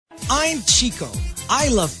I'm Chico. I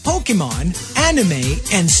love Pokemon, anime,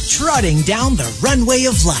 and strutting down the runway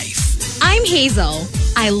of life. I'm Hazel.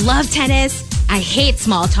 I love tennis. I hate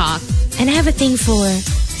small talk. And I have a thing for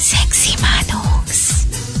sexy manongs.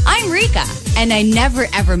 I'm Rica, and I never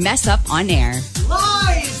ever mess up on air.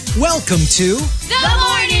 Live! Welcome to The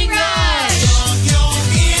Morning Rush!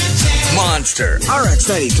 Monster RX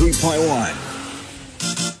 93.1.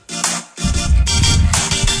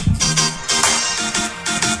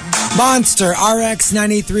 Monster RX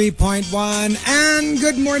 93.1. And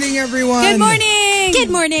good morning, everyone. Good morning! Good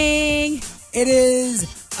morning! It is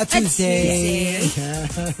a Tuesday.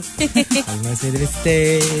 Almost made a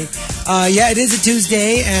mistake. It is a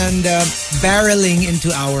Tuesday and barreling into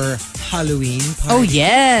our Halloween party. Oh,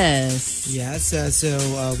 yes. Yes, so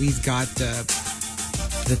we've got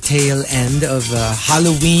the tail end of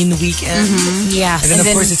Halloween weekend. Mm-hmm. Yes. And then,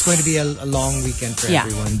 of course, it's going to be a long weekend for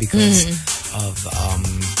everyone because of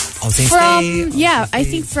All Saints Day. I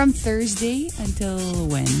think from Thursday until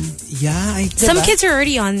when? Yeah. Some kids are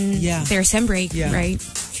already on their sem break, right?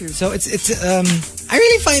 True. So it's I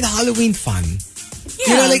really find Halloween fun. Yeah.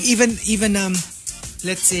 You know, like even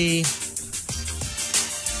let's say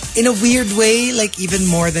in a weird way, like even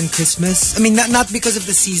more than Christmas. I mean, not because of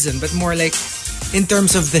the season, but more like in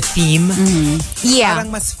terms of the theme. Mm-hmm. Yeah.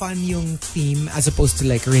 Parang mas fun yung theme as opposed to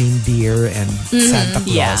like reindeer and Santa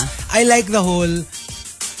Claus. Yeah. I like the whole,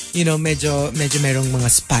 you know, medyo merong mga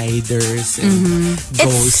spiders and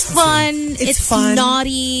ghosts. It's fun. It's fun.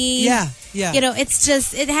 naughty. Yeah. You know, it's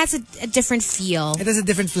just, it has a different feel. It has a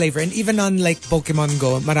different flavor. And even on like Pokemon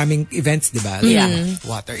Go, maraming events, diba? Yeah.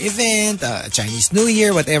 Water event, Chinese New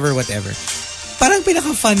Year, whatever. Parang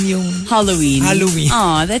pinaka-fun yung Halloween.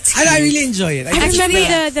 Oh, that's cute. And I really enjoy it. I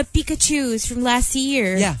remember the Pikachus from last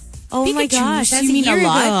year. Yeah. Oh my Pikachus? gosh, that's You mean a year a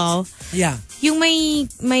lot? ago. Yeah. Yung may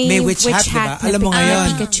witch hat, diba? na Alam mo ngayon.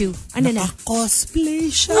 Pikachu. Ano na? Naka-cosplay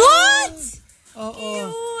siya. What? Oo.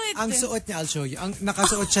 Ang suot niya, I'll show you.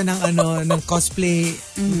 Nakasuot siya ng cosplay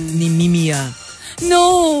ni Mimiya.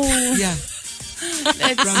 No. Yeah.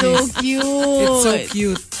 That's so cute. It's so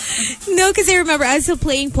cute. No, because I remember I was still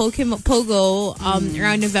playing Pogo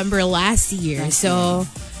around November last year. So,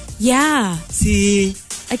 yeah. See?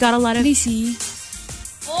 I got a lot of... See?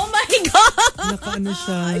 Oh my God! Naka-ano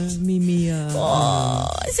siya, Mimiya. Oh,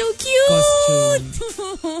 so cute! Costume.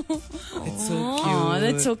 It's so cute. Oh,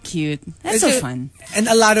 that's so cute. That's so fun. And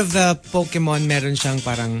a lot of the Pokemon, meron siyang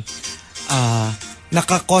parang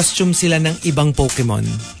naka-costume sila ng ibang Pokemon.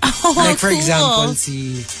 Oh, like for cool. example,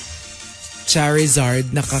 si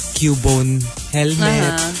Charizard naka-Cubone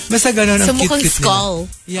helmet. Basta ganun, So ang mukhang cute-cute skull.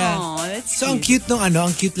 nila. Yeah. Oh, that's so ang cute nung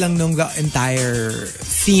ang cute lang nung the entire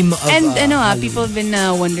theme of And Halloween. people have been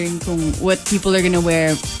wondering what people are gonna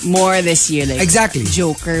wear more this year. Like Exactly.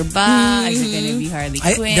 Joker ba? Is it gonna be Harley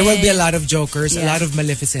Quinn? There will be a lot of Jokers, a Yeah. lot of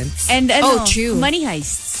Maleficents. And true. Money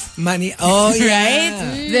heists. Money. Oh, yeah.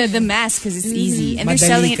 Right? The mask because it's easy. And they're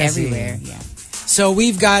Madali selling it kasi. everywhere. Yeah. So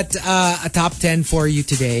we've got a top 10 for you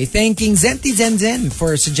today. Thanking Zenti Zen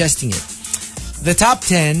for suggesting it. The top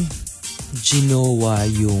 10, Jinowa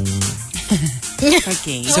Yung.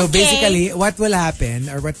 Okay. So basically, what will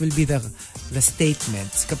happen or what will be the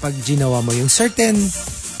statements kapag ginawa mo yung certain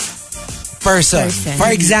person.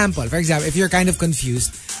 For example, if you're kind of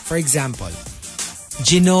confused, for example,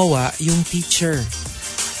 ginawa yung teacher.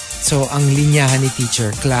 So ang linyahan ni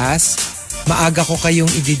teacher, class, maaga ko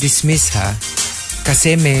kayong i-dismiss ha.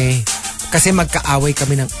 Kasi magkaaway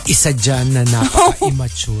kami ng isa dyan na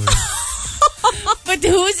napaka-immature. But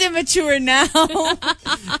who's immature now?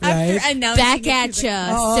 Right? After announcing Back it at to the-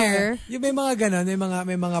 ya, sir. Yung may mga ganon,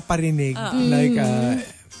 may mga parinig like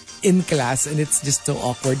in class and it's just so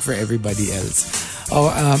awkward for everybody else.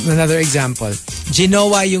 Another example,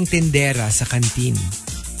 ginawa yung tindera sa kantin.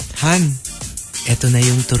 Han, eto na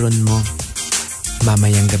yung turon mo.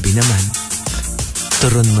 Mamayang gabi naman,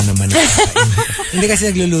 turon mo naman ang kakain. Hindi kasi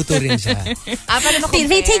nagluluto rin siya.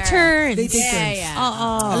 They take turns. They take turns. Yeah.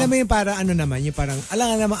 Alam mo yung parang yung parang, alam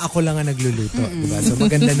nga naman ako lang ang nagluluto. Diba? So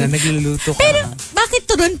maganda na nagluluto ka. Pero bakit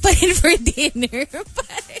turon pa rin for dinner?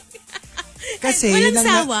 Kasi Walang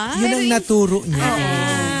sawa? yun ang naturo niya.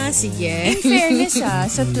 Sige. In fairness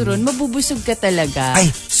sa turon, mabubusog ka talaga.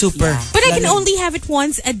 Ay, super. But I can only have it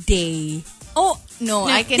once a day. Oh, no,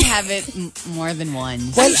 I can have it more than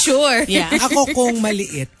once. Well, I'm sure. Yeah. Ako kung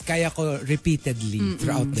maliit, kaya ko repeatedly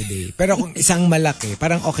throughout the day. Pero kung isang malaki,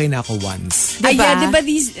 parang okay na ako once. Diba? Yeah, diba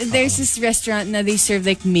there's this restaurant na they serve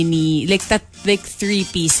like mini, like 3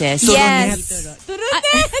 pieces. Yes.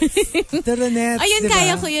 Turonets, Ayun, diba?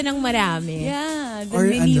 kaya ko yun ng marami. Yeah, the Or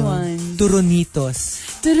mini one. turonitos.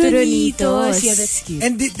 Turonitos. Yeah, that's cute.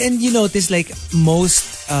 And you notice like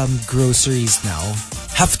most groceries now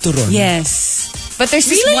have turon. Yes. But there's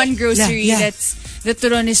this one grocery Yeah, yeah. that's, the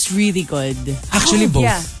turon is really good. Actually, both.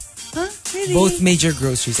 Yeah. Huh? Really? Both major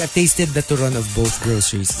groceries. I've tasted the turon of both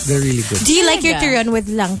groceries. They're really good. Do you like your Talaga? turon with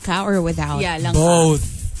langka or without? Yeah, langka.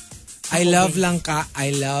 Both. I love langka.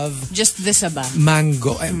 I love Just the saba.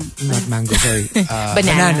 mango. Not mango, sorry.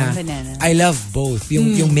 Banana. Banana. I love both.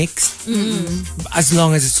 Yung mixed. As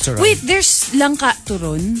long as it's turon. Wait, there's langka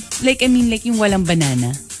turon? Like, I mean, like yung walang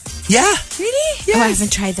banana. Yeah. Really? Yes. Oh, I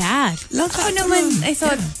haven't tried that. Langka Ako naman, I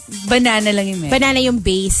thought banana lang yung meron. Banana yung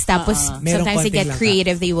base, tapos Merong sometimes they konting get langka.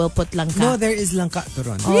 creative, they will put langka. No, there is langka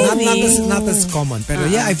turon. Really? Not as common. Pero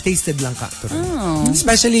yeah, I've tasted langka turon.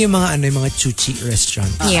 Especially yung mga yung mga chuchi restaurant.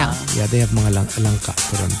 Yeah. Yeah, they have mga langka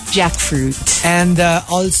turon. Jackfruit. And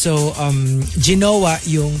also, Jinowa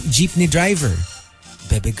yung jeepney driver.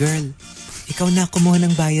 Baby girl, ikaw na kumuha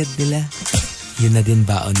ng bayad nila. Yun na din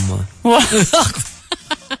baon mo.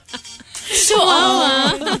 So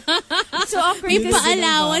awkward. May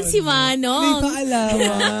paalawan si May Manong.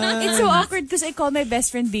 paalawan. It's so awkward because I call my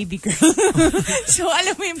best friend baby girl. So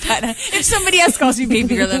alam mo yung parang, if somebody else calls me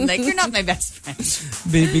baby girl, I'm like, you're not my best friend.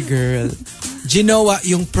 Baby girl. Jinowa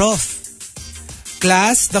yung prof.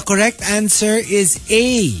 Class, the correct answer is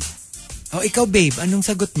A. Oh, ikaw babe, anong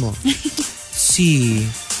sagot mo? C.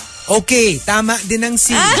 Okay, tama din ang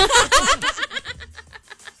C.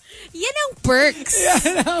 Yan ang perks.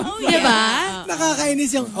 Diba?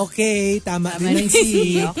 Nakakainis yung okay, tama din ang C.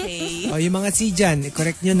 Okay. O, yung mga C dyan,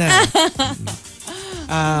 correct nyo na.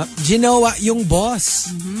 Jinowa yung boss.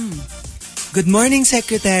 Good morning,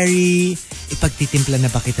 secretary. Ipagtitimpla na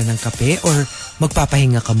ba kita ng kape or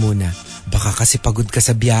magpapahinga ka muna? Baka kasi pagod ka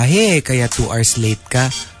sa biyahe, kaya 2 hours late ka.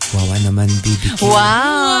 Wawa naman, BBQ.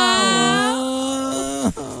 Wow!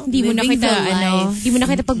 Hindi mo na Living kita, the life. hindi mo na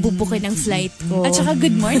kita pagbubukin ng flight ko. At saka,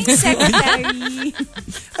 good morning, secretary.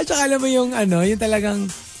 At saka alam mo yung yung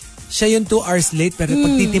talagang siya yung 2 hours late pero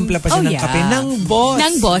pagtitimpla pa siya Oh, ng yeah. kape ng boss.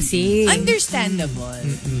 Ng bossing. Understandable.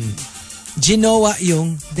 Jinowa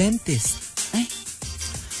yung dentist. Ay.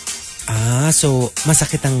 So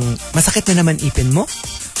masakit na naman ipin mo?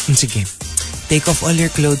 Sige. Take off all your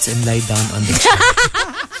clothes and lie down on the chair.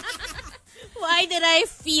 Why did I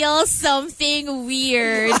feel something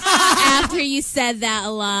weird after you said that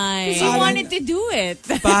line? You wanted to do it.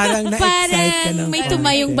 Parang na-excite ka ng May konti.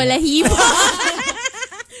 tumayong balahibo.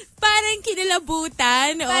 Parang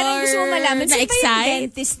kinalabutan Parang or gusto mo malaman, sino ba yung na-excite.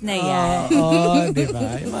 dentist na yan? Oo,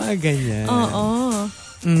 diba? Yung mga ganyan. Oo.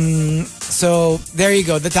 So, there you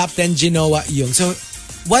go. The top 10 Jinowa Yung. So,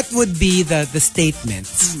 what would be the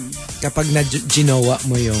statements kapag na-Jinowa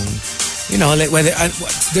mo yung, you know, like whether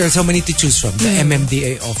there are so many to choose from. The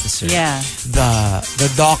MMDA officer. Yeah. The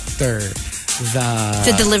doctor.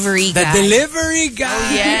 The delivery The guy. delivery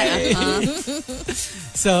guy. Yeah.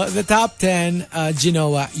 So, the top 10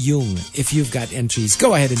 Jinowa Yung. If you've got entries,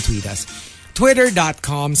 go ahead and tweet us.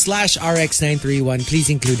 Twitter.com/RX931.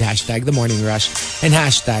 Please include hashtag The Morning Rush and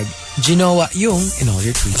hashtag Jinowa Yung in all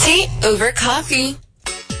your tweets. Tea over coffee.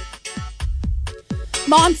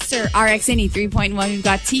 Monster RX 3.1. We've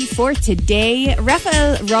got tea for today.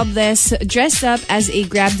 Rafael Robles dressed up as a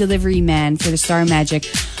Grab delivery man for the Star Magic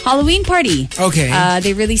Halloween party. Okay.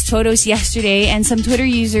 They released photos yesterday, and some Twitter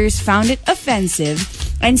users found it offensive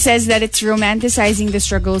and says that it's romanticizing the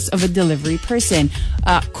struggles of a delivery person.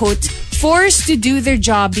 Quote, forced to do their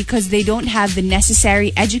job because they don't have the necessary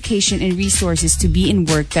education and resources to be in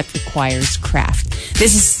work that requires craft.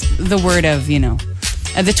 This is the word of,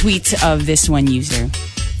 the tweet of this one user.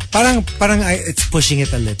 Parang it's pushing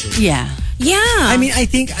it a little. Yeah. Yeah. I mean, I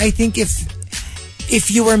think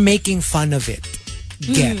if you were making fun of it,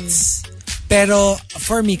 gets. Pero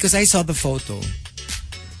for me, because I saw the photo,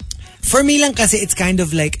 for me lang kasi it's kind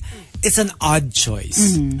of like, it's an odd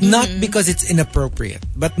choice. Not because it's inappropriate,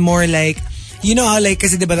 but more like, you know how like,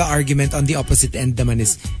 kasi diba the argument on the opposite end naman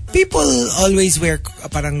is, people always wear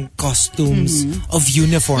parang costumes of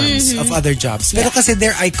uniforms of other jobs. Pero kasi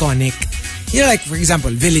they're iconic. You know, like for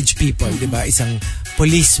example, village people, diba? Isang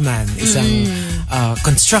policeman, isang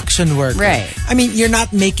construction worker. Right. I mean, you're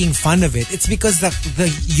not making fun of it. It's because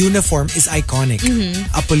the uniform is iconic.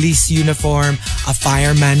 A police uniform, a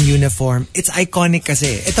fireman uniform. It's iconic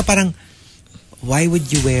kasi. Ito parang, why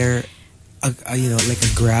would you wear like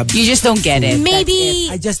a grab. You just don't get it. Maybe,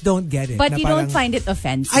 I just don't get it. But Na you parang, don't find it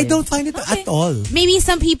offensive. I don't find it at all. maybe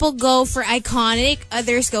some people go for iconic,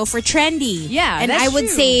 others go for trendy. Yeah, and that's I would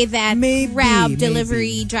true. say that Maybe, Grab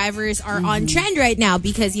delivery drivers are on trend right now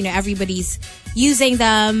because everybody's using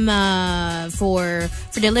them for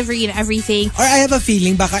delivery and everything. Or I have a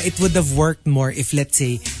feeling baka it would have worked more if, let's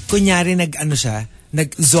say, kunyari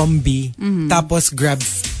nag-zombie, tapos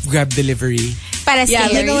grab delivery. Para Yeah,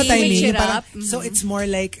 scary. You know what I Switch mean? it Parang- up. So it's more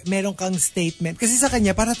like meron kang statement. Kasi sa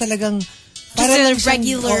kanya, para talagang... Just Para a lang siyang-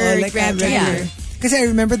 regular like a Grab regular. driver. Kasi I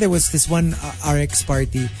remember there was this one RX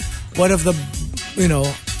party. One of the,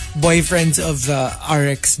 boyfriends of the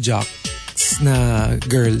RX jocks na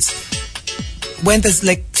girls went as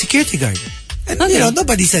like security guard. And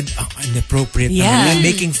nobody said, inappropriate. Yeah. Naman,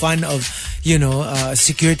 making fun of,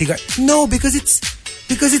 security guard. No, because it's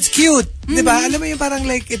cute. Diba? Alam mo yung parang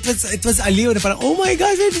like, it was aliw na parang, oh my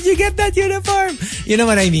gosh, where did you get that uniform? You know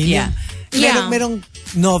what I mean? Yeah. Merong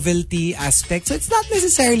novelty aspect. So it's not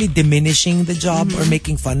necessarily diminishing the job or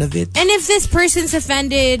making fun of it. And if this person's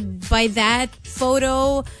offended by that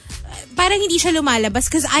photo, parang hindi siya lumalabas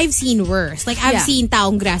because I've seen worse. Like, I've seen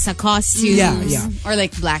taong grasa costumes. Yeah. Or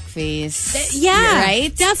like blackface. Yeah,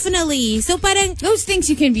 right? Definitely. So parang, Those things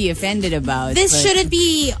you can be offended about. this but- shouldn't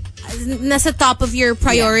be nasa top of your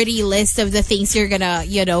priority list of the things you're gonna,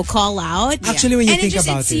 call out. Actually, when you And think it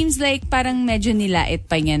about seems like parang medyo nilait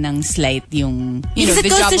pa niya ng slight yung, Because it the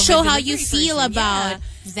goes job to of a show how delivery you feel person. about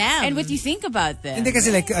them. And what you think about them. Hindi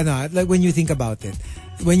kasi like when you think about it,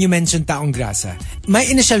 when you mentioned taong grasa, my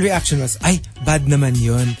initial reaction was, ay, bad naman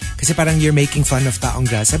yun. Kasi parang you're making fun of taong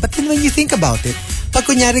grasa. But then when you think about it, pag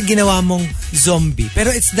kunyari ginawa mong zombie,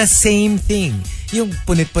 pero it's the same thing. Yung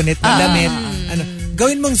punit-punit na damit,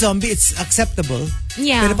 gawin mong zombie, it's acceptable.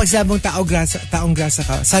 Yeah. Pero pag sabi mong taong grasa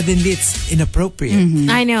ka, suddenly it's inappropriate.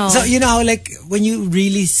 I know. So you know how like when you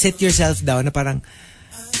really sit yourself down, na parang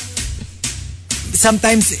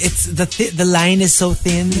sometimes it's the line is so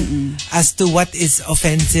thin as to what is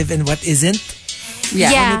offensive and what isn't Yeah.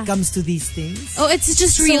 when it comes to these things. Oh, it's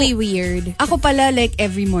just really weird. Ako pala, like,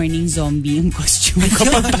 every morning zombie yung costume ko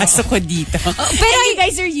pagpasok ko dito. Pero you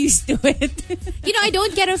guys are used to it. I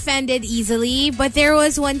don't get offended easily, but there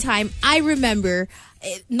was one time, I remember,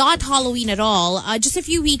 not Halloween at all, just a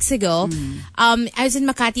few weeks ago, I was in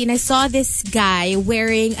Makati and I saw this guy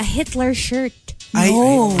wearing a Hitler shirt.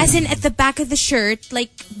 As in, at the back of the shirt,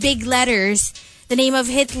 like, big letters, the name of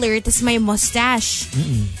Hitler, tas my mustache.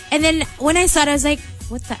 And then, when I saw it, I was like,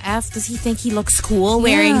 what the F? Does he think he looks cool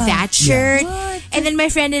wearing that shirt? What? And then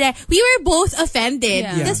my friend and I, we were both offended.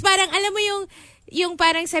 Yeah. Tas parang, alam mo yung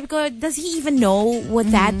parang sabi ko, does he even know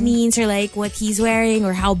what that means or like what he's wearing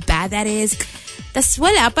or how bad that is? Tas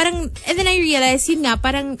wala, parang, and then I realized, yun nga,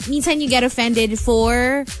 parang minsan you get offended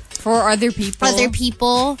for other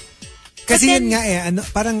people. Kasi then- yun nga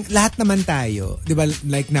parang lahat naman tayo, di ba,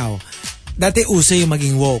 like now, dati uso yung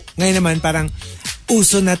maging woke. Ngayon naman parang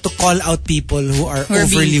uso na to call out people who are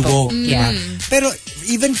overly being woke. Yeah. Diba? Pero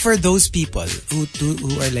even for those people who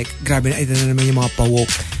are like, grabe na, ito na naman yung mga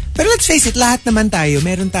pa-woke. Pero let's face it, lahat naman tayo,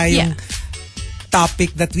 meron tayong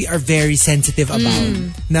topic that we are very sensitive about.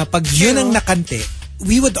 Na pag yun ang nakante,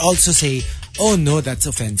 we would also say, oh no, that's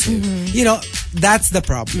offensive. That's the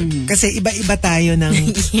problem. Kasi iba-iba tayo ng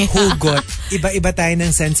hugot, iba-iba tayo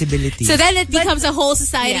ng sensibility. So then it becomes a whole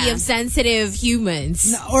society of sensitive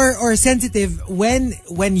humans. Or sensitive when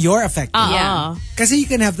you're affected. Yeah. Kasi you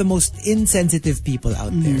can have the most insensitive people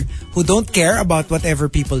out there who don't care about whatever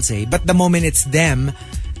people say, but the moment it's them,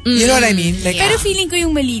 you know what I mean? Like, Pero feeling ko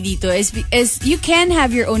yung mali dito is you can have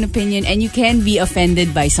your own opinion and you can be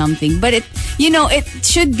offended by something, but it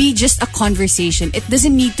should be just a conversation. It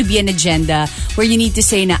doesn't need to be an agenda where you need to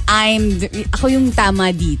say na ako yung tama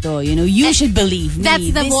dito. You should believe me. That's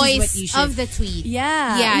the This is voice what you should- of the tweet.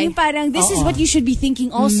 Yeah. Yung parang, this is what you should be thinking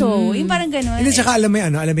also. Yung parang ganun. and then saka alam mo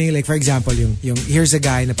yung like for example yung here's a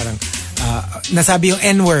guy na parang nasabi yung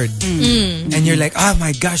N-word and you're like, oh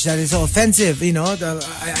my gosh, that is so offensive,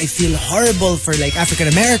 I feel horrible for like African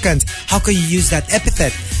Americans, how can you use that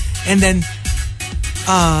epithet? And then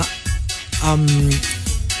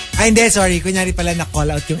hindi, sorry, kunyari pala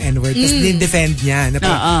na-call out yung N-word tapos din-defend niya na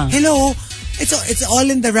parang, hello, it's all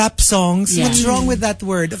in the rap songs. Yeah. What's wrong with that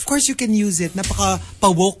word? Of course you can use it.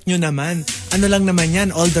 Napaka-pa-woke nyo naman. Ano lang naman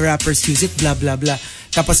yan, all the rappers use it, blah blah blah.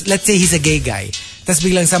 Tapos let's say he's a gay guy. Tapos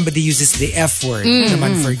biglang somebody uses the F word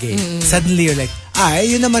naman for gay. Suddenly you're like,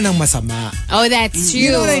 ay, yun naman ang masama. Oh, that's true.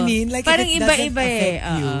 You know what I mean? Like, Parang if it doesn't iba-iba affect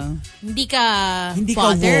you, Hindi ka Hindi ka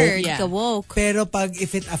bothered. woke. Hindi ka woke. pero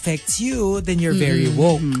if it affects you, then you're very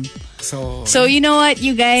woke. So you know what,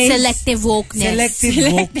 you guys? Selective wokeness. Selective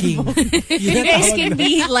woking. You guys can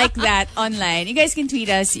be like that online. You guys can tweet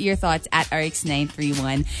us your thoughts at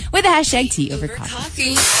RX931 with the hashtag tea over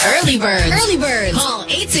coffee. Early birds. Early birds. Call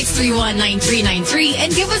 8631-9393 and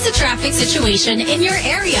give us a traffic situation in your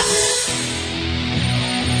area.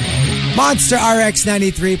 Monster RX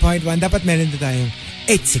 93.1. Dapat meron din tayong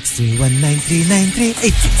 863-19393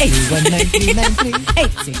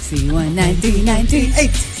 863-19393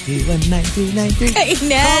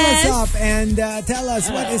 863-19393 Call us up and tell us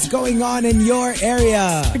what is going on in your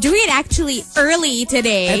area. We're doing it actually early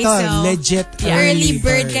today. Ito, so legit early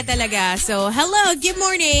bird ka talaga. So, hello, good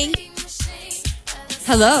morning.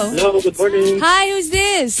 Hello. Hello, good morning. Hi, who's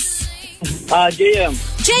this? JM.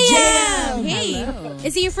 JM! Hey,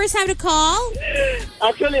 is it your first time to call?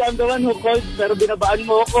 Actually, I'm the one who called pero binabaan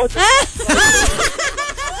mo ako.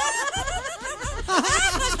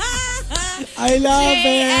 I love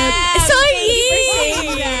it. Sorry!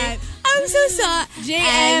 I'm so sorry. JM.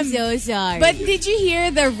 I'm so sorry. But did you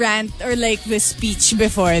hear the rant or like the speech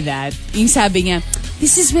before that? Yung sabi niya,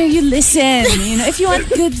 this is where you listen. You know, if you want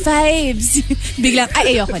good vibes. Biglang,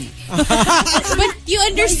 ay, ayoko na. But you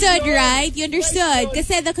understood, right? You understood.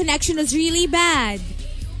 Kasi the connection was really bad.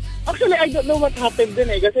 Actually, I don't know what happened din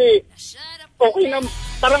eh. Kasi, okay na,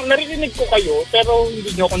 parang naririnig ko kayo, pero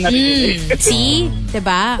hindi nyo ako narinig. See?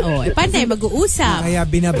 Diba? Oh, paano tayo mag-uusap? Kaya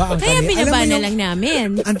binabaan kami. Kaya binaba Alam mo na yung- lang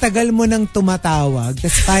namin. Ang tagal mo nang tumatawag,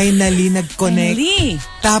 tapos finally nag-connect. Really?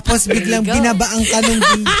 Tapos biglang binabaan ka ng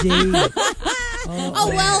DJ. Oh,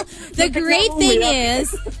 well, the great thing is,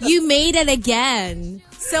 you made it again.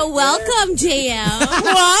 So welcome, JM.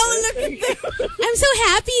 Wow, look at this. I'm so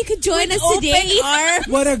happy you could join us today.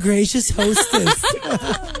 What a gracious hostess.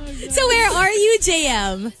 So where are you,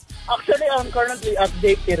 JM? Actually, I'm currently at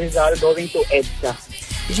JP Rizal going to EDSA.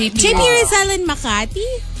 JP Rizal in Makati?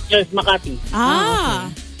 Yes, Makati.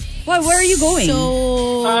 Ah. Why, where are you going?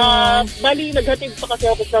 So, Bali, naghatid pa kasi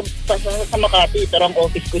ako sa Makati, pero ang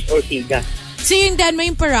office ko is Ortigas. so yung dad mo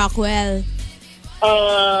yung pa Rockwell.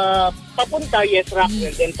 Papunta, yes,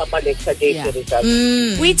 Rockwell, then papalik sa JP Rizal.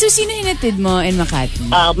 Wait, so sino hinatid mo in Makati?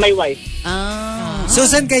 My wife, So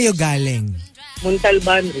saan kayo galing?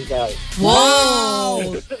 Montalban, Rizal.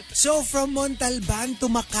 Wow! So from Montalban to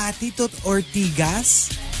Makati to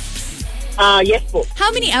Ortigas? Yes po.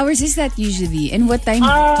 How many hours is that usually? And what time?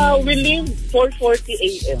 We leave 4:40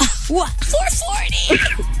 a.m. What? 4:40?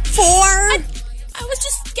 4? I was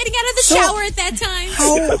just getting out of the shower at that time.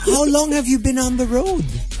 How long have you been on the road?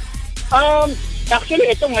 Actually,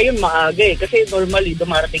 ito ngayon maaga eh. Kasi normally,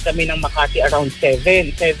 dumarating kami ng Makati around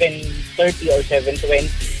 7:30 or 7:20.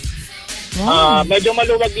 Medyo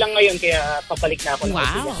maluwag lang ngayon, kaya papalik na ako.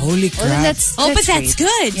 Wow. Holy crap. But that's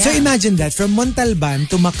good. So imagine that, from Montalban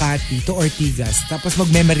to Makati to Ortigas, tapos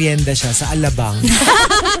magmemeryenda siya sa Alabang.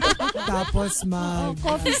 Tapos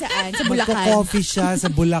Coffee saan? Sa Bulacan. magko-coffee siya sa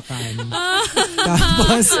Bulacan.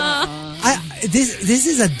 Tapos, this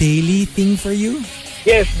is a daily thing for you?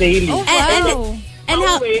 Yes, daily. Oh, wow. And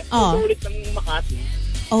how? Ulit ng Makati.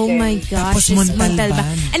 Oh my gosh. Tapos it's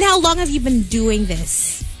Montalban. And how long have you been doing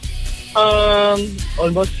this?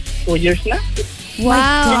 Almost 2 years na.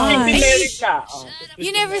 Wow. I've been married na.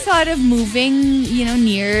 You never thought of moving,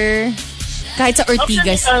 near, kahit sa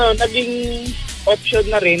Ortigas? Actually, naging option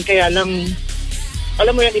na rin, kaya lang,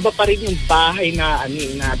 alam mo yan, iba pa rin yung bahay na,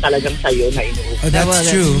 na talagang sayo na inuupo. Oh, that's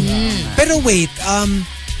true. Pero wait,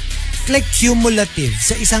 like cumulative,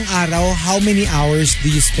 sa isang araw, how many hours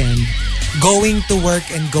do you spend going to work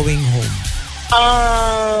and going home?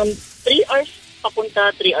 3 hours papunta,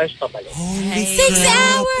 3 hours pabalik. Holy 6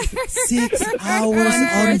 hours! 6 hours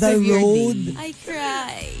on the road. I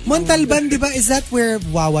cry. Montalban, di ba? Is that where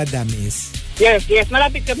Wawa Dam is? Yes.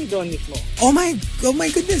 Malapit kami doon mismo. Oh my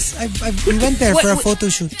goodness. We went there for a photo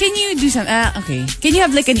shoot. Can you do some, okay. Can you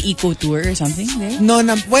have like an eco tour or something there? No,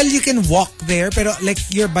 well, you can walk there, pero like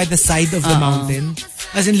you're by the side of the mountain.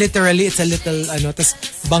 As in literally, it's a little, tas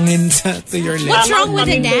bangin to your left. What's wrong with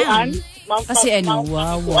the dam? Kasi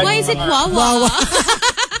Wawa. Why is it Wawa?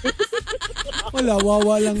 Wala,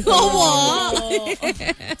 Wawa lang. Wawa.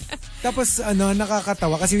 Tapos,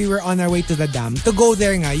 nakakatawa kasi we were on our way to the dam. To go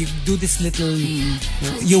there nga, you do this little,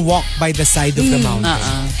 you walk by the side of the mountain.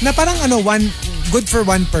 Na parang good for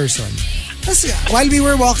one person. Tapos, while we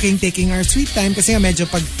were walking, taking our sweet time, kasi nga medyo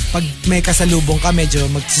pag may kasalubong ka, medyo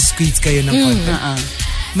mag-squeeze kayo ng konti.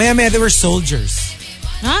 Maya there were soldiers.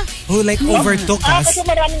 Huh? Who like overtook us. Kasi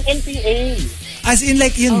maraming NPA. As in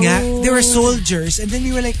like, yun nga, there were soldiers. And then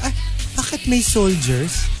we were like, bakit may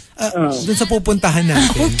soldiers? Doon sa pupuntahan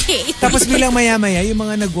natin. Okay. Tapos bilang maya-maya, yung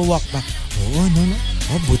mga nagwa-walk back, no.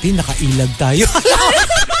 Buti nakailag tayo.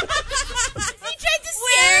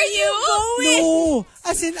 Where are you going? No.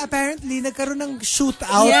 As in, apparently, nagkaroon ng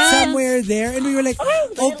shootout somewhere there. And we were like,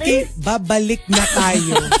 okay, babalik na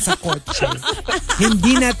tayo sa kotse.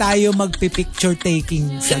 Hindi na tayo magpipicture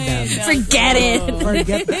taking sa dam. Forget it.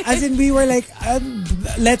 As in, we were like,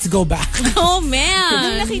 let's go back. Oh,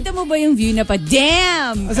 man. Nakita mo ba yung view na pa?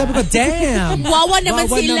 Damn! Sabi ko, damn! Wawa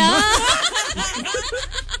naman Wawa sila. naman.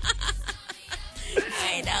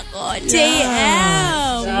 Ay, nako.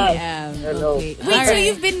 JM. Hello. Okay. Wait, so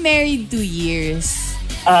you've been married 2 years?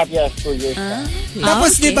 Yes, 2 years.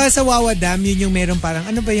 Tapos, di ba sa Wawa Dam, yun yung meron parang,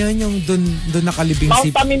 ano ba yun, yung doon nakalibing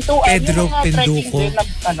si Mount Tamintuan, Pedro yung mga Penduko.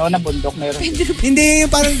 trekking din na bundok meron. Hindi,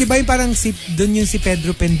 yung parang, di ba, yung parang doon yung si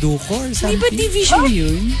Pedro Penduko or something? Di ba TV show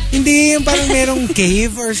yun? Hindi, yung parang merong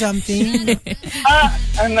cave or something.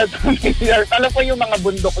 Ano, alam ko yung mga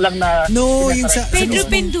bundok lang na... No, yung sa... Pedro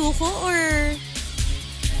sa- Penduko or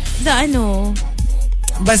the ano?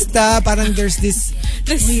 Basta, parang there's this...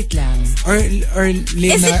 Wait lang. Or Is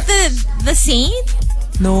Leonardo... it the saint?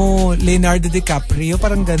 No, Leonardo DiCaprio,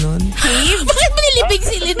 parang ganun. Cave? Bakit mo nilibig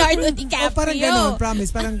si Leonardo DiCaprio? Oh, parang ganun,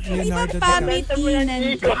 promise. Parang Leonardo DiCaprio.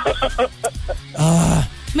 Pamitinan.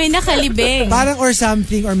 May nakalibing. Parang or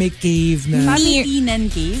something, or may cave na... Pamitinan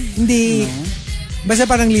cave? Hindi. Basta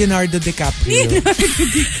parang Leonardo DiCaprio.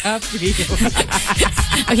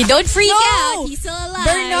 Okay, don't freak out. He's still alive.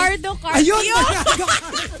 Bernardo Carpio. Ayun! Bernardo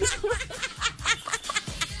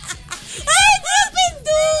Ay,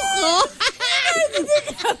 Penduko!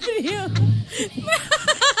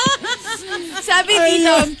 Sabi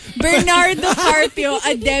dito, Bernardo Carpio,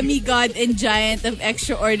 a demigod and giant of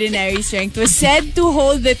extraordinary strength, was said to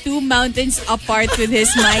hold the 2 mountains apart with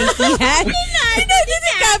his mighty hand. Bernardo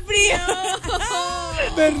DiCaprio!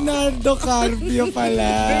 Bernardo Carpio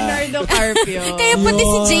pala. Bernardo Carpio. Kaya pati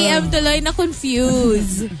si JM tuloy na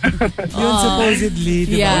confused. Yun supposedly,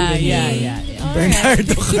 di ba? Yeah.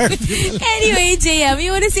 Bernardo Carpio. Anyway, JM,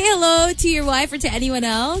 you want to say hello to your wife or to anyone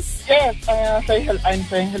else? Yes, I'm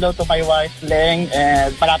saying hello to my wife, Leng,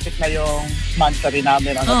 and malapit na yung monthsary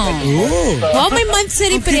namin. Oh, may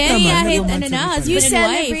monthsary pa rin. naman, Kahit may ano na, monthsary husband You and wife.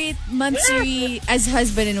 celebrate monthsary as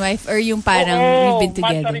husband and wife or yung parang we've been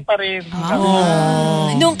together? Monthsary pa rin.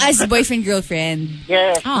 Nung as boyfriend-girlfriend.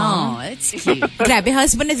 Yes. Oh, that's cute. Grabe,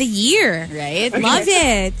 husband of the year. Right? Love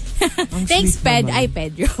it. Thanks, sweet naman.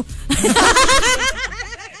 Pedro.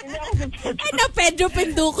 Ano, Pedro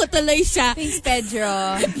Penduko tuloy siya. Thanks,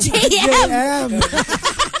 Pedro. JM. JM.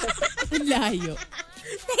 Layo.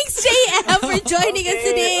 Thanks, JM, for joining us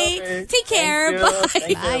today. Okay. Take care. Thank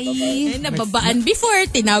you. Bye. Thank you. Ay, nababaan before.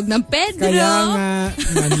 Tinawag ng Pedro. Kaya nga,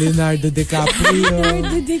 Leonardo DiCaprio.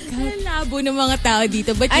 Ang labo ng mga tao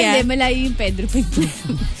dito. But Ay, yeah, hindi. Malayo yung Pedro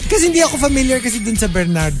Penduko. Kasi hindi ako familiar kasi dun sa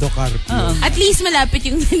Bernardo Carpio. at least malapit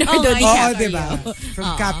yung Leonardo Oh, Oo, DiCaprio. diba?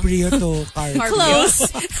 From Caprio to Carpio.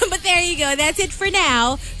 Close. But there you go. That's it for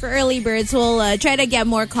now. For Early Birds, we'll try to get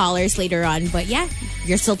more callers later on. But yeah,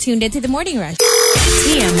 you're still tuned into The Morning Rush.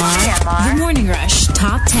 TMR. The Morning Rush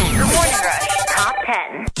Top 10. The Morning Rush Top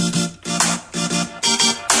 10.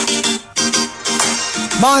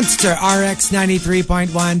 Monster RX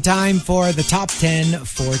 93.1. Time for the top 10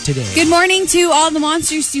 for today. Good morning to all the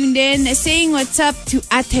monsters tuned in. Saying what's up to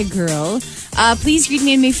Ate Girl. Please greet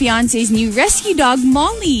me and my fiance's new rescue dog,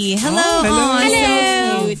 Molly. Hello. Oh, hello. Aw,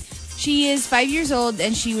 Hello. so cute. She is 5 years old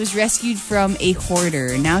and she was rescued from a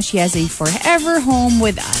hoarder. Now she has a forever home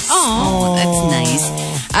with us. Oh, that's nice.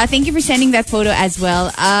 Thank you for sending that photo as well.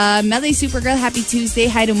 Melody Supergirl, happy Tuesday.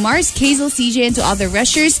 Hi to Mars, Hazel, CJ, and to all the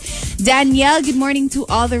rushers. Danielle, good morning to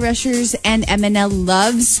all the rushers and MNL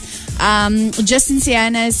loves. Justin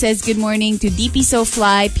Siana says good morning to DP So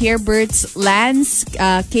Fly, Pierre Bertz, Lance,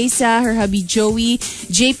 Kesa, her hubby Joey,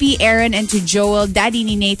 JP, Aaron, and to Joel, Daddy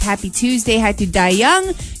ni Nate, happy Tuesday. Hi to Dai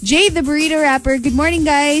Young, Jay the Burrito Rapper. Good morning,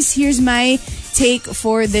 guys. Here's my take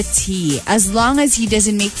for the tea. As long as he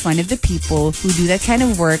doesn't make fun of the people who do that kind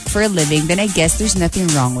of work for a living, then I guess there's nothing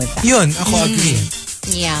wrong with that. Yun, ako agree.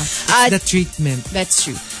 Yeah. The treatment. That's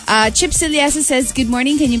true. Chip Siliasa says, good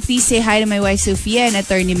morning. Can you please say hi to my wife Sophia and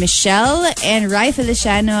attorney Michelle and Rai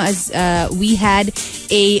Feliciano as we had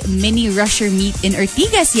a mini rusher meet in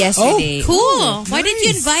Ortigas yesterday. Cool. Why didn't you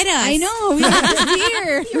invite us? I know. We were just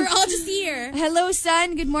here. You were all just here. Hello,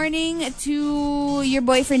 son. Good morning to your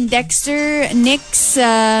boyfriend Dexter. Nick's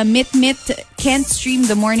Mit can't stream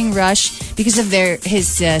the morning rush because of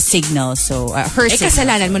his signal. So, her signal.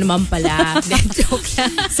 Kasalanan mo naman pala. Joke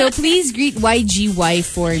lang. So please greet YGY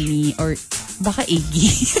for me or Baka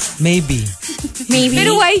Iggy. Maybe.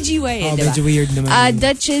 Pero YG Oh, diba? medyo weird naman.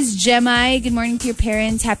 Duchess Gemai, good morning to your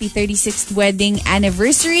parents. Happy 36th wedding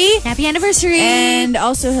anniversary. Happy anniversary. And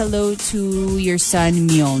also hello to your son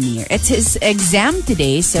Mjolnir. It's his exam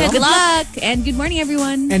today, so Good luck. And good morning,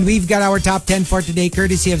 everyone. And we've got our top 10 for today,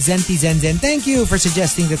 courtesy of Zenti Zenzen. Thank you for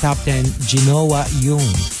suggesting the top 10. Jinowa Yung.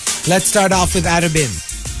 Let's start off with Arabin.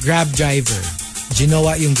 Grab driver.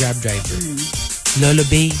 Jinowa Yung grab driver. Lolo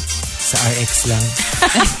Bay. Sa RX lang.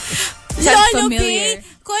 Lolo familiar. Bay,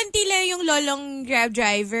 konti lang yung lolong grab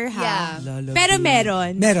driver, ha? Yeah. Lolo Pero Bay.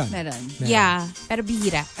 meron. Meron. Yeah, pero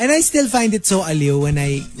bihira. And I still find it so aliw when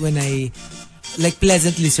I like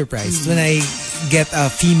pleasantly surprised when I get a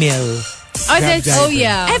female grab driver.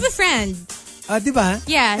 yeah. I have a friend. Diba?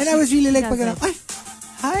 Yeah, And I was really like, does pag ay,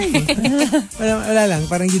 hi. wala lang.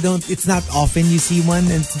 Parang it's not often you see one.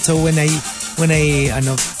 And so when I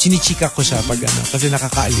chinichika ko siya pag kasi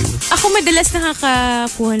nakakaaliw. Ako madalas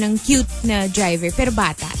nakakakuha ng cute na driver, pero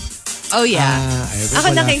bata. Oh, yeah.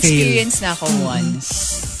 Ako wala, naka-experience na ako once.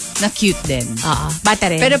 Na cute din. Bata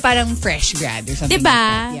rin. Pero parang fresh grad or something diba?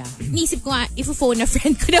 like that. Yeah. Nisip ko nga, if-phone na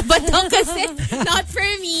friend ko na ba to? Kasi not for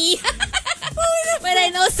me. But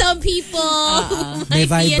I know some people May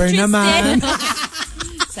might be Viber interested. naman.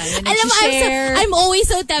 Sana Alam mo, nag-share. I'm always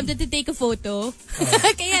so tempted to take a photo.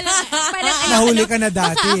 Kaya lang, parang Nahuli ka na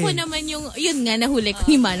dati. Baka ako naman yun nga, nahuli ko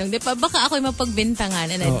ni Manong. Diba? Baka ako yung mapagbintangan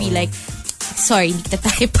and I'd be like, sorry, hindi kita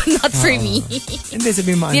type. Not for me. Hindi,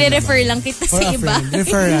 sabihin mo Nire-refer lang kita For sa a iba. friend.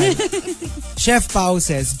 Referral. Chef Pao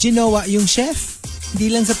says, Jinowa yung chef. Hindi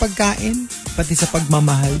lang sa pagkain, pati sa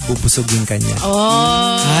pagmamahal, bubusugin ka niya.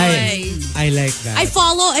 I like that. I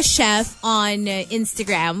follow a chef on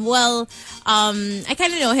Instagram. Well, I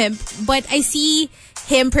kind of know him, but I see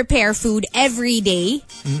him prepare food every day.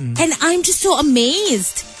 And I'm just so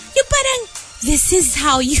amazed. Yung parang, this is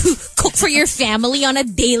how you cook for your family on a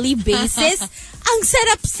daily basis? Ang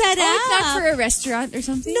sarap-sarap. Oh, it's not for a restaurant or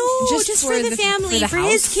something? No, just for the family, for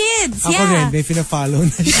his kids. Ako rin, may pina-follow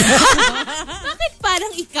na siya. Bakit parang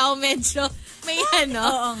ikaw medyo may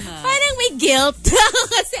Oo nga. parang may guilt.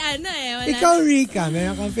 Kasi wala. Ikaw, Rica,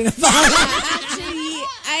 meron kang pina-follow. Actually,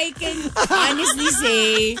 I can honestly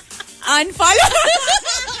say, unfollow.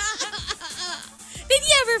 Did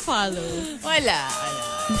you ever follow? Wala.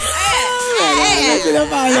 May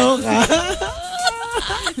pina-follow ka.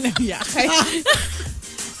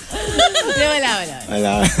 Hindi, wala.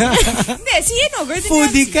 Wala. Hindi, si Gordon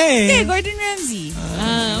Foodie Ramsay. ka eh. Hindi, Gordon Ramsay.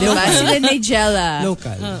 Diba? Sila Nigella.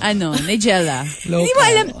 Local. Nigella. Local. Hindi mo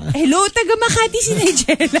alam, hello, taga Makati si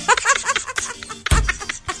Nigella.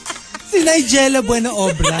 Si Nigella Buena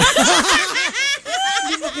Obra.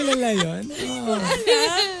 Hindi mo kilala yun? Oh.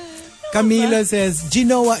 Camilo says,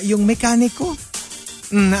 Jinowa yung mekaniko.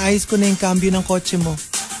 Naayos ko na yung cambio ng kotse mo.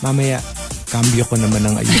 Mamaya, cambio ko naman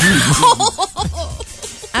ng ayun.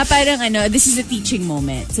 Parang this is a teaching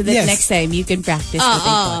moment. So that Yes. next time you can practice what I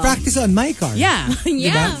taught. Practice on my car. Yeah.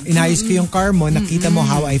 Diba? Inayos ko yung car mo, nakita mo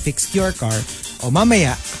how I fixed your car. O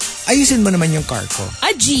mamaya, ayusin mo naman yung car ko.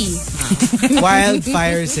 G.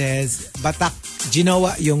 Wildfire says,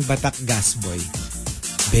 Jinowa yung Batak gas boy.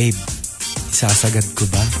 Babe, isasagad ko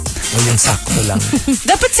ba? O yung sakto lang?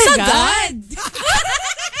 Dapat sagad.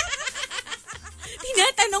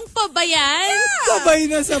 Tinatanong pa ba yan? Sabay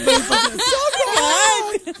na sabay pa.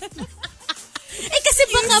 Sagad! Kasi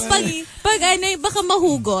baka baka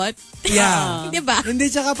mahugot. Yeah. Diba? Hindi,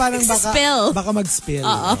 tsaka parang Spill. baka mag-spill.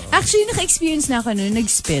 Actually, naka-experience na ako nun,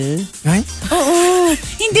 nag-spill. Ay? Oo.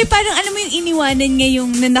 Hindi, parang alam mo yung iniwanan niya yung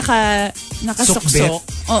nakasuksok. Sukbit?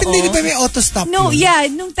 Oo. Hindi ba may auto-stop No, yun? yeah.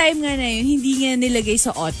 Nung time nga na yun, hindi niya nilagay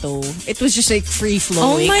sa auto. It was just like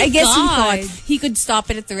free-flowing. Oh my I guess he God. thought he could stop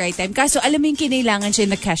it at the right time. Kaso, alam mo yung kinailangan siya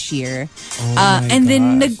na cashier. my And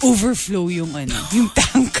then, gosh. nag-overflow yung yung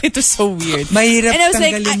tank. It was so weird. Mahirap And I was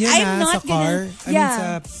like, tanggalin yun I'm sa not car.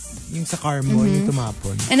 gonna- Yung sa car mo, yung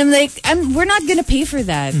tumapon. And I'm like, we're not gonna pay for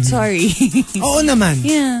that. Sorry. Oo naman.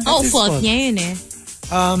 Yeah. That's his Fault niya yun eh.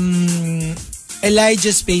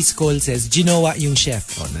 Elijah Space Cole says, Jinowa yung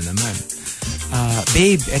chef. O na naman.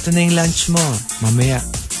 Babe, eto na yung lunch mo. Mamaya,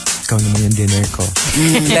 ikaw naman yung dinner ko.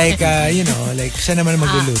 Like, like, siya naman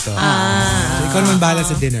magluluto. So, ikaw naman bahala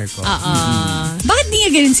sa dinner ko. Bakit di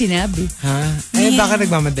niya ganun sinabi? Ha? Baka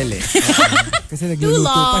nagmamadali. Kasi nagluluto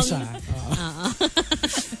pa siya.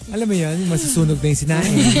 Alam mo yun, masusunog na yung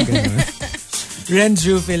sinain. Renz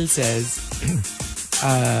Rufil says,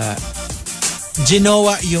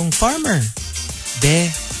 Jinowa yung farmer.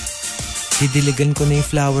 Be, didiligan ko na yung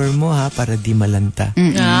flower mo ha, para di malanta.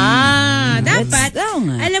 Dapat. Oo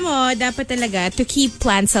nga. Alam mo, dapat talaga to keep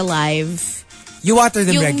plants alive. You water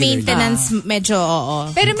them yung regularly. maintenance medyo, oo.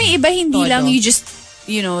 Pero may iba hindi Todo. lang you just,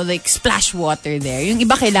 like splash water there. Yung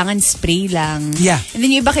iba kailangan spray lang. Yeah. And then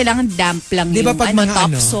yung iba kailangan damp lang. Di ba pag mga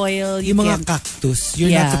topsoil. yung mga cactus,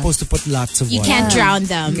 you're not supposed to put lots of water. You can't drown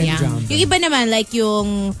them. You can't drown them. Yung iba naman, like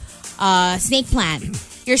yung snake plant,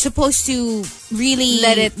 you're supposed to really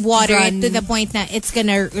let it water run. it to the point na it's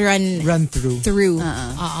gonna run through.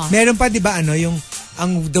 Uh-uh. Meron pa 'di ba yung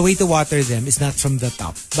the way to water them is not from the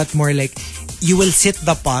top, but more like you will sit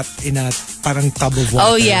the pot in a parang tub of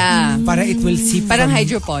water. Oh, yeah. Para it will seep Parang from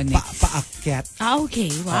hydroponics. Paakyat.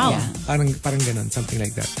 Okay, wow. Yeah. Parang ganun, something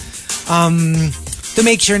like that. To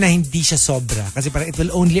make sure na hindi siya sobra. Kasi parang it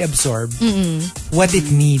will only absorb what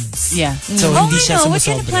it needs. Yeah. So, hindi siya What sumusobra.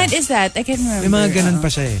 kind of plant is that? I can't remember. May mga ganun pa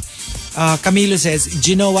siya eh. Camilo says,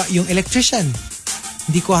 Jinowa Yung electrician.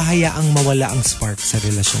 Hindi ko hayaang mawala ang spark sa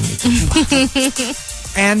relasyong ito.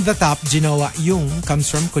 And the top, Jinowa Yung,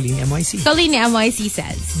 comes from Colleen MYC. Colleen MYC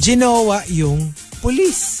says, Jinowa Yung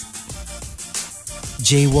police.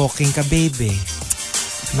 Jaywalking ka, baby.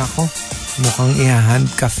 Nako, mukhang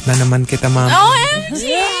i-handcuff na naman kita, ma'am. OMG!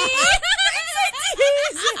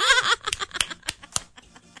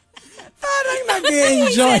 Parang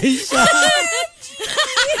nag-enjoy siya.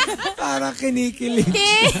 Parang kinikilig.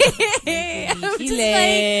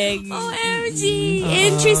 Kilig. OMG!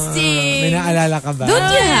 Interesting! May naalala ka ba? Don't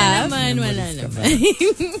you have? Wala naman.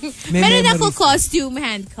 Meron ako memories. costume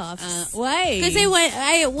handcuffs. Why? Because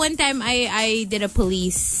one time I did a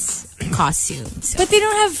police costume. So. But they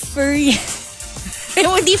don't have furry.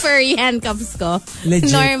 Hindi furry handcuffs ko.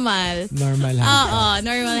 Legit. Normal. Normal handcuff.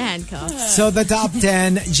 Normal handcuffs. So the top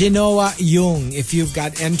 10, Jinowa Yung. If you've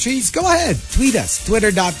got entries, go ahead. Tweet us.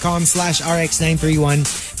 Twitter.com/RX931.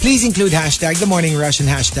 Please include hashtag The Morning Rush and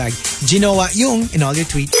hashtag Jinowa Yung in all your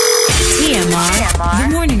tweets. TMR. The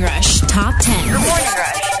Morning Rush Top 10. The Morning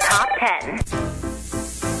Rush Top 10.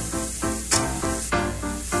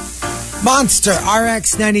 Monster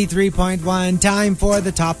RX 93.1. Time for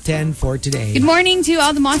the top 10 for today. Good morning to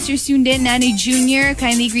all the monsters tuned in. Nani Jr.,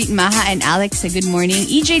 kindly greet Maha and Alex a good morning.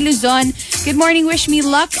 EJ Luzon, good morning. Wish me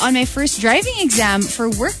luck on my first driving exam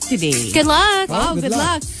for work today. Good luck. Wow, good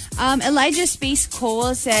luck. Elijah Space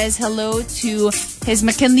Cole says hello to his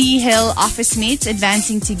McKinley Hill office mates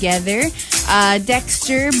advancing together.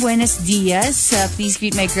 Dexter, buenos dias. Please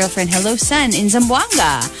greet my girlfriend, hello son, in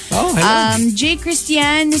Zamboanga. Oh, hello. Jay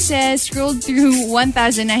Christian says, scrolled through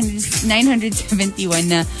 1,971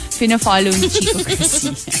 na pinafollow ni Chico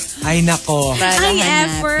Garcia. Ay, nako. Para Ang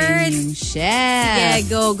hanapin effort. yung chef. Yeah,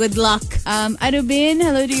 go. Good luck. Arubin,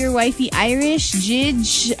 hello to your wifey Irish, Jij,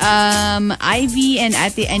 Ivy, and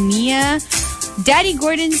Ate Ania. Daddy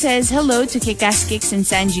Gordon says hello to Kikas Kicks and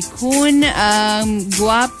Sanji Kun.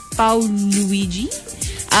 Guapao Luigi.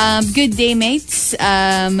 Good day, mates.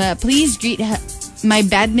 Please greet my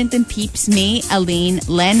badminton peeps, May, Elaine,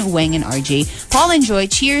 Len, Weng, and RJ. Paul and Joy,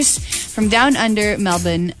 cheers from down under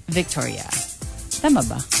Melbourne, Victoria. Tama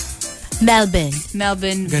ba?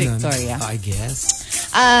 Melbourne, Ganun. Victoria. I guess.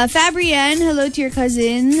 Fabrienne, hello to your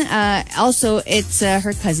cousin. Also, it's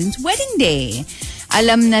her cousin's wedding day.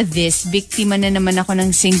 Alam na this, biktima na naman ako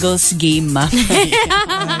ng singles game, ma.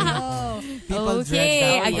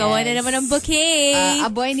 Okay, agawan na naman ang bouquet. A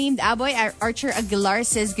boy named Aboy, Archer Aguilar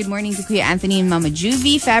says, good morning to Kuya Anthony and Mama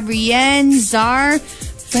Juvie. Fabrienne, Czar,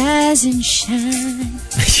 rise and shine.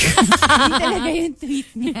 Hindi talaga yung tweet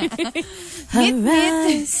niya.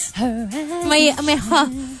 Hurras. May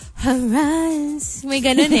hurras. May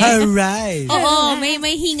ganun eh. Alright. Oo,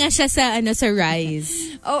 may hinga siya sa rise.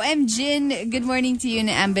 OM Jin, good morning to you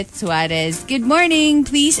na Ambit Suarez. Good morning.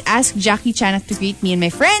 Please ask Jackie Chanak to greet me and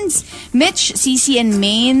my friends, Mitch, Cici, and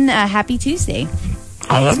Maine. Happy Tuesday.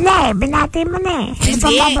 Ayun na eh, binati mo na eh.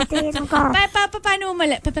 Papabatiin ko. Paano mo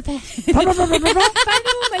paano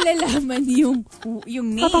mo malalaman yung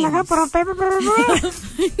name? Talaga, puro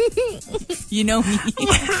You know me.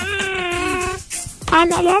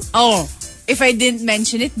 Ano ulit? Oh, if I didn't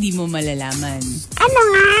mention it, di mo malalaman. Ano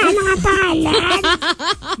nga pangalan?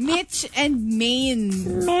 Mitch and Maine.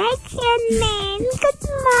 Mitch and Maine, good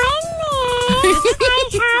morning.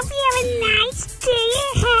 I hope you have a nice day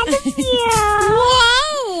ahead of you.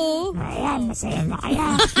 Wow! Ayan, masaya na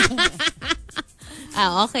kaya.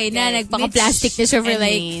 Okay na. Nagpaka-plastic na siya for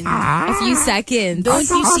like a few seconds. Don't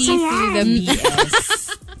you see through the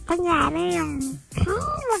BS? Kunyari yung,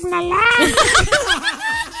 wag na lang.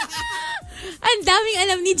 Ang daming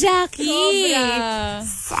alam ni Jackie.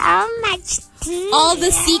 So much tea. All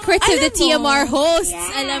the secrets of the Alam mo, TMR hosts,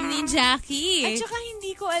 alam ni Jackie. At saka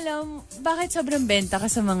hindi ko alam bakit sobrang benta ka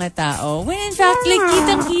sa mga tao. When in fact, like,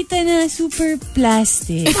 kitang-kita na super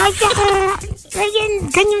plastic. At saka,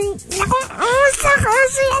 ganyan. Naku, uso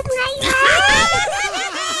yan ngayon.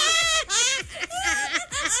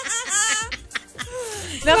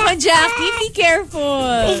 Naku, Jackie, be careful.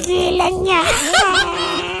 Pigilan niya.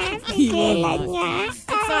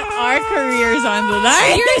 It's not our careers on the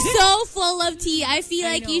line. You're so full of tea. I feel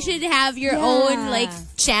like you should have your own like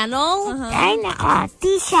channel. Ay, nako,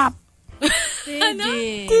 tea-shop.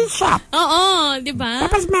 Tea-shop. Oo, di ba?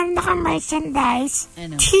 Tapos meron akong merchandise.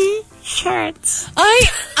 T-shirts. Ay,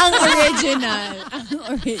 ang original.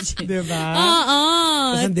 Diba? Oo.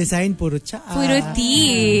 Tapos ang design, puro tsaa. Puro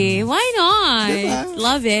tea. Why not? Diba?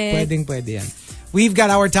 Love it. Pwede yan. We've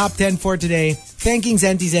got our top 10 for today. Thanking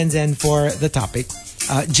Zenti Zenzen for the topic.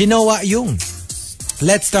 Jinowa Yung.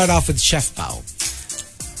 Let's start off with Chef Pao.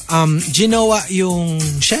 Jinowa Yung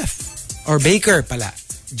chef. Or baker pala.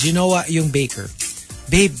 Jinowa Yung baker.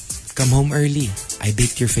 Babe, come home early. I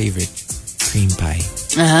baked your favorite cream pie.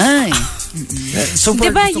 Ay.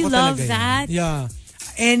 Super, Diba gusto you ko love talaga yun. that? Yeah.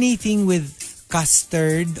 Anything with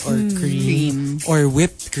custard or cream or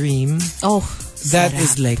whipped cream. Oh, That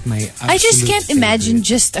is like my absolute I just can't imagine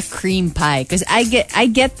favorite. just a cream pie because I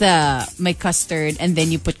get my custard and then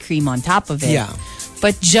you put cream on top of it. Yeah.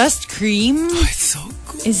 But just cream? It's so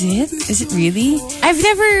good. Is it? Is it really? I've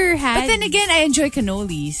never had. But then again, I enjoy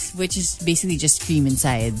cannolis, which is basically just cream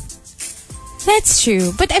inside. That's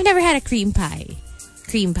true. But I've never had a cream pie.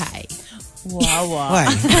 Cream pie. Wow. Why?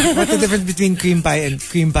 What's the difference between cream pie and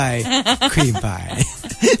cream pie? Cream pie.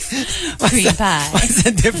 Cream pie. What's the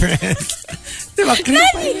difference? Diba, cream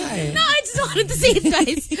pie nga eh. No, I just wanted to say it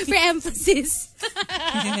twice for emphasis.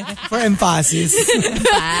 For emphasis.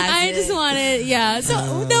 I just wanted, yeah.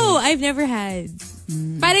 So, no, I've never had.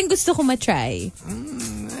 Parang gusto ko matry.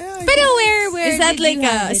 Pero where Is that did like you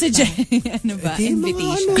have a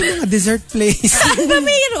invitation? Mga dessert place. Ba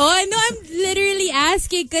mayroon? No, I'm literally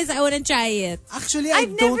asking because I want to try it. Actually, I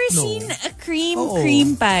I've don't never know. seen a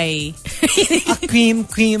cream pie. A cream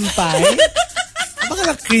pie?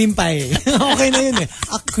 Baka cream pie. Okay na yun eh.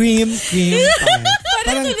 A cream pie.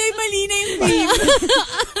 Parang tuloy mali na yung cream.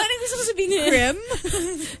 Parang gusto ko sabihin cream.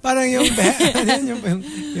 Parang yung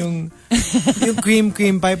yung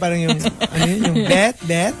cream pie, parang yung ano yun, yung bet.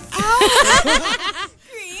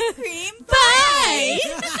 Cream Pie!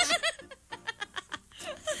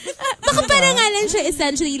 Baka parang nga lang siya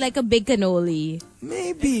essentially like a big cannoli.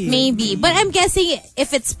 Maybe. But I'm guessing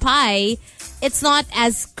if it's pie, it's not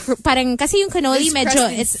as parang kasi yung cannoli It's medyo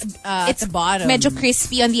crusty, at it's the bottom. medyo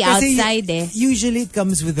crispy on the Kasi outside eh. Usually it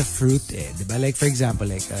comes with a fruit eh, diba? Like for example,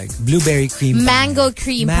 like blueberry cream pie. Mango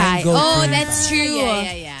cream pie. Mango Oh, cream that's pie. true.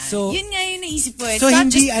 Yeah. So, yun nga yung naisip ko. It's So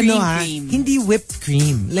not hindi just cream. hindi whipped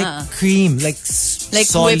cream, like cream, like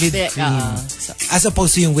solid whipped, cream. As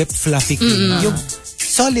opposed to yung whipped fluffy cream. Yung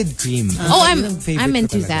solid cream. Oh, Yun ang favorite I'm ko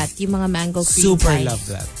into talaga. that. Yung mga mango cream Super pie. love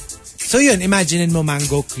that. So yun, imaginein mo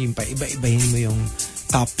mango cream pie. Iba-ibahin mo yung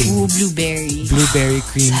toppings. Ooh, blueberry. Blueberry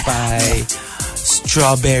cream pie.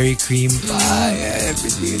 Strawberry cream pie.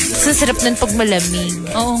 Everything. Sa sarap nun pag malamig.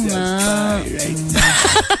 Oo nga.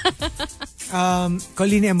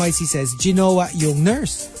 Colleen MYC says, Jinowa Yung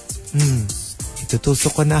nurse.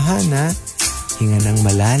 Itutusok ko na ha. Hinga ng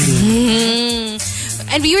malalim.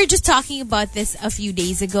 And we were just talking about this a few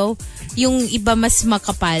days ago. Yung iba mas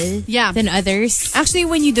makapal than others. Actually,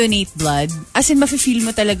 when you donate blood, as in, mafe-feel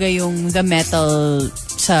mo talaga yung the metal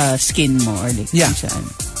sa skin mo or like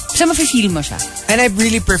so mafe-feel mo siya. And I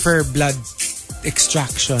really prefer blood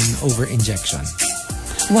extraction over injection.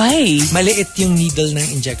 Why? Maliit yung needle ng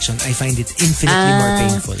injection. I find it infinitely more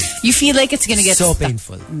painful. You feel like it's gonna get so stuck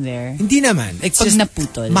painful. there. Hindi naman. It's Pag just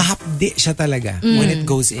naputol. mahapdi siya talaga when it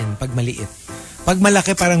goes in. Pag maliit. Pag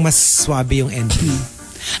malaki, parang mas swabe yung entry.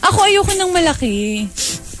 Ako ayoko ng malaki.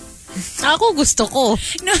 Ako gusto ko.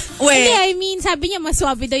 No, Hindi, I mean, sabi niya mas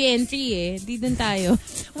swabe daw yung entry eh. Di dun tayo.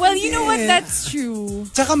 Well, you know what? That's true.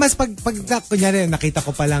 Tsaka mas pag kunyari, nakita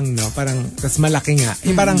ko pa lang, no? Parang, tas malaki nga.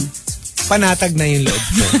 Eh, parang panatag na yung loob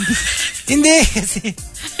ko. Hindi, kasi...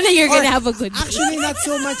 You're gonna have a good day. Actually, not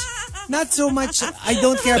so much, I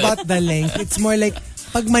don't care about the length. It's more like,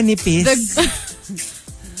 pag manipis.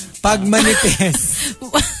 Pag manipis.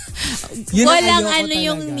 Yun ang Walang ayoko ano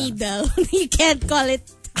yung talaga. needle. You can't call it.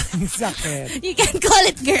 Sakit. You can't call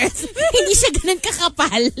it, girls. Hindi siya ganun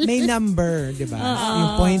kakapal. May number, di ba?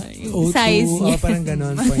 Yung yung 0.02, size niya. parang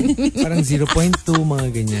ganon. Parang 0.2, mga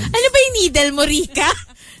ganyan. Ano ba yung needle mo, Rica?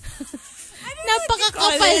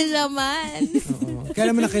 Napakakapal naman. Oo. Kaya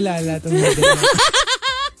naman nakilala itong model na.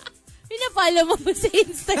 Pinapalo mo sa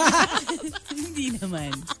Instagram. Hindi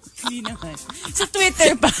naman. Sa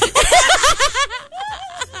Twitter pa.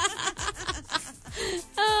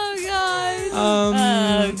 Oh,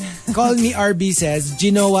 God. Call Me RB says,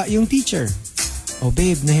 Jinowa yung teacher. Oh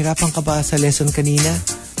babe, nahirapan ka ba sa lesson kanina?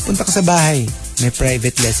 Punta ka sa bahay. May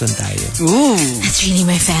private lesson tayo. Ooh. That's really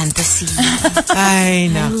my fantasy. Ay,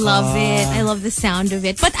 I nako. love it. I love the sound of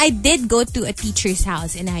it. But I did go to a teacher's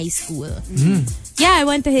house in high school. Yeah, I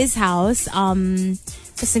went to his house.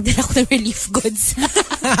 Tapos nagdala ko ng relief goods.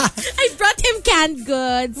 I brought him canned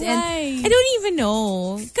goods. Why? And I don't even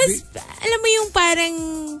know. Because, alam mo yung parang...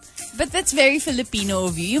 But that's very Filipino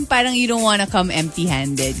of you. Yung parang you don't wanna come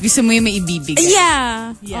empty-handed. Gusto mo yung maibibigay.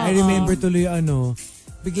 Yeah. I remember tuloy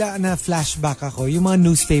bigla na flashback ako, yung mga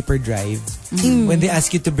newspaper drive. When they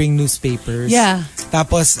ask you to bring newspapers. Yeah.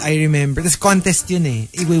 Tapos, I remember, tas contest yun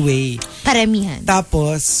iwi-weigh. Paramihan.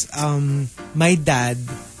 Tapos, my dad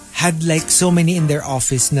had like so many in their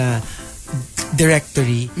office na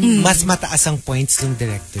directory. Mas mataas ang points ng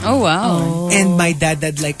directory. Oh, wow. And my dad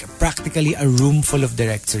had like practically a room full of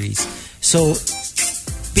directories. So,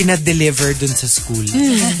 pinadeliver dun sa school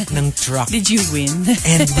ng truck. Did you win?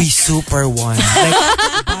 And we super won. Like,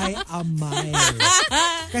 by a mile.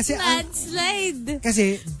 Kasi, Landslide.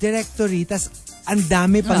 kasi directory, tas ang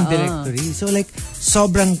dami pang directory. So like,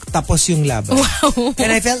 sobrang tapos yung laban. Wow. And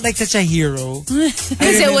I felt like such a hero.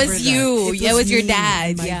 Because it was you. It It was your me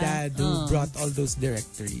dad. and my Yeah. dad who brought all those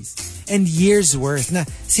directories. And years worth na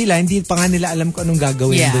sila, hindi pa nga nila alam kung anong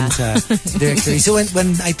gagawin dun sa directory. So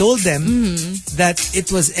when I told them that it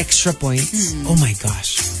was extra points, oh my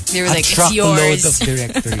gosh. They were a like, it's truckload yours. of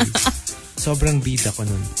directories. Sobrang bida ko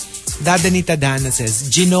nun. Dadanita Dana says,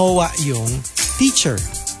 Jinowa yung teacher.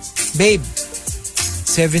 Babe,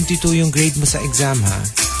 72 yung grade mo sa exam ha.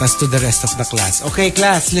 Plus to the rest of the class. Okay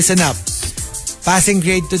class, listen up. Passing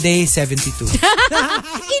grade today, 72.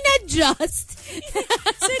 In-adjust.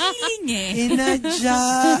 Sariling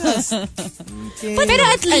In-adjust. Okay. Pero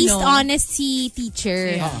at least honest si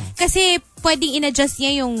teacher. Kasi pwedeng in-adjust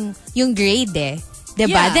niya yung grade Diba?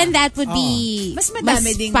 Yeah. Then that would be Mas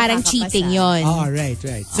madami ding parang makakapasa. cheating yon. Oh, right.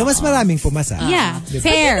 So mas maraming pumasa. Yeah, Diba?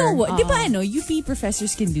 fair. You know what? Diba UP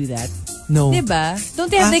professors can do that? No. Diba? Don't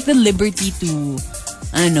they have like the liberty to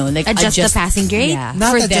like Adjust the passing grade? Yeah.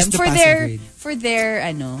 Not for adjust them, the passing grade. for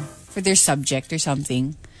their subject or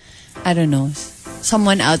something. I don't know.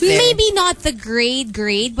 Someone out there. Maybe not the grade,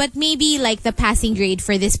 but maybe like the passing grade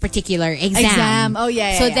for this particular exam. Oh,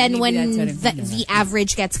 yeah. So yeah. then Maybe when that's what I'm thinking the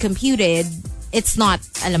average gets computed, it's not,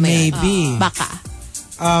 alam mo yun, Maybe. baka.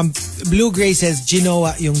 Blue Gray says,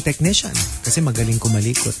 Jinowa yung technician. Kasi magaling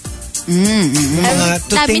kumalikot. Yung mga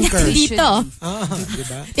to Dami na thinkers. dito.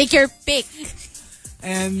 Diba? Take your pick.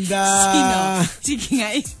 And Sige nga.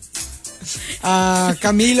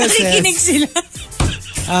 Camilo Nakikinig says, sila.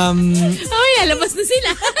 Oh yeah, labas na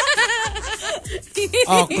sila.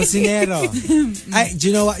 kusinero. Ay,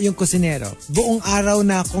 Jinowa yung kusinero. Buong araw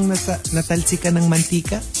na akong natalsikan ng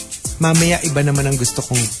mantika. Mamaya iba naman ang gusto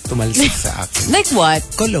kong tumalsik sa akin. Like what?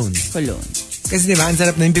 Cologne. Kasi diba, ang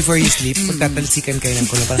sarap na yun before you sleep, pagtatalsikan kayo ng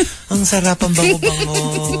cologne. Parang, ang sarap, ang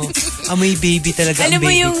bango-bango. Amoy baby talaga Alam ang mo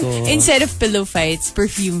baby yung, ko. instead of pillow fights,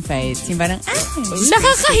 perfume fights. Yung parang,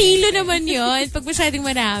 Nakakahilo naman yun pag masyadong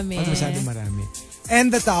marami. Pag masyadong marami. And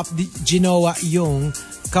the top, Jinowa Yung,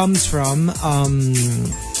 comes from,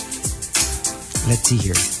 let's see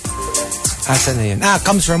here. Asa na yun?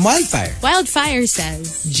 Comes from Wildfire. Wildfire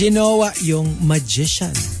says, Jinowa yung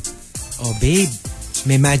magician. Oh, babe,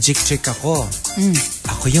 may magic trick ako.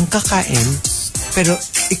 Ako yung kakain, pero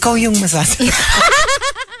ikaw yung masasarap.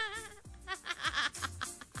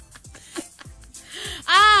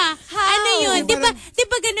 ano yun? Di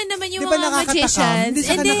ba ganun naman yung Diba mga nakakatakam? magicians? Hindi,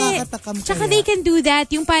 saka nakakatakam Tsaka kaya. they can do that.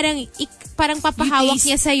 Yung parang papahawak You taste-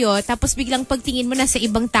 niya sa'yo, tapos biglang pagtingin mo na sa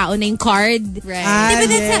ibang tao na yung card. right. Diba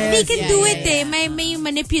that's yes, they can do yes. it May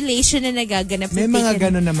manipulation na nagaganap. May They mga can-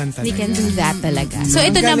 ganun naman talaga. They can do that talaga. So Ang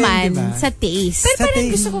ito galing, naman, diba? sa taste. Pero parang Sa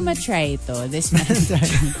gusto ko matry ito. This magic.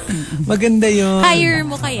 Maganda yun. Hire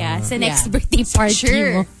mo kaya sa next Yeah. birthday party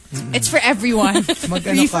mo. It's for everyone.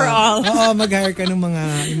 Free for all. Oo, mag-hire ka ng mga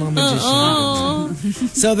magician.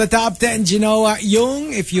 So the top 10, Jinowa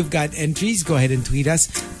Yung. If you've got entries, go ahead and tweet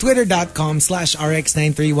us.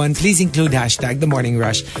 Twitter.com/RX931. Please include hashtag The Morning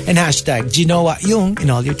Rush and hashtag Jinowa Yung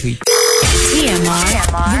in all your tweets.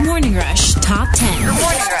 TMR. The Morning Rush Top 10. The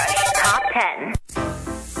Morning Rush Top 10.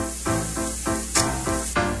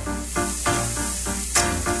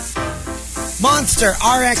 Monster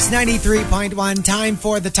RX 93.1. Time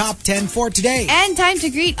for the top 10 for today. And time to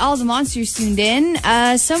greet all the monsters tuned in.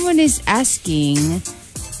 Someone is asking,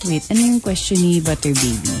 wait, ano yung question ni Butter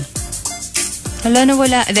Baby? Hala,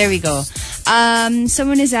 nawala. There we go.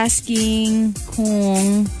 Someone is asking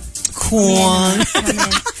kung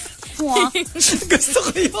Gusto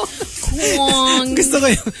ko yung... Kwong. Gusto ko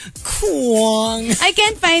yung... Kwong. I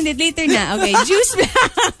can't find it. Later na. Okay, juice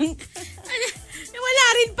blank. Wala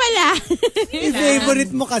rin pala.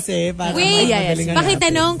 I-favorite mo kasi. Para Wait, madaling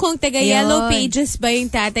pakitanong kung taga Yellow Ayun. Pages ba yung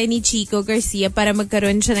tatay ni Chico Garcia para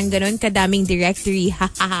magkaroon siya ng ganun kadaming directory.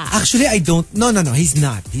 Actually, I don't... No. He's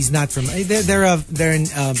not. He's not from... They're an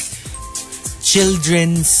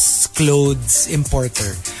children's clothes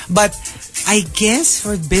importer. But I guess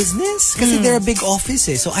for business, kasi they're a big office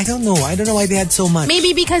so I don't know. I don't know why they had so much.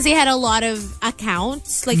 Maybe because they had a lot of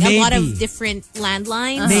accounts, like a lot of different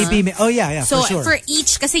landlines. Maybe. Oh yeah, So for sure. for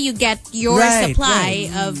each, kasi you get your supply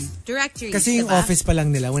of directories. Kasi yung diba? office pa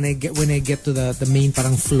lang nila, when I get to the main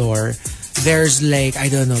parang floor, there's like, I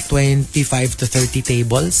don't know, 25 to 30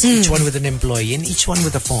 tables, each one with an employee and each one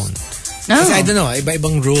with a phone. Kasi I don't know,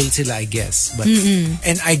 iba-ibang role sila, I guess. But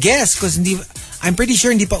and I guess, because I'm pretty sure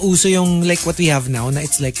hindi pa uso yung like what we have now, na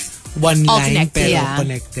it's like one all line connected, pero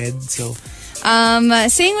connected. So,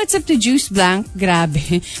 saying what's up to Juice Blank,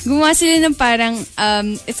 grabe. Gumawa sila ng parang,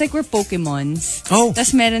 it's like we're Pokemons. Oh.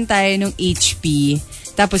 Tapos meron tayo nung HP.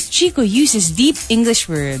 Tapos Chico uses deep English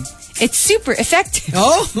word. It's super effective.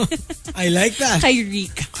 oh, I like that. Kay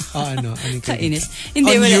Rica. Ano yung Kainis. On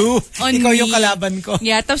wala. you? On Ikaw me. yung kalaban ko.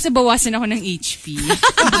 Yeah, tapos nabawasan ako ng HP.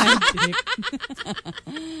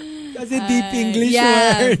 Kasi deep English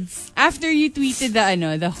Yeah. words. After you tweeted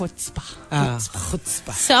the chutzpah.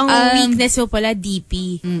 Chutzpah. So ang weakness mo pala,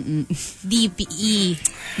 DP. DPE.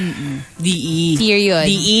 DE. Period.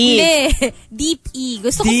 DE. Hindi. Deep E.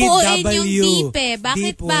 Gusto ko buuin yung DW. deep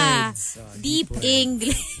Bakit Deep ba? words. Deep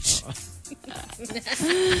English.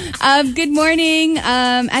 Good morning,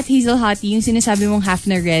 at Hazel Hottie, yung sinasabi mong half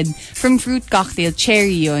na red from fruit cocktail,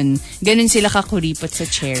 cherry yun. Ganun sila kakuripot sa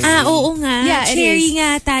cherry. Oo nga. Yeah, it cherry is. nga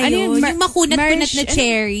tayo. Ano yun? Yung makunat-kunat na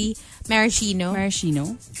cherry. Maraschino.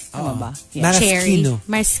 Maraschino? Tama ba? Maraschino.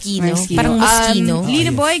 Maraschino. Parang moschino.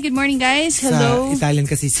 Lina Boy, good morning guys. Hello. Sa Italian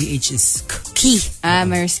kasi CH is Key.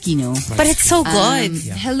 Maraschino. But it's so good.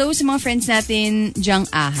 Hello sa mga friends natin, Jang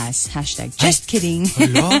Ahas. Hashtag, just kidding.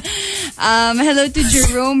 Hello? Hello to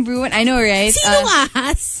Jerome Bruin. I know, right? Sino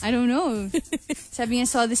ahas? I don't know. Sabi niya,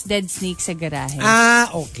 saw this dead snake sa garahe.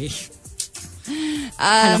 Okay.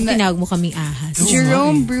 Alam, tinawag mo kaming ahas.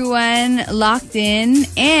 Jerome Bruin locked in,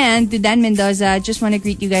 and to Dan Mendoza, just want to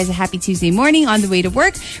greet you guys a happy Tuesday morning on the way to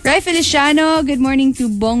work. Rai Feliciano, good morning to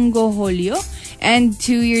Bongo Holio, and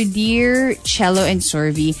to your dear Cello and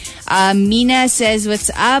Sorvi. Mina says, what's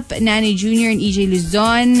up? Nani Jr. and EJ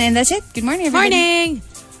Luzon, and that's it. Good morning, everybody. Morning!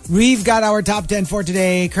 We've got our top 10 for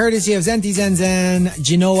today, courtesy of Zenti Zenzen,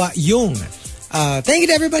 Jinowa Yung. Thank you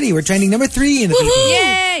to everybody. We're trending number 3 in the Philippines.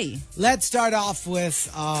 Yay! Let's start off with,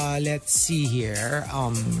 let's see here.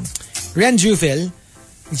 Ren Jufil,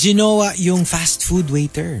 Jinowa Yung fast food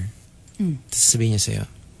waiter. Tapos sabihin niya sa'yo,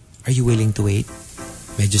 are you willing to wait?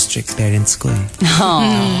 Medyo strict parents ko eh.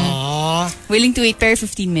 Willing to wait pero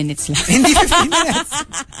 15 minutes lang. Hindi 15 minutes.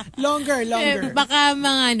 Longer. Baka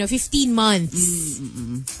mga 15 months.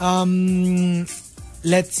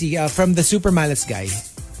 Let's see, from the Super Malas guy.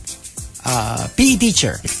 PE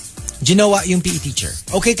teacher. Jinowa yung PE teacher.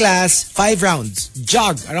 Okay, class, 5 rounds.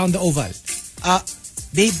 Jog around the oval.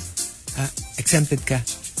 Babe, exempted ka.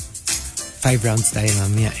 5 rounds tayo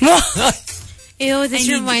mamaya. Ew, this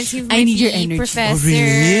reminds me of my I need your PE energy. professor. Oh,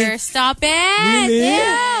 really? Stop it! Really?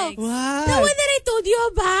 Ew. Wow. The one that I told you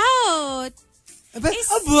about. About?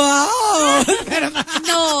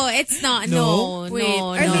 No, it's not. No, Wait,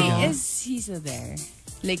 no. is he still there?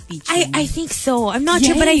 Like teaching? I think so. I'm not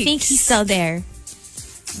sure, but I Yikes. think he's still there.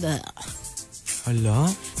 Hala?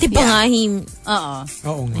 Diba nga,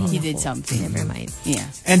 Oo nga. He did something. never mind. Yeah.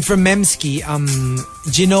 And from Memski,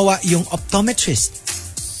 Jinowa yung optometrist.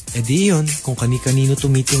 Di yun, kung kani-kanino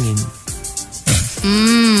tumitingin.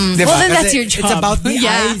 Diba? Well, then that's Kasi your job. It's about the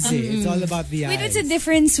Yeah. eyes eh. It's all about the eyes. Wait, what's the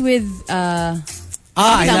difference with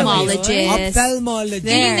Ophthalmologist. Ophthalmologist.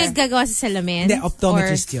 Yun yung naggagawa sa salamin? Hindi,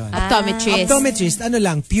 optometrist Or- yun. Optometrist.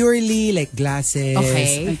 Optometrist, purely like glasses.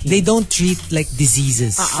 Okay. They don't treat like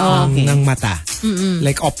diseases ng mata.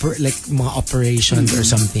 Like mga operations or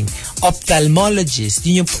something. Ophthalmologist,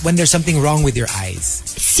 yun yung when there's something wrong with your eyes.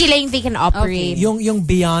 Sila yung they can operate. Yung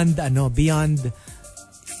beyond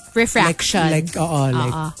Refraction. like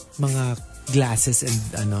mga glasses and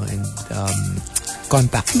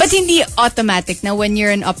contact. But hindi automatic na when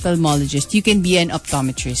you're an ophthalmologist, you can be an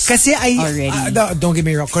optometrist. Kasi already. Don't get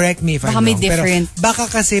me wrong, correct me if Baka I'm may wrong. different. Pero baka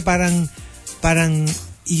kasi parang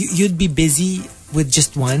you'd be busy with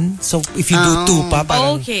just one. So if you do two pa,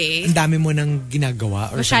 parang Okay. ang dami mo nang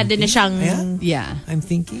ginagawa or Masyado something. na siyang... Yeah. I'm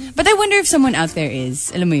thinking. But I wonder if someone out there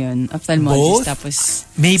is, alam mo yun, ophthalmologist, Both? tapos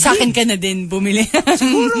Maybe. sa akin ka na din bumili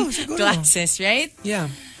Siguro. glasses, right?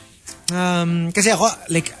 Yeah. Kasi ako,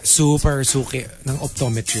 like, super suki ng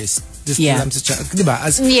optometrist. Just Yeah. I'm such a, diba?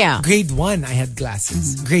 As grade 1, I had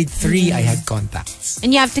glasses. Grade 3, I had contacts.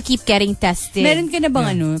 And you have to keep getting tested. Meron ka na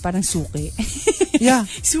bang parang suki? Yeah.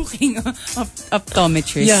 Suking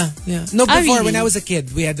optometrist. Yeah. No, before, really? when I was a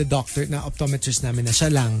kid, we had a doctor na optometrist namin na siya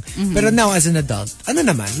lang. Pero now, as an adult, ano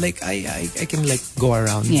naman, like, I can like go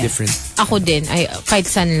around different. Ako din. Kahit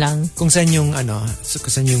saan lang. Kung saan yung, kung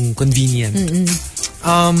saan yung convenient.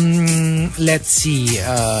 Let's see.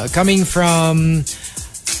 Coming from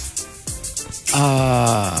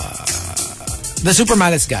the super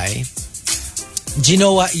malas guy,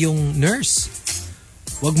 Jinowa Yung nurse.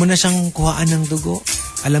 Wag mo na siyang kuhaan ng dugo.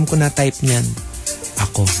 Alam ko na type niyan.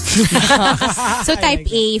 Ako. So type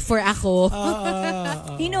A for ako.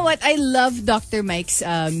 You know what? I love Dr. Mike's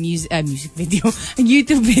music video,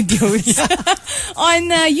 YouTube videos on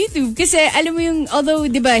YouTube. Kasi alam mo yung, although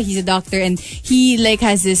diba he's a doctor and he like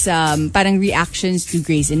has this parang reactions to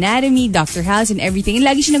Grey's Anatomy, Dr. House and everything. And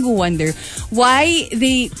lagi siya nag-wonder why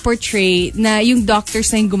they portray na yung doctors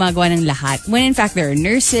na yung gumagawa ng lahat. When in fact there are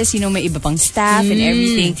nurses, may iba pang staff and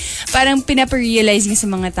everything. Parang pinapa-realize niya sa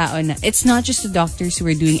mga tao na it's not just the doctors who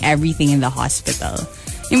are doing everything in the hospital.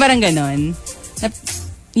 Yung parang ganon.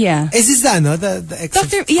 Yeah. Is this the ex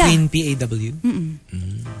Doctor, of Queen PAW?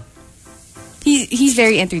 He's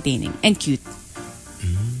very entertaining and cute.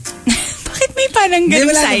 Bakit may parang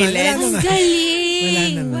ganun silence? Ang galing. Wala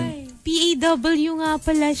naman. PAW nga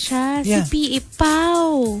pala siya. Yeah. Si PA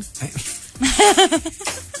Pau.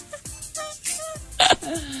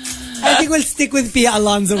 I think we'll stick with Pia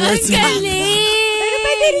Alonzo Ang words back. galing. Pero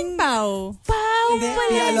pwede rin Pau. Pau Hindi, pala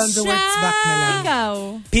Pia Alonzo siya. words back na lang. Ikaw.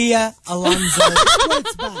 Pia Alonzo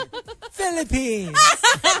words back. Philippines.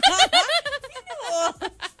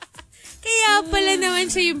 Kaya pala naman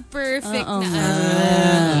siya yung perfect na.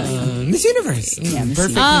 Miss Universe. Yeah, Miss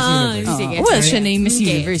Perfect Miss Universe. Sige. Well, siya na yung Miss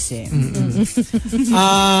Universe eh.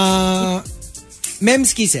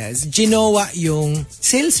 Memski says, Jinowa Yung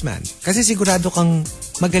salesman. Kasi sigurado kang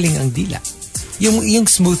magaling ang dila. Yung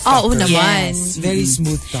smooth talker. Oo naman. Yes. Very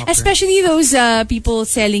smooth talker. Especially those people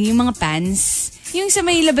selling yung mga pans. Yung sa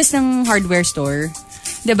may labas ng hardware store.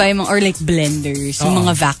 Diba? Yung mga, or like blenders, yung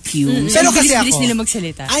mga vacuums. Pero Ang kasi bilis-bilis ako, nila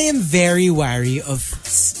magsalita. I am very wary of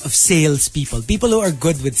sales people. People who are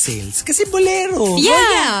good with sales. Kasi bolero.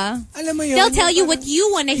 Yeah. Alam mo yun. They'll tell you what you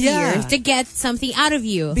want to hear Yeah. to get something out of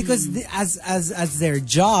you. Because as their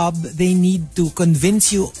job, they need to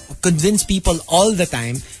convince people all the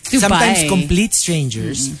time, To sometimes buy. complete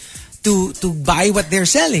strangers, to buy what they're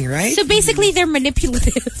selling, right? So basically, they're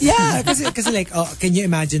manipulative. Yeah, kasi like, can you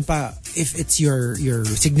imagine pa if it's your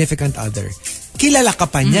significant other? Kilala ka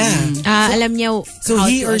pa niya. Alam niya So how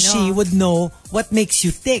he to, or she would know what makes you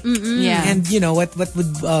tick. Yeah. And what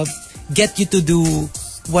would get you to do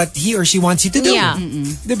what he or she wants you to do. Yeah.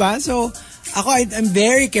 Diba? So ako, I'm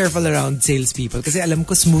very careful around salespeople kasi alam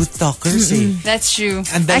ko smooth talkers eh. That's true.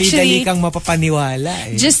 Ang dali-dali kang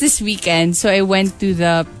mapapaniwala eh. Just this weekend, so I went to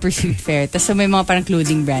the Pursuit Fair. Tapos so may mga parang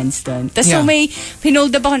clothing brands doon. Tapos so Yeah. may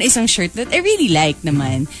pinold up ako ng isang shirt that I really like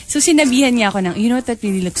naman. So sinabihan niya ako ng, you know what, that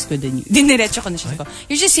really looks good on you. Diniretso ko na siya ko.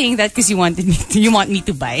 You're just saying that because you want me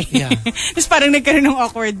to buy. Yeah. Tapos parang nagkaroon ng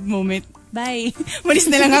awkward moment. Bye. Malis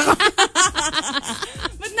na lang ako.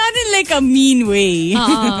 But not in like a mean way.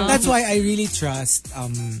 That's why I really trust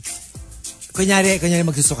kunyari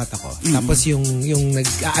magsusukat ako. Tapos yung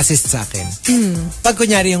nag-a-assist sa akin. Pag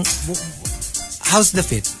kunyari yung how's the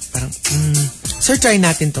fit? Parang sir, try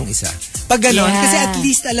natin tong isa. Pag ganon, Yeah. kasi at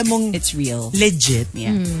least alam mong It's real. legit.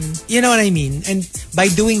 Yeah. You know what I mean? And by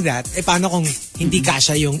doing that, paano kung hindi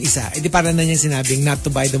kasha yung isa? Di para na niya sinabing not to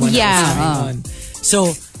buy the one Yeah. I was trying on.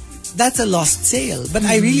 So, that's a lost sale. But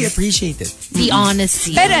I really appreciate it. The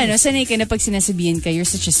honesty. Pero sanay ka na pag sinasabihan ka, you're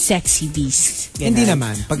such a sexy beast. Ganon. Hindi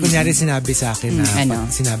naman. Pag kunyari sinabi sa akin na, ano?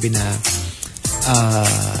 pag sinabi na,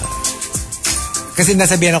 kasi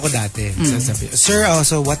nasabihan ako dati. Sabi, sir,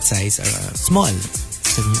 also what size? Small.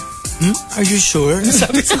 Sabi niya, are you sure?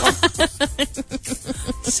 Sabi sa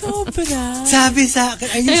Sobra. Sabi sa akin,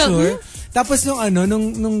 are you sure? Tapos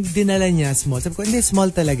nung dinala niya small, sabi ko, hindi,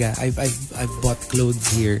 small talaga. I've bought clothes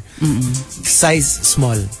here. Size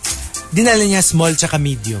small. Dinala niya small tsaka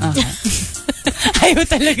medium. Ayaw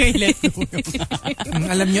talaga ilan.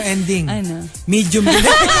 Alam niyo ending. Ano? Medium din.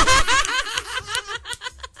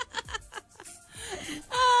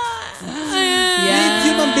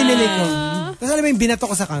 Medium ang pinili ko. Tapos alam mo yung binato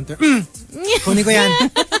ko sa counter. Kunin ko yan.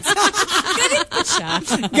 Galit ko siya.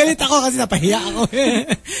 Galit ako kasi napahiya ako.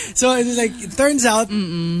 So it was like, it turns out,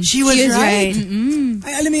 she was right.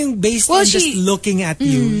 Ay, alam mo yung based on just looking at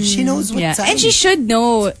you, she knows what's up. And she should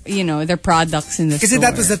know, you know, their products in the store. Kasi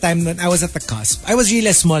that was the time when I was at the cusp. I was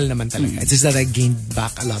really small naman talaga. It's just that I gained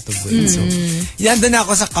back a lot of weight. So, yan doon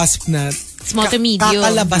ako sa cusp na small to medium.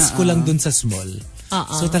 Kakalabas ko lang doon sa small.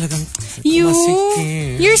 So talagang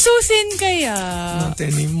you're so thin kaya. Not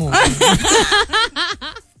anymore.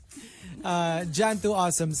 Jan 2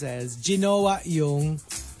 Awesome says, Jinowa Yung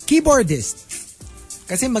keyboardist.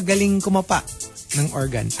 Kasi magaling kumapa ng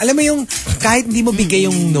organ. Alam mo yung kahit hindi mo bigay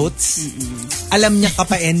yung notes, alam niya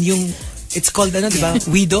kapain yung, it's called ano, diba?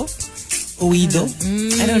 Wido? Uwido?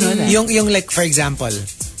 I don't know that. Yung like, for example,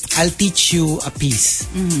 I'll teach you a piece.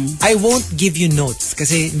 I won't give you notes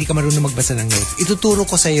kasi hindi ka marunong magbasa ng notes. Ituturo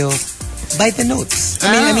ko sa'yo by the notes.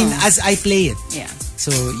 I mean, as I play it. Yeah.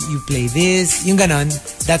 So, you play this, yung ganon,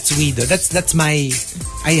 that's Wido. That's my,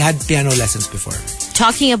 I had piano lessons before.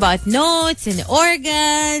 Talking about notes and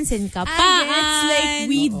organs and kapaan. It's like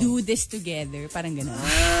we do this together. Parang ganon.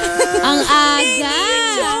 Ang aga.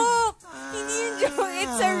 Hindi yung joke.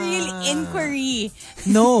 It's a real inquiry.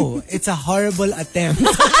 No, it's a horrible attempt.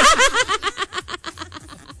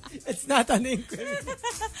 It's not an inquiry.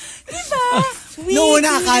 Diba? No,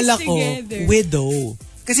 nakakala ko, together. widow.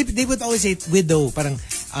 Kasi they would always say widow. Parang,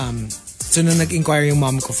 so nung nag-inquire yung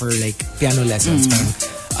mom ko for like piano lessons, parang,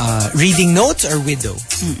 reading notes or widow?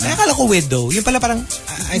 Nakakala ko widow. Yung pala parang,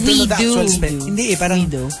 I don't know the actual spell. Hindi parang,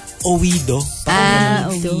 Owido. Owido.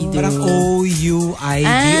 Parang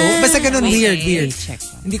O-U-I-D-O. Basta ganun, weird. Check.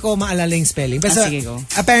 Hindi ko maalala yung spelling. Basta, sige, go.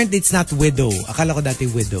 apparently it's not widow. Akala ko dati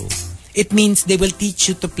widow. It means they will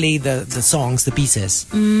teach you to play the songs, the pieces,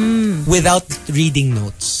 without reading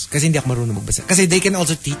notes. Kasi hindi ako marunong magbasa. Kasi they can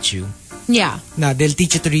also teach you. Yeah. Na they'll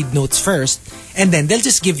teach you to read notes first, and then they'll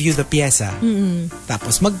just give you the pieza.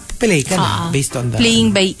 Tapos mag-play ka na based on the...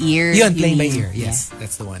 Playing by ear. Yun, playing by ear. Yes,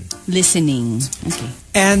 that's the one. Listening. Okay.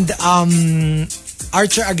 And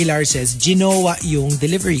Archer Aguilar says, Jinowa Yung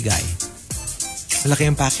delivery guy. Malaki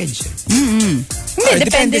ang package. Hindi,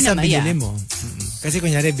 depende sa naman. binili mo. Kasi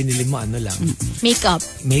kunyari, binili mo ano lang. Makeup.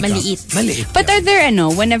 Maliit. But are there,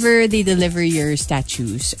 whenever they deliver your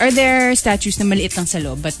statues, are there statues na maliit lang sa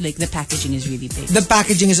loob, but like the packaging is really big? The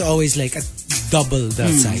packaging is always like a double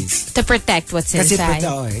the size. To protect what's inside.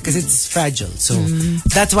 Kasi it's fragile. So,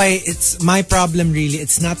 that's why it's my problem really.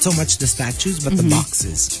 It's not so much the statues, but the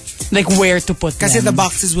boxes. Like where to put Kasi them. the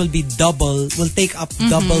boxes will take up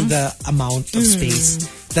double the amount of space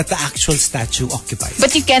that the actual statue occupies.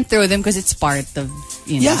 But you can't throw them because it's part of,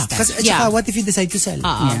 yeah, statue. because what if you decide to sell it?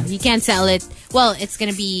 You can't sell it. Well, it's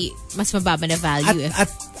gonna be mas mababa na value.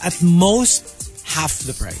 At most, half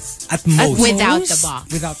the price. At most. Without the box.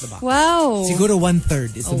 Without the box. Wow. Siguro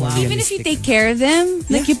 1/3 is the more realistic. Even if you take care of them,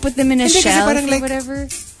 like you put them in a Hindi, kasi shelf parang or like, whatever.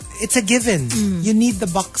 It's a given. You need the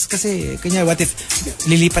box kasi, kanya, what if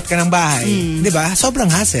lilipat ka ng bahay? Di ba? Sobrang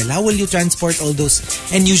hassle. How will you transport all those?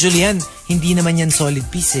 And usually yan, hindi naman yan solid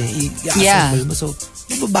piece eh. I-assemble mo. So,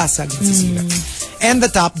 mababasag. Masisira. And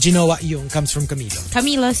the top, Jinowa Yung, comes from Camilo.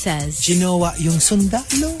 Camilo says, Jinowa Yung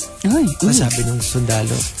sundalo. Sabi nung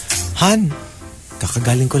sundalo, Han,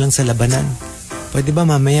 kakagaling ko lang sa labanan. Pwede ba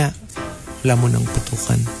mamaya, wala mo nang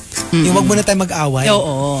putukan? Yung wag mo na tayo mag-away.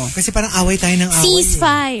 Oo. Kasi parang away tayo ng away.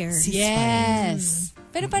 ceasefire. Yes.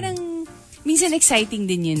 Pero parang, minsan exciting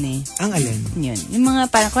din yun eh. Ang alin? Yun. Yung mga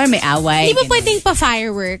parang, kung may away. Hindi ba pwedeng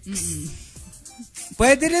pa-fireworks?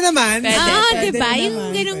 Pwede rin naman. Diba?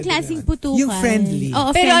 Yung ganong klaseng putukan. Yung friendly.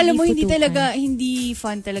 Oo, Pero friendly alam mo, putukan. hindi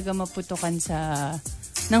fun talaga maputukan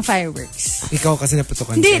ng fireworks. Ikaw kasi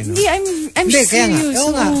naputukan Hindi, I'm Hindi, serious. kaya nga.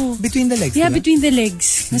 Oo nga. Between the legs. Yeah, diba? between the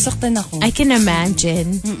legs. Nasaktan ako. I can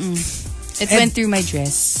imagine. It went through my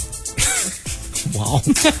dress. Wow.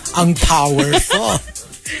 Ang powerful.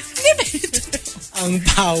 Ang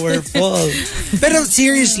powerful. Pero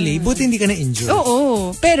seriously, buti hindi ka na-injured.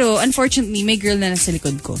 Oo. Pero unfortunately, may girl na nasa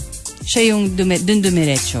likod ko. Siya yung dun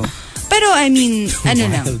dumiretso. Pero I mean, ano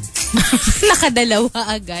lang.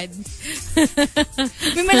 Nakadalawa agad.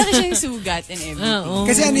 May malaki siya yung sugat and everything.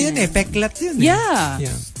 Kasi ano yun eh, peklat yun eh.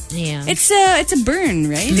 Yeah. It's a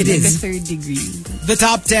burn, right? It like is. a 3rd degree. The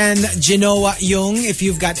top 10, Jinowa Yung. If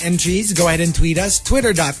you've got entries, go ahead and tweet us.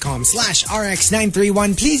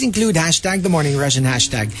 Twitter.com/RX931. Please include hashtag The Morning Rush and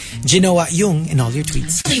hashtag Jinowa Yung in all your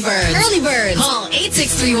tweets. Early birds. Call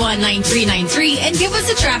 8631-9393 and give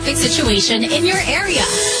us a traffic situation in your area.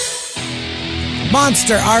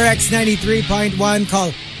 Monster RX 93.1.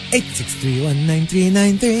 Call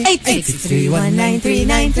 8631-9393.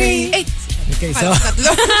 8631-9393. Okay, so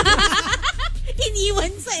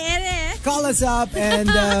Iniwan sa ere. Call us up and,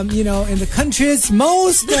 in the country's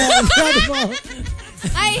most incredible...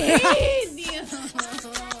 I hate you.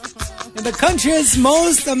 In the country's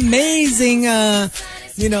most amazing,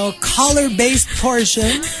 color-based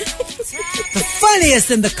portion. The funniest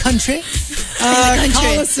in the country.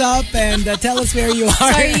 Call us up and tell us where you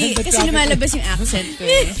are. Sorry, kasi lumalabas yung accent ko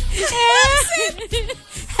eh.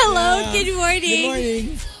 Hello, good morning. Good morning.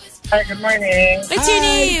 Hi, good morning. What's your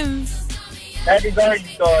name? Daddy Gordon.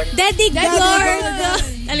 Daddy Gordon.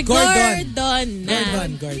 Gordon.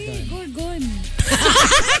 Gorgon.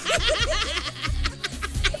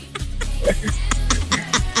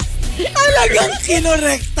 Talagang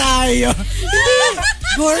kinorek tayo.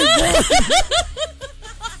 Gordon.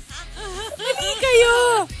 Hindi kayo.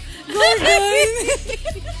 Gorgon.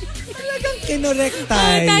 Talagang kinorek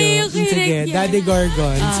tayo. tayo yung Sige, kinorek niya. Daddy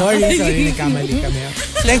Gorgon. Sorry, nagkamali kami.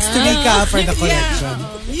 Thanks to Rica for the correction.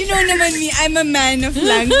 You know naman me, I'm a man of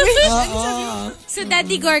language. So,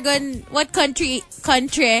 Daddy Gorgon, what country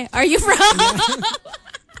are you from?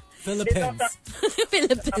 Philippines.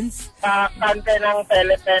 Philippines. Kante ng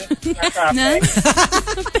Philippines.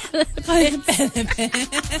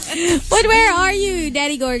 But where are you,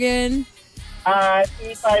 Daddy Gorgon?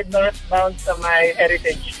 E5 northbound sa my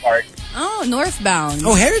Heritage Park. Oh, northbound.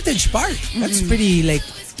 Oh, Heritage Park. That's pretty,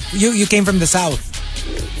 you came from the south.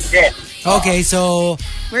 Yes. Okay, so...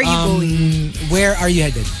 Where are you going? Where are you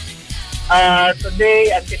headed?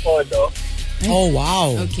 Today, Antipolo. Oh,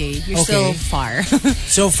 wow. Okay, you're still far.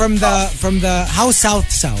 So from the how south?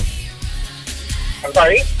 I'm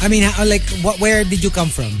sorry? I mean, where did you come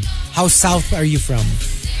from? How south are you from?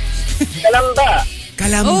 Kalamba.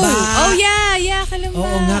 Kalamba. Oh yeah, Kalamba.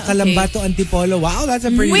 Oo nga, Kalamba to Antipolo. Wow, that's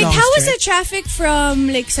a pretty Wait, long how was the stretch. traffic from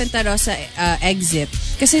Santa Rosa exit?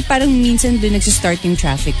 Kasi parang minsan doon nagsistart yung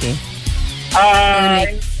traffic eh.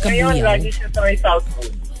 Ngayon, Kabuyaw. lagi siya sa may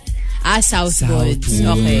Southwood. Southwoods.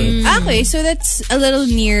 Southwood. Okay. Okay, so that's a little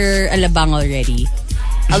near Alabang already.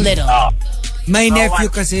 A little. My nephew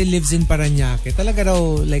kasi lives in Parañaque. Talaga raw,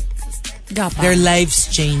 Gapa. their lives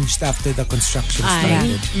changed after the construction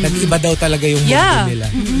started. yeah. Nag-iba daw talaga yung mundo nila.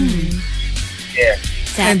 Yes.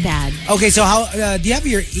 Sad dad. Okay, so how do you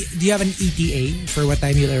have an ETA for what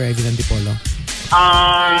time you'll arrive in Antipolo?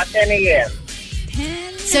 10 a.m.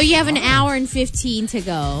 So you have an hour and 15 to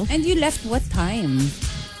go. And you left what time?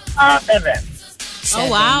 7. Oh,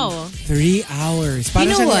 wow. 3 hours. Para You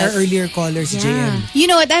know siyang what? our earlier callers, JM. You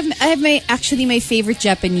know what? I have my favorite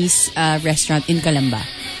Japanese restaurant in Calamba.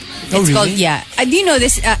 Oh, It's really? called, do you know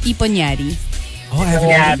this? Iponyari. Oh, I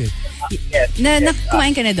haven't heard of it. Yes. Na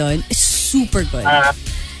kumain ka na doon? Super good.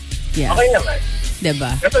 Yeah. Okay naman.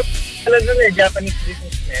 Diba? Kasi doon Japanese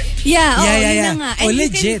businessmen. Yeah, Yeah. yun na nga. Oh, And you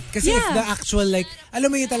legit. can- Kasi if the actual, alam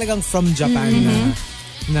mo yung talagang from Japan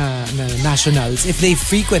na nationals, if they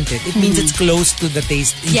frequent it, it means it's close to the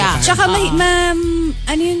taste in Japan. Tsaka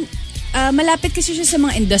malapit kasi siya sa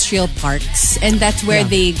mga industrial parks, and that's where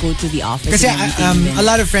they go to the office. Kasi and everything. a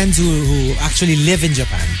lot of friends who actually live in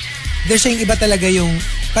Japan, they're saying iba talaga yung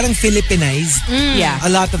parang Filipinized. Yeah. A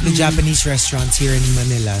lot of the Japanese restaurants here in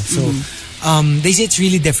Manila. So, they say it's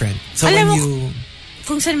really different. So Alam when mo, you...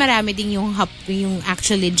 Kung saan marami din yung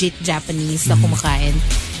actual legit Japanese na kumakain.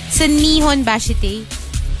 Sa Nihon Bashite.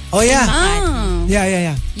 Oh, yeah. Oh.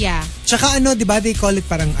 Yeah. Yeah. Tsaka di ba, they call it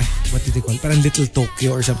parang, what do they call it? Parang Little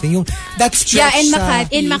Tokyo or something. Yung, that stretch Yeah, in sa-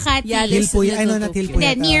 Makati. In Makati. Yeah, there's Hilpuya. a little Not Tokyo.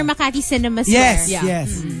 Hilpuya. Near Makati Cinema Square. Yes, Yeah. yes.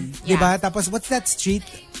 Diba? Tapos, what's that street?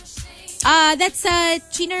 That's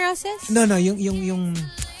Chino Roses? No, yung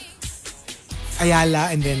Ayala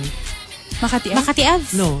and then, Makati. Makati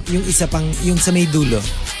Ave? no, yung isa pang, yung sa may dulo.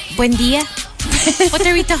 Buendia? What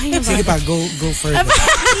are we talking about? Sige pa, go further.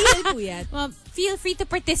 Well, feel free to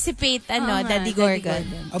participate, Daddy Daddy Gorgon.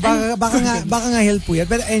 Baka nga Hilpuyat.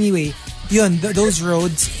 But anyway, yun, those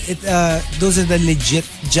roads, those are the legit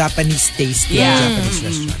Japanese taste Japanese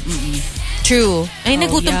restaurants. True. Ay,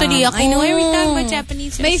 nagutom tuloy ako. I know. Why are we talking about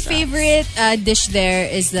Japanese My restaurants? favorite dish there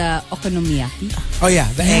is the okonomiyaki. Oh yeah,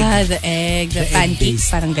 the egg. Yeah, the egg, the egg pancakes,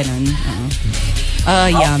 paste. parang ganun.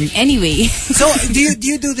 Yum. Anyway. So, do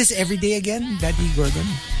you do this every day again, Daddy Gorgon?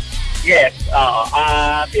 Yes.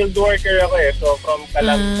 Field worker ako eh. So, from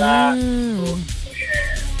Calamba to...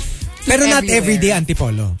 Pero not everywhere. every day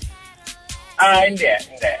Antipolo. Hindi.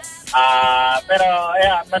 Pero,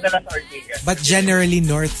 madalas Ortigas. But generally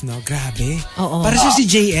north, no? Grabe. Oo. Para siya si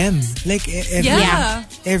JM. Like,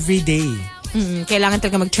 every day. Kailangan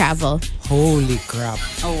talaga mag-travel. Holy crap.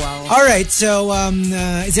 Oh, wow. All right, so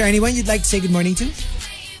is there anyone you'd like to say good morning to?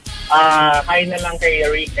 Hi na lang kay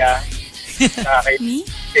Rica.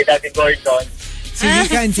 Kay Daddy Gordon. Si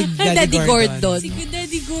Rica and si Daddy Gordon. Sige,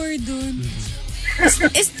 Daddy Gordon.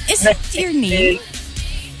 Is it your name?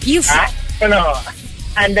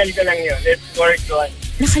 Handle ko lang yun. It's Gordon.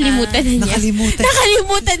 Nakalimutan na niya.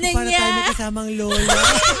 Nakalimutan na Para niya. tayo may kasamang lola.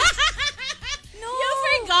 You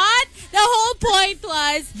forgot? The whole point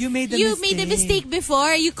was You made a mistake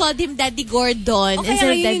before. You called him Daddy Gordon Okay,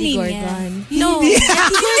 instead of yun Daddy yung Gordon. name No,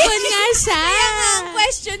 Daddy Gordon nga siya. Kaya nga, ang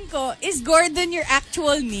question ko, is Gordon your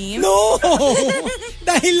actual name? No!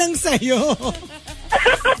 Dahil lang sa'yo.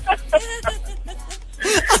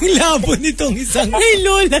 Ang labo nitong isang... May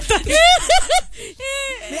lola tayo.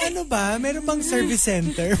 May ano ba? Meron bang service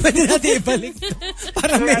center? Pwede natin ibalik to.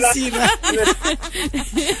 Parang may sira.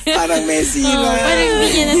 Parang may sira. Parang hindi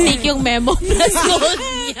niya na-take yung memo plus gold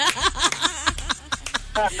niya.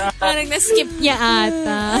 Parang na-skip niya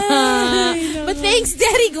ata. But thanks,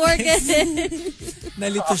 Daddy Gorgon.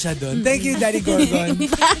 Nalito siya doon. Thank you, Daddy Gorgon.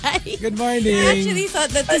 Bye. Good morning. I actually thought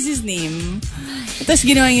that was his name. Tapos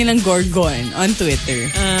ginawa niya lang Gorgon on Twitter.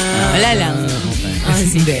 Wala lang.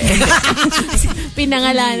 Hindi.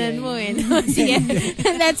 Pinangalanan mo eh. No? Sige.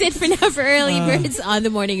 And that's it for now for Early Birds on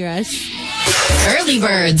the Morning Rush. Early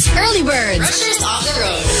Birds. Early Birds. Rushers off the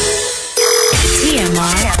road.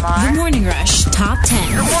 TMR. The Morning Rush Top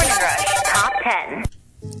 10. The Morning Rush Top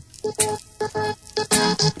 10.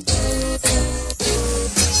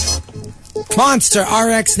 Monster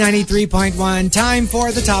RX 93.1. Time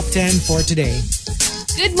for the top 10 for today.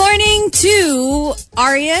 Good morning to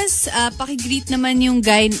Arias. Pakigreet naman yung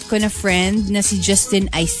guy ko na friend na si Justin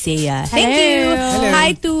Isaiah. Thank you. Hello.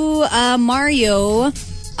 Hi to Mario.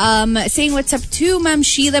 Saying what's up to Ma'am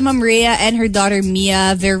Sheila, Ma'am Rhea, and her daughter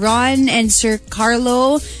Mia, Veron, and Sir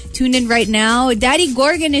Carlo. Tuned in right now. Daddy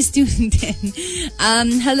Gorgon is tuned in.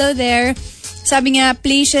 Hello there. Sabi nga,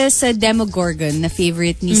 play siya sa Demogorgon na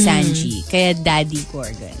favorite ni Sanji. Kaya Daddy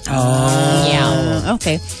Gorgon. Oh. Yeah.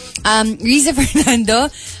 Okay. Riza Fernando,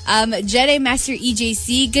 Jedi Master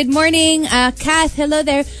EJC. Good morning, Kath. Hello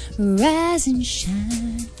there. Rise and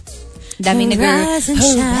shine. Daming Rise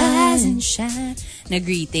and shine. Na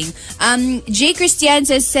greeting. Jay Christian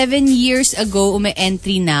says 7 years ago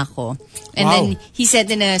umi-entry na ako. And Wow. then he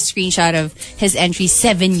sent in a screenshot of his entry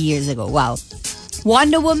 7 years ago. Wow.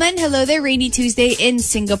 Wonder Woman, hello there. Rainy Tuesday in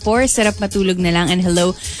Singapore. Sarap matulog na lang. And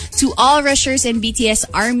hello to all Rushers and BTS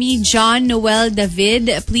Army. John, Noel, David.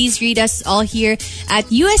 Please read us all here at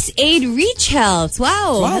USAID Reach Health.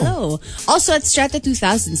 Wow. Hello. Also at Strata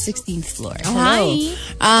 2000, 16th floor. Hello. Hi.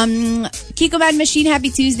 Kiko Man Machine,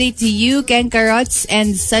 happy Tuesday to you. Ken Carrots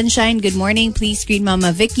and Sunshine, good morning. Please screen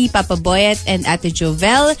Mama Vicky, Papa Boyet, and Ate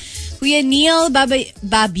Jovel. Kuya Neil,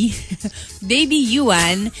 Bobby, Baby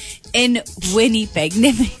Yuan, in Winnipeg.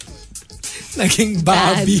 Naging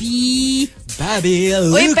Bobby. Bobby,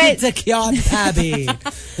 look at the cute Bobby.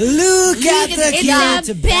 Look at the It's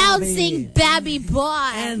a cute bouncing Babby boy.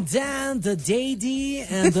 And then the Daddy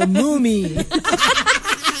and the Mummy.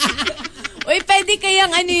 Uy, pwede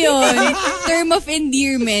kayang ano yun? Term of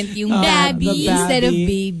endearment, yung Babby the instead of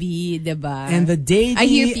Babby. baby, diba? And the I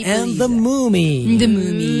hear Daddy people and use the that. Mummy. The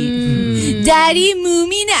Mummy. Daddy,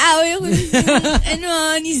 Mummy, naaway ko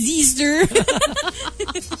ni Zister.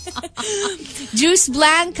 Juice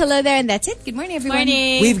Blanc, hello there, and that's it. Good morning, everyone.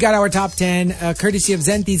 Morning. We've got our top 10 courtesy of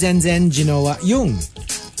Zenti Zenzen Jinowa Yung.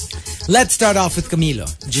 Let's start off with Camilo.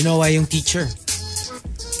 Jinowa Yung teacher.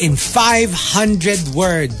 In 500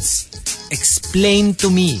 words, explain to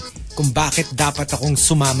me kung bakit dapat akong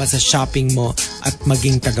sumama sa shopping mo at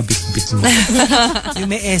maging taga-bitbit mo. Yung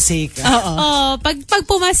may essay ka. Oh, pag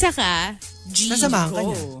pumasa ka, Sasamahan ka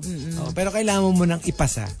niya. Oh, pero kailangan mo munang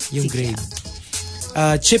ipasa yung grade.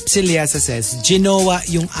 Chip Siliasa says, Jinowa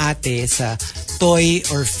yung ate sa toy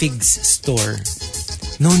or figs store.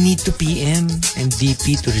 No need to PM and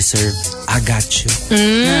DP to reserve. I got you.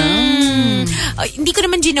 Hindi ko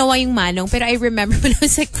naman ginawa yung manong, pero I remember when I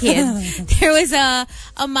was a kid, there was a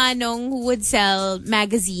manong who would sell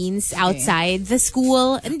magazines outside the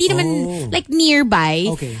school. Hindi naman, like, nearby.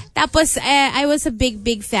 Okay. Tapos, I was a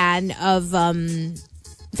big fan of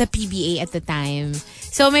the PBA at the time.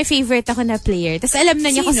 So, may favorite ako na player. Tapos, alam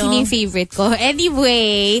na niya kung sino yung favorite ko.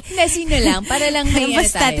 Anyway. Hindi, sino lang? Para lang may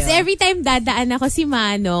Basta, tapos every time dadaan ako si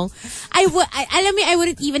Manong, alam mo, I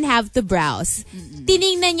wouldn't even have to browse.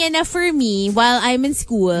 Tiningnan niya na for me while I'm in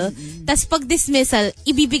school. Tapos pag dismissal,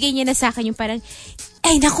 ibibigay niya na sa akin yung parang,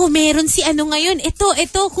 ay naku, meron si ano ngayon. Ito,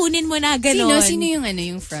 kunin mo na, ganon. Sino yung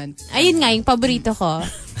yung front? Ayun nga, yung paborito ko.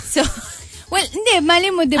 So, well, hindi,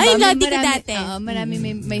 mali mo, diba? Ay, May lati ko marami- dati. Oo, marami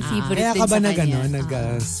may favorite Kaya din ka ba sa na kanya. gano'n?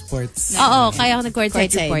 Nag-sports? oo, kaya ako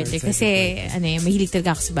nag-courtside Courtside. reporter kasi, mahilig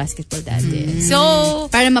talaga ako sa basketball dati. So,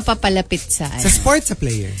 Para mapapalapit sa Sa sports, sa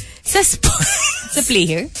player. sa sport. sa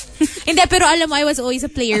player. Hindi, pero alam mo, I was always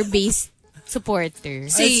a player-based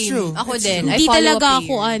supporter. That's true. Ako That's din. true. I Hindi follow talaga a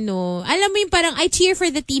ako player. alam mo yung parang I cheer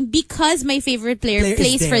for the team because my favorite player Player is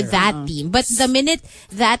plays for there. that team. But the minute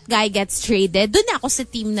that guy gets traded, doon ako sa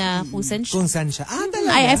team na kung saan siya. Kung saan siya.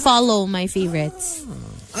 Talaga? I follow my favorites.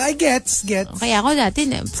 I gets. Kaya ako dati,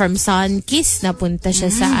 from Sunkiss, napunta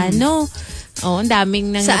siya sa ang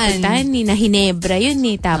daming nang Saan? napuntahan ni na Hinebra yun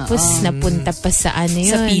eh. Tapos napunta pa sa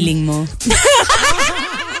yun. Sa feeling mo.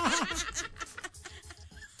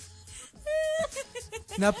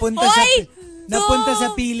 Napunta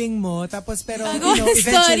sa feeling mo, tapos pero Story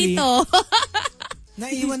eventually, to.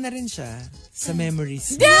 naiwan na rin siya sa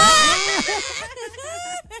memories.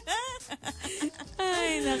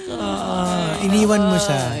 Ay, nako. Iniwan mo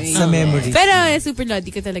siya sa memories. Pero super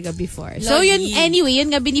lodi ko talaga before. So yun, anyway,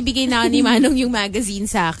 yun nga binibigay na ni Manong yung magazine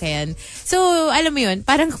sa akin. So, alam mo yun,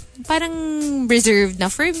 parang reserved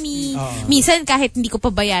na for me. Minsan kahit hindi ko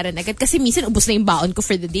pa bayaran agad kasi minsan ubos na yung baon ko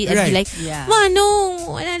for the day. I'd be like, Manong,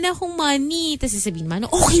 wala na akong money. Tapos sasabihin,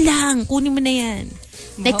 Manong, okay lang, kunin mo na yan.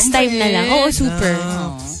 Next time na lang. Oo, super.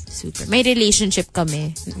 Super. May relationship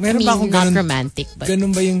kami. Meron ba akong not ganun, romantic. But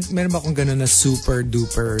ganun ba yung, meron ba akong ganun na super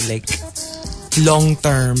duper, like,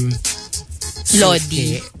 long-term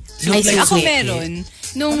lodi. Ako meron.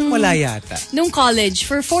 Nung wala yata. Nung college,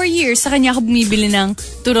 for 4 years, sa kanya ako bumibili ng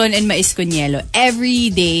turon and mais con hielo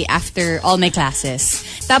every day after all my classes.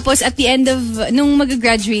 Tapos, at the end of, nung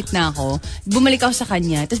mag-graduate na ako, bumalik ako sa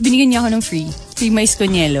kanya. Tapos, binigyan niya ako ng free mais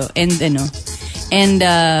con hielo and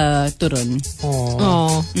turon.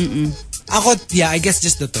 Oh. Ako, I guess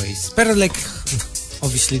just the toys. Pero like,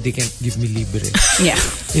 obviously they can't give me libre. Yeah.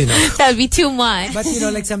 You know. That'll be too much. But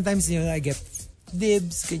like sometimes, I get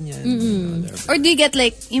dibs, ganyan. Or do you get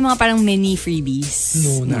like, yung mga parang mini freebies?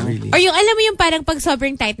 No, not really. Or yung, alam mo yung parang pag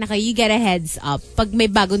sobrang tight na kayo, you get a heads up. Pag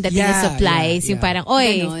may bagong dating na supplies, yung parang,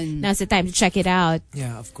 oy, now's the time to check it out.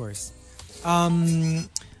 Yeah, of course.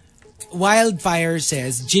 Wildfire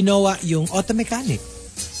says, Jinowa Yung auto mechanic.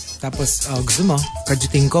 Tapos, gusto mo,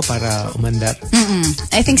 kajuting ko para umandar.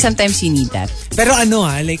 I think sometimes you need that. Pero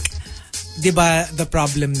like, di ba, the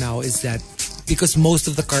problem now is that because most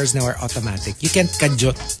of the cars now are automatic, you can't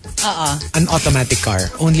kajut an automatic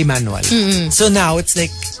car, only manual. So now, it's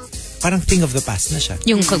like, parang thing of the past na siya.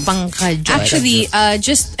 Yung pang-kajut. Actually,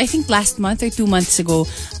 just, I think last month or 2 months ago,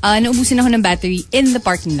 naubusan ako ng battery in the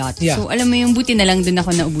parking lot. Yeah. So, alam mo yung buti na lang dun ako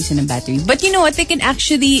naubusan ng battery. But you know what? You can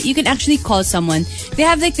actually call someone. They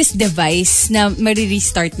have like this device na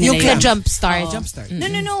mari-restart nila Yung jump start. Jump start.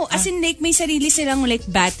 No. As in like, may sarili silang like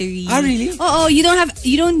battery. Really? Oo, you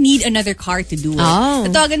don't need another car to do it. Oh.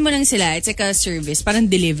 Tatawagan mo lang sila. It's like a service. Parang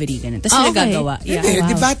delivery. Ganun. Tapos sila gagawa. Yeah. Hindi,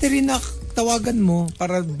 di battery na tawagan mo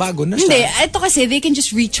para bago na siya. Hindi, ito kasi they can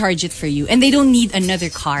just recharge it for you and they don't need another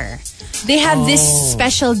car. They have this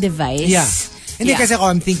special device. Yeah. Hindi kasi ako,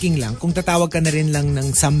 I'm thinking lang, kung tatawag ka na rin lang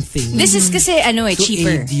ng something. This is kasi to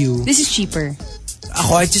cheaper. aid you. This is cheaper.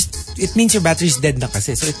 Ako, it means your battery is dead na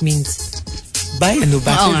kasi. So it means, buy a new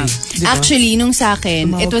battery. Diba? Actually, nung sa akin,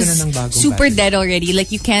 Tumawag it was ka na ng bagong super battery. dead already. Like,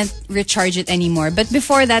 you can't recharge it anymore. But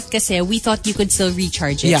before that kasi, we thought you could still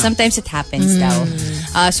recharge it. Yeah. Sometimes it happens daw.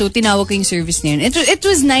 So, tinawag ko yung service na yun. It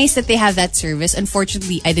was nice that they have that service.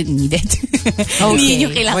 Unfortunately, I didn't need it. Hindi yun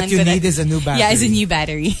yung kailangan What you ko na. need is a new battery. Yeah, it's a new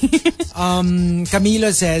battery. Camilo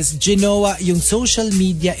says, Jinowa Yung social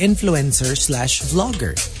media influencer /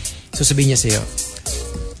 vlogger. So sabihin niya sa'yo,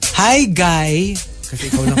 Hi, guy! Kasi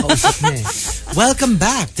ikaw lang kausap niya eh. Welcome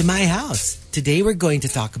back to my house. Today we're going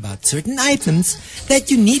to talk about certain items that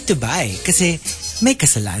you need to buy kasi may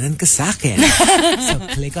kasalanan ka sa akin. So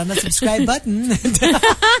click on the subscribe button.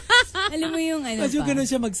 Alam mo yung Medyo ganun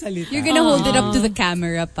siya magsalita. You're gonna hold it up to the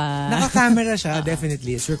camera pa. Naka-camera siya,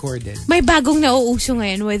 definitely. It's recorded. May bagong nauuso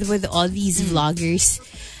ngayon with all these vloggers.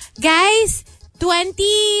 Guys,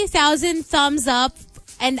 20,000 thumbs up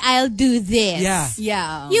and I'll do this.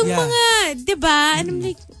 Yeah. Yung mga, diba? And I'm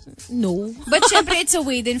like, no. But syempre, it's a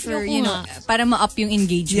way din for, para ma-up yung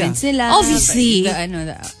engagement nila. Obviously.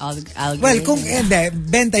 The algorithm. Well, kung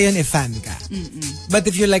benta yun if fan ka. But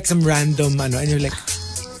if you're like some random, and you're like,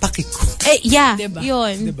 pakiko. Yeah, Diba?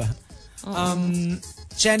 yun. Diba?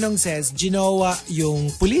 Chenong says, Jinowa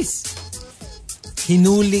Yung pulis.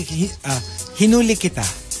 Hinuli kita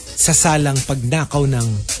sa salang pagnakaw ng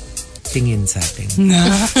tingin sa atin.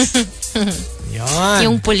 Yan.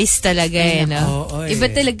 Yung pulis talaga no?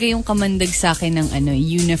 Iba talaga yung kamandag sa akin ng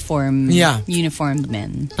uniformed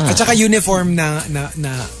men. At saka uniform na like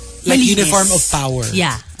Malinis. uniform of power.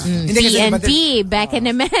 Yeah. Hindi kasi PNP, back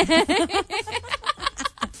in the man.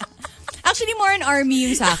 Actually, more an army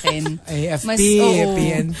yung sa akin. AFP, oo.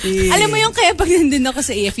 PNP. Alam mo yung kaya pag nandun ako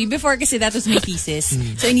sa AFP, before kasi that was my thesis.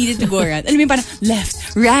 So I needed to go around. Alam mo yung parang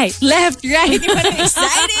left, right. Yung parang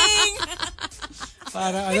exciting!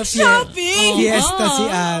 Para ano, shopping! Fiesta si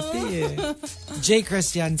ate eh. J.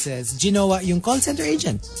 Christian says, Jinowa Yung call center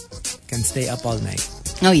agent can stay up all night.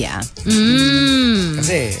 Oh yeah.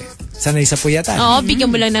 Kasi sanay sa puyatan. Oo, bigyan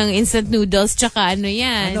mo lang ng instant noodles tsaka ano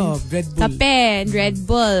yan. Red Bull. Kape, Red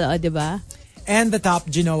Bull, o diba? And the top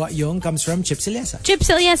Jinowa Yung comes from Chip Silesa. Chip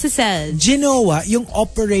Silesa says, Jinowa yung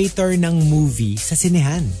operator ng movie sa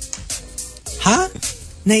sinehan. Ha?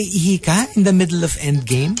 Naiihi ka in the middle of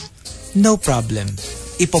Endgame? No problem.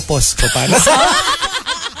 Ipopos ko para sa...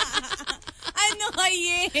 Ano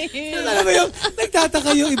kayo? Alam mo yung,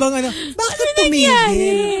 nagtataka yung ibang ano, bakit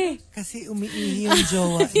tumigil? Kasi umiihi yung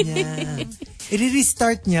jowa niya.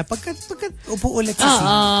 I-restart niya pagka upo ulit sa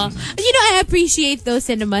scene. You know, I appreciate those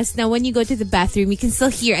cinemas now when you go to the bathroom, you can still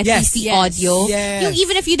hear at least the audio. Yes. Yung,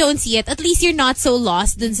 even if you don't see it, at least you're not so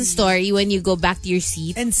lost dun sa story when you go back to your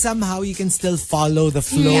seat. And somehow you can still follow the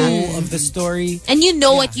flow of the story. And you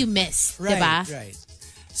know what you missed, Right, diba? right.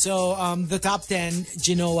 So, the top 10,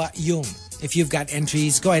 Jinowa Yung. If you've got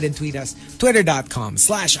entries, go ahead and tweet us.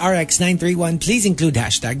 Twitter.com/RX931. Please include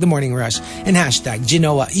hashtag The Morning Rush and hashtag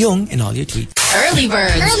Jinowa Yung in all your tweets. Early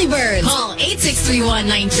birds. Call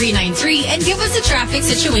 8631-9393 and give us a traffic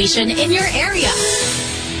situation in your area.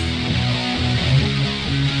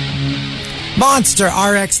 Monster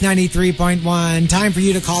RX 93.1. Time for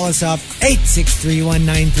you to call us up.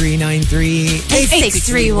 8631-9393.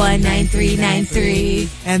 8631-9393.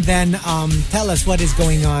 And then tell us what is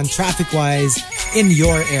going on traffic-wise in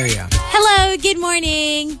your area. Hello, good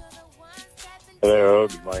morning. Hello,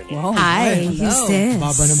 good morning. Wow. Hi, who's this?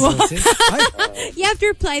 Baba ng boses. Hi. You have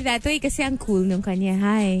to reply that way kasi ang cool nung kanya.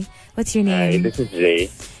 Hi, what's your Hi, name? this is Jay.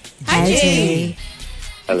 Hi, Jay.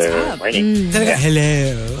 Hello, morning. Talaga,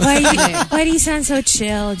 hello. Why do you sound so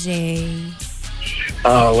chill, Jay?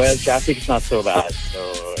 Well, traffic's not so bad. So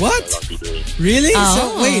What? it's a lucky day. Really? Oh.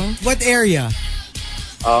 So, wait, what area?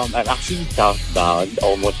 I'm actually southbound,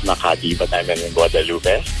 almost Makati, but I'm in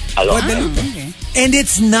Guadalupe. Hello. Guadalupe. And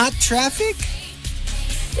it's not traffic?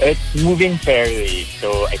 It's moving fairly,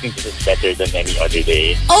 so I think this is better than any other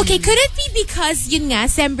day. Okay, could it be because yun nga,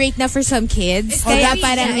 sem break na for some kids? Kaya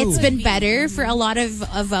parang it's been better for a lot of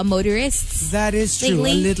motorists? That is true.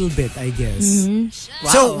 Lately? A little bit, I guess.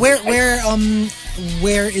 So where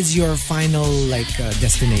is your final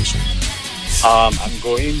destination? I'm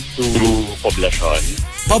going to Poblacion.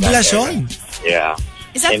 Poblacion? Yeah.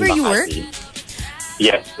 Is that in where you work? Makati.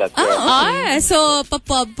 Yes, that's where So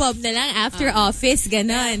pa-pub na lang after office,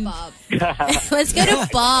 ganon. Let's go to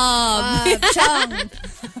pub.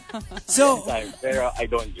 So, Pero I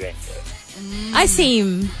don't drink.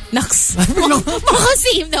 Same. Naks. Baka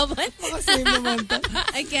same naman. same naman to.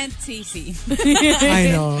 I can't see. I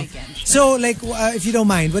know. So, if you don't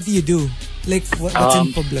mind, what do you do? Like, what's in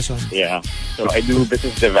Poblacion? Yeah. So I do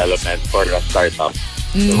business development for a startup.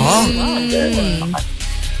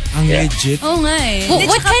 Ang legit. Oh nga eh.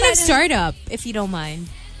 What kind of startup, if you don't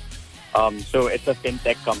mind? So it's a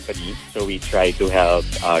fintech company. So we try to help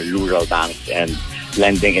rural banks and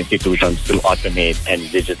lending institutions to automate and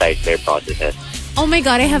digitize their processes. Oh my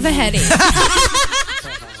God, I have a headache.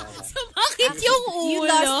 Sumakit yung ulo. You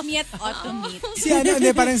lost me at automate.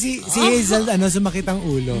 Parang si Hazel, sumakit ang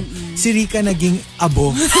ulo. Si Rica naging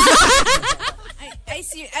abo.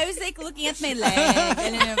 I was like looking at my leg.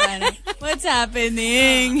 And then parang, what's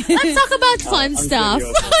happening? Let's talk about fun stuff.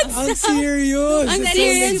 Ang serious. Ang It's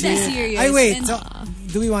serious. so legit. Serious. Ay, wait. So,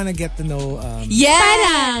 do we want to get to know...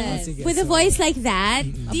 Parang, sige, with a voice like that,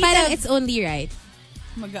 parang it's only right.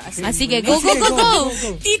 Mag-assemble. Sige, go.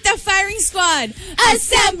 Tita Firing Squad,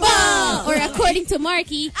 Assemble! Or according to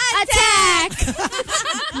Marky, attack!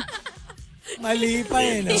 Mali pa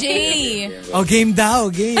eh, no? Jay. Oh, game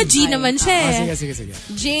daw. Game. G naman siya. Sige.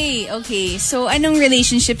 Jay, okay. So, anong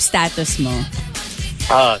relationship status mo?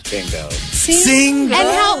 Single. Single. And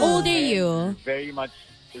how old are you? Very much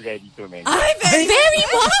ready to mingle. Ay, Very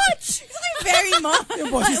much! very much.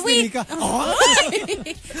 Yung boses ni Rica. Oh.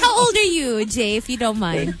 How old are you, Jay, if you don't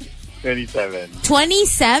mind? 27.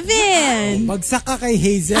 27! Bagsak ka kay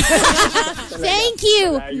Hazel. Thank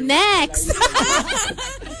you! Next!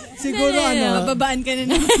 Siguro Babaan ka na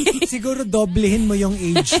naman. siguro doblehin mo yung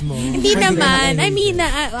age mo. Hindi naman. I mean,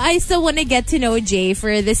 I still want to get to know Jay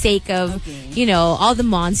for the sake of, all the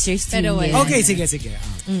monsters too. Okay, sige.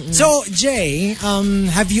 So, Jay,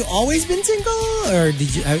 have you always been single or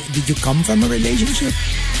did you come from a relationship?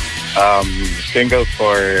 Single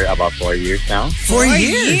for about 4 years now. 4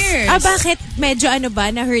 years? Bakit? Medyo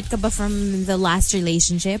na-hurt ka ba from the last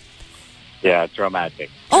relationship? Yeah, traumatic.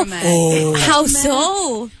 How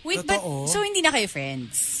so? Wait, but so hindi na kayo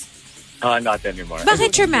friends? Not anymore.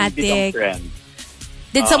 Bakit traumatic?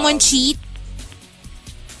 Did someone cheat?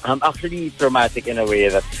 Actually traumatic in a way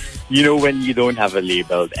that, when you don't have a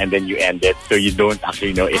label and then you end it, so you don't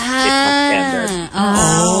actually know if it has ended.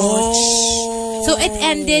 So it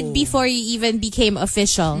ended before you even became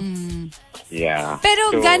official. Yeah.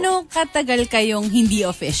 Pero gano'ng katagal kayong hindi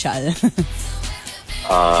official?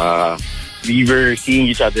 We were seeing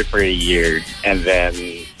each other for a year, and then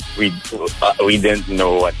we didn't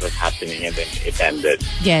know what was happening, and then it ended.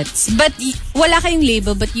 Gets. But wala kayong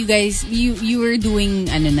label, but you guys, you were doing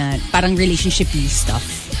parang relationship-y stuff.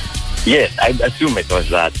 Yes, I assume it was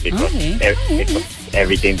that because it was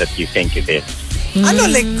everything that you think it is.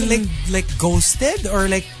 Like ghosted or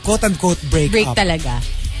like quote unquote break up? Talaga.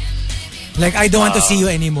 Like I don't want to see you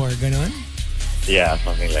anymore, ganon? Yeah,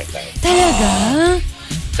 something like that. Talaga?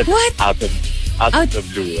 What? Out of the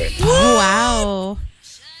blue. Wow.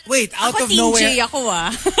 Wait, out ako of nowhere. TJ ako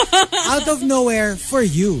Out of nowhere for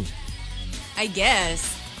you. I guess.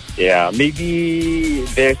 Yeah, maybe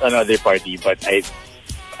there's another party, but I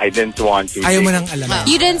didn't want to. Ayaw mo nang alam.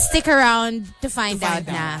 You didn't stick around to find out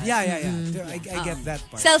na. Yeah. I get that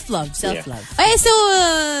part. Self-love. Okay, so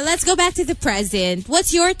let's go back to the present.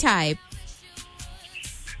 What's your type?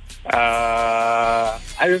 I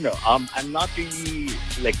don't know. I'm not really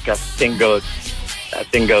like a single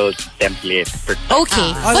template.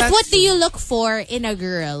 Okay, but what do you look for in a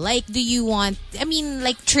girl? Like, do you want?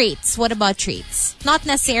 Like traits. What about traits? Not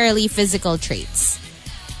necessarily physical traits.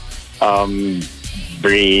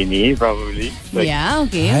 Brainy, probably. Yeah.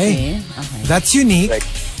 Okay. That's unique. Like,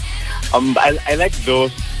 I like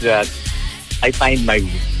those that I find my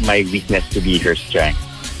weakness to be her strength.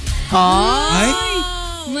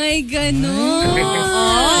 My ganon.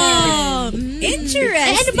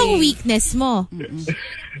 Interesting. Ano bang weakness mo?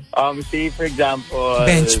 Say for example,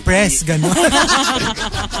 bench press, ganon. 20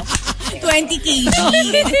 kg.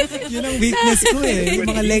 Yun ang weakness ko Yung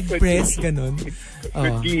mga leg press, ganon.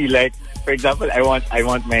 Could be like, for example, I want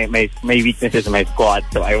my weakness is my squat,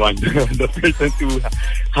 so I want the person to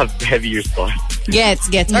have heavier squat. Gets.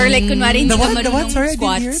 Or like, kunwari, hindi ka marunong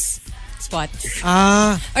squats.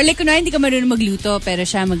 Or like, kunwari, hindi ka marunong magluto, pero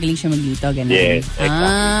magaling siya magluto, ganun. Yes,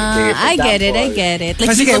 exactly. I get it.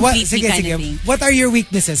 Like, sige, kind of thing. What are your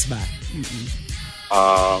weaknesses ba?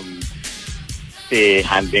 Say,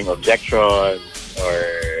 handling objections, or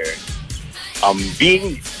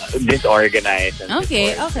being disorganized. And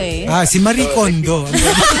Okay. Si Marie Kondo.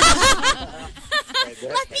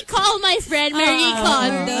 Let me call my friend Marie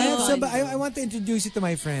Kondo. I want to introduce you to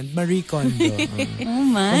my friend, Marie Kondo. Oh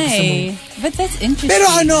my. But that's interesting. Pero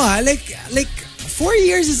like 4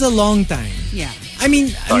 years is a long time. Yeah. I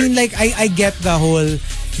mean, like, I get the whole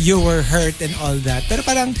you were hurt and all that. Pero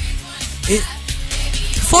parang,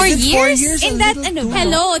 4 years? 4 years? In that,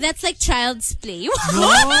 hello, that's like child's play.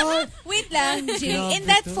 No. Wait lang, Jay. In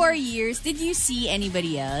that 4 years, did you see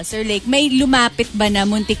anybody else? Or like, may lumapit ba na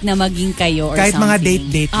muntik na maging kayo or kahit something? mga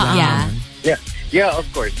date lang. Yeah, of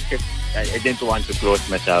course. Because I didn't want to close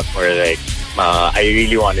myself, or like, I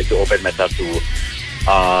really wanted to open myself to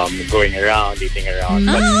going around, dating around.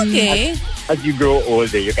 Okay. As you grow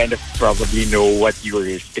older, you kind of probably know what you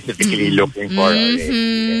were specifically looking for.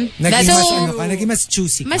 Naging mas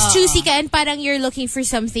choosy ka. Mas choosy ka, and parang you're looking for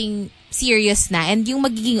something serious na, and yung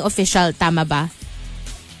magiging official, tama ba?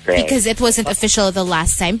 Right. Because it wasn't official the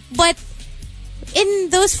last time. But in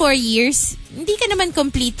those 4 years, hindi ka naman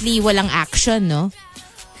completely walang action, no?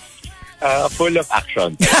 Full of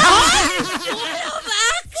action.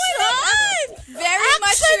 Very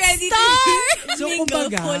much ready to So mingle,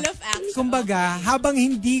 full of action. kumbaga, habang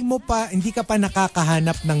hindi ka pa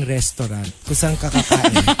nakakahanap ng restaurant kung saan ka kakain,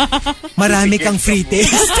 marami kang free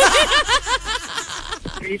taste.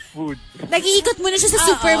 Street food. Nag-iikot muna siya sa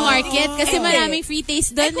supermarket kasi maraming free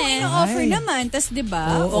taste doon Kung ino-offer naman, tas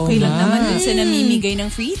diba, Oo okay lang nga. naman dun sa namimigay ng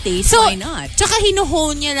free taste, So, why not? tsaka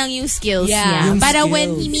hinuhone niya lang yung skills Yeah. niya. Yung Para skills.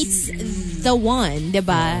 when he meets the one,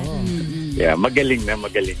 diba? Yeah, magaling.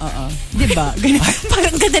 Oo. Diba?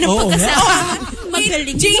 Parang ganda ng Oo pagkasama.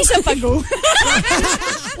 Magaling. Jay sa pag-go.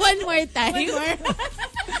 One more time.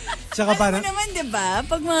 Tsaka Parang parang, naman, diba?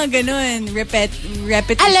 Pag mga ganun,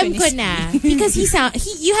 repetition Alam ko is na. Because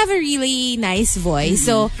you have a really nice voice.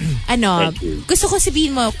 So, Thank you. gusto ko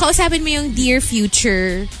sabihin mo, kausapin mo yung dear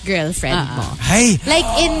future girlfriend mo. hey, Like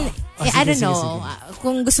in, I don't sige, know,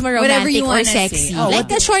 kung gusto mo Whatever romantic you or wanna sexy. say. Like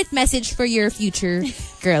a short message for your future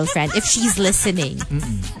girlfriend if she's listening.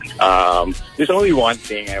 There's only one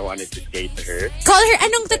thing I wanted to say to her. Call her,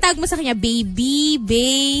 anong tatawag mo sa kanya? Baby,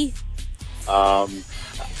 bae?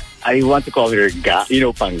 I want to call her Ga. You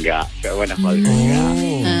know, Pangga. So I want to call her Ga.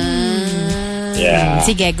 Yeah.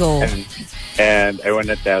 Sige, go. And I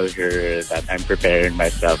want to tell her that I'm preparing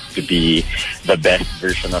myself to be the best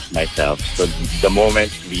version of myself. So the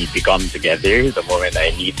moment we become together, the moment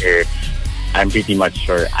I meet her, I'm pretty much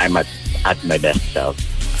sure I'm at my best self.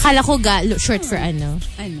 Kala ko Ga, short for ano?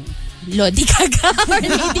 Lodi Gaga or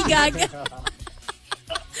Lady Gaga?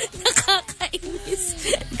 Nakakainis.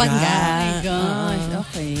 Pangga. Oh my gosh,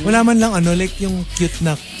 okay. Wala man lang like yung cute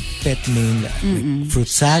na pet name. Like, fruit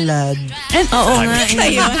salad. Oo nga.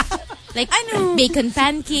 Like, bacon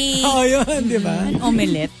pancake. Oo, yun, di ba?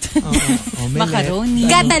 Omelette. Omelette. Macaroni.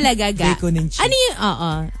 Ga talaga, Ga. Bacon and cheese.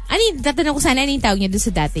 Ano yung, tatanong ko sana ano yung tawag niya doon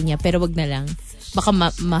sa dati niya, pero wag na lang. Baka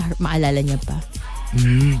maalala niya pa.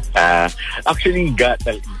 Actually, Ga,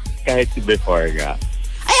 kahit before Ga.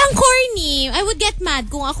 Ay, ang corny. I would get mad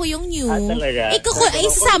kung ako yung new. Talaga?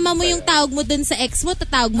 Isasama mo yung tawag mo dun sa ex mo,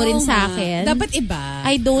 tatawag mo rin sa akin. Dapat iba.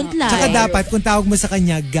 I don't like. Tsaka dapat, kung tawag mo sa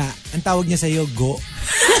kanya, Ga, ang tawag niya sa'yo, Go.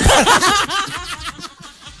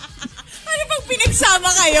 Ano pag pinagsama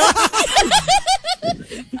kayo?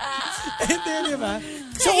 Hindi, di ba?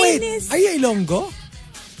 So wait, are you Ilonggo?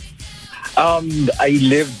 I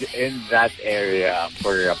lived in that area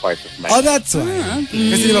for a part of my life. Oh, that's why.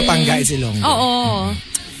 Kasi di ba Pangga is Ilonggo? Oo.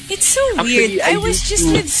 It's so Actually, weird. I was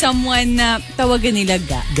just with someone na tawagan nila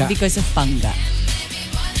Ga because of Pangga.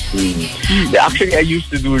 Actually, I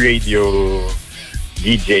used to do radio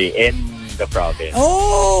DJ in the province.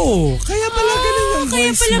 Oh! Kaya pala ganun yung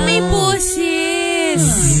voice Kaya pala mo. may boses.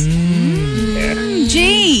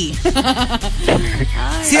 Jay!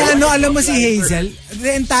 Si alam mo si Hazel,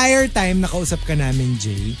 the entire time nakausap ka namin,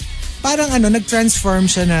 Jay, parang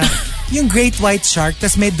nag-transform siya na yung great white shark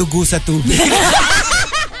tas may dugo sa tubig.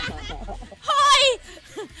 Hoy!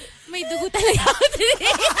 May dugo talaga ako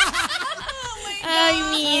today. I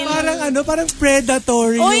mean... Parang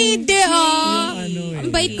predatory. Oy, hindi yung Ang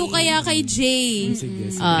bait ko kaya kay Jay.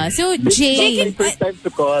 Sige. So, Jay... First time to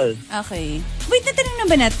call. Okay. Wait, natanong na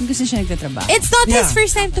ba natin kung saan siya nagtatrabaho? It's not his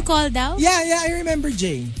first time to call daw? Yeah, I remember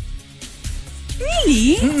Jay.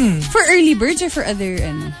 Really? For early birds or for other,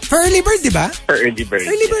 For early bird, di ba? For early birds.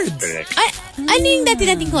 Early yes, birds. correct. Ano yung dati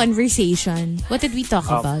nating conversation? What did we talk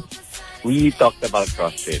about? We talked about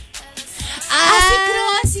CrossFit.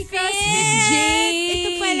 Si CrossFit Jay. Ito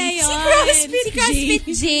pala yun. Si CrossFit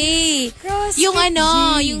Jay. Yung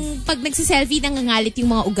yung pag nagsiselfie nangangalit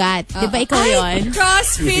yung mga ugat. Diba ikaw yun?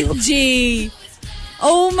 CrossFit Jay.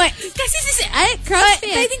 Oh my. Kasi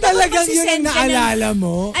CrossFit. Talagang yun ang naalala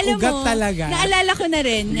mo. Alam ugat mo, talaga. Naalala ko na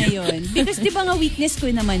rin ngayon. Because di ba nga weakness ko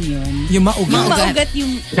naman yun? Yung maugat. Yung maugat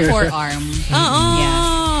yung forearm. Oo.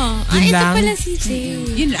 Yeah. Yun Ito lang? pala si Jay.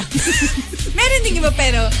 Yun lang. Meron din iba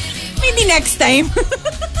pero maybe next time.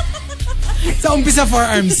 Sa umpisa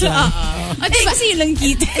forearms lang. Diba? Kasi yun lang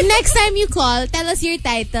kita. Next time you call, tell us your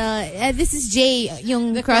title. This is Jay,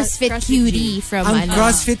 yung CrossFit cutie from Ang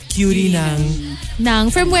CrossFit cutie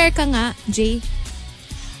from where ka nga, Jay?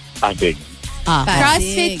 Pasig.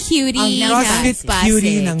 CrossFit cutie. Ang CrossFit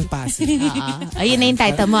cutie ng Pasig. Ayun na yung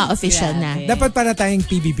title mo, official na. Dapat para tayong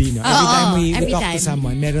PBB, no? Every time we talk to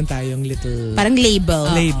someone, meron tayong little... Parang label.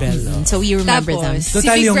 So we remember them. Si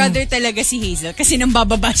Big Brother talaga si Hazel kasi nang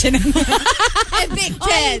bababa siya ng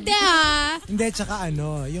evicted. Hindi, tsaka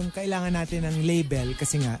yung kailangan natin ng label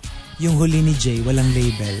kasi nga, yung huli ni Jay, walang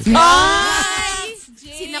label.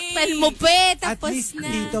 Sinaktan mo pa At tapos least na.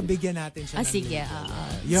 dito, bigyan natin siya. Sige.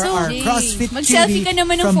 You're our CrossFit mag-selfie ka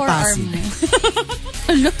naman ng from forearm.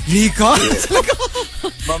 Rica?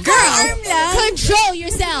 Girl, control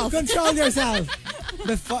yourself. Control yourself.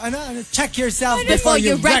 Before, check yourself before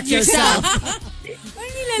you wreck yourself.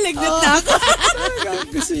 Parang nilalagnat na ako.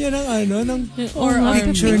 Gusto niya ng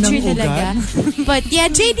Picture ng talaga. ugat. But yeah,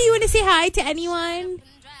 Jay, do you want to say hi to anyone?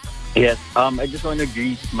 Yes. I just want to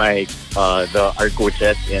greet our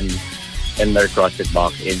coaches in our CrossFit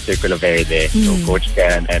box in Circulo Verde. So Coach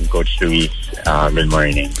Ken and Coach Luis. Good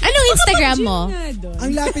morning. Anong Instagram mo?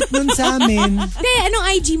 Ang lapit nun sa amin. Hindi, anong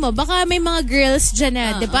IG mo? Baka may mga girls dyan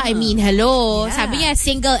na, di ba? I mean, hello. Yeah. Sabi niya,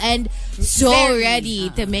 single and so ready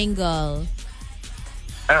to mingle.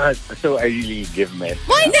 So I really give my...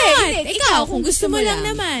 Why not? Ikaw, kung gusto mo lang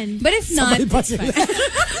naman. But if not, Sabay pa sila.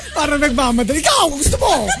 Parang nagmamadali. Ikaw, kung gusto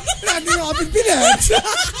mo. Natin yung kapit pilit.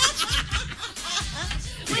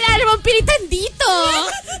 Wala namang pilitan dito.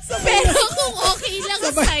 Pero kung okay lang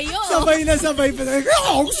sa'yo. Sabay na sabay pa.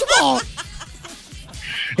 Ikaw, kung gusto mo.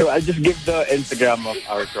 So I'll just give the Instagram of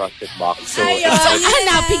our CrossFit box. So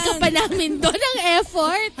Hanapin ka pa namin doon ang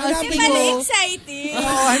effort. Hanapin Pala mo. exciting.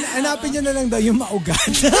 Hanapin nyo na lang daw yung maugat.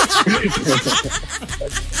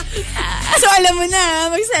 So alam mo na,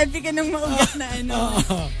 mag-selfie ka ng maugat na ano.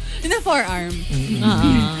 Na forearm.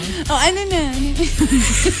 Oh, ano na?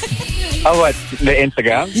 what? The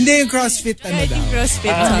Instagram? Hindi yung CrossFit ano daw. CrossFit.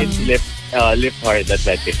 It's lift hard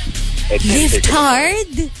athletics. It's Lift Instagram.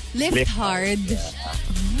 hard? Lift hard.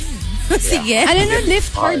 Sige. Ano na,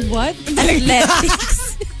 lift hard what?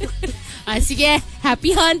 Athletics. Sige.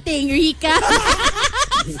 Happy hunting, Rica.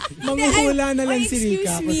 Manguhula na lang si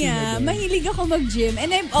Rica. Excuse me mahilig ako mag-gym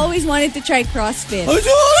and I've always wanted to try CrossFit. Oh,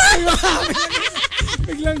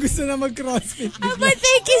 biglang gusto na mag-CrossFit. But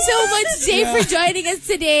thank you so much, Jay, for joining us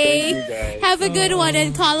today. Thank you, guys. Have a good one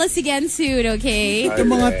and call us again soon, okay? Ito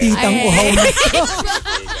mga titang uhaw na.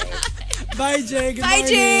 Bye, Jay. Good Bye,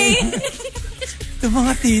 morning. Jay! Ito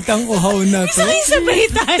mga titang uhaw na to. Sabay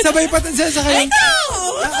tayo. Sabay pa sa kanya.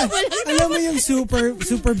 Alam mo yung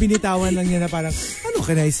super binitawan lang niya na parang, ano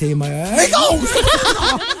can I say, ikaw!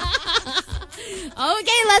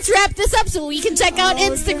 Okay, let's wrap this up so we can check out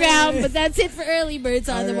Instagram. But that's it for Early Birds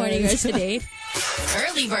on the Morning Rush today.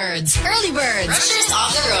 Early Birds. Early Birds. Rushers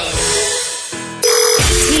off the road.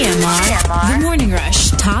 TMR. The Morning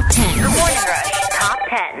Rush Top 10. The Morning Rush Top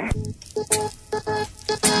 10.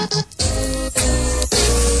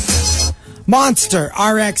 Monster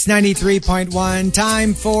RX 93.1.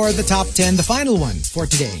 Time for the top 10, the final one for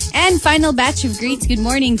today. And final batch of greets. Good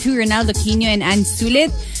morning to Ronaldo Quino and Ann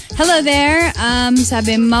Sulit. Hello there.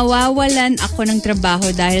 Sabi, mawawalan ako ng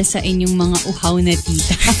trabaho dahil sa inyong mga uhaw na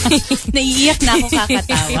tita. Naiiyak na ako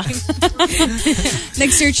kakatawa.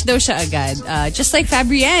 Nag-search daw siya agad. Just like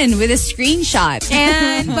Fabrienne with a screenshot.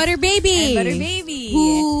 And Butter Baby. Butter Baby.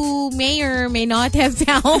 Who may or may not have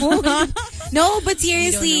found. No, but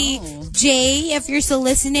seriously, Jay, if you're still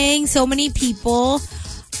listening, so many people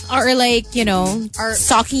are like, are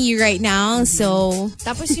stalking you right now. So,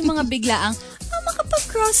 tapos yung mga biglaang,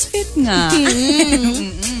 makapag-CrossFit nga.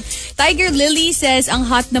 Tiger Lily says, ang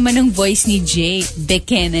hot naman ng voice ni Jay.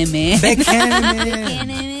 Bekeneme.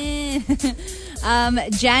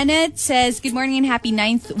 Janet says, good morning and happy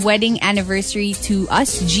 9th wedding anniversary to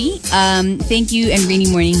us, G. Thank you and rainy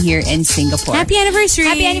morning here in Singapore. Happy anniversary.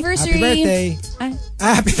 Happy anniversary. Happy birthday.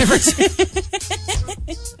 Happy anniversary.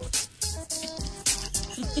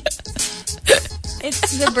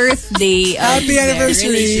 It's the birthday. Happy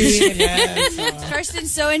anniversary. Karsten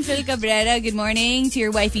So and Phil Cabrera, good morning to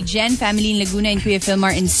your wifey Jen, family in Laguna, and Kuya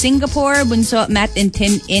Philmar in Singapore, Bunso, Matt and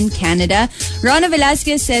Tim in Canada. Rona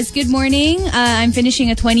Velasquez says, good morning. I'm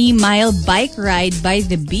finishing a 20-mile bike ride by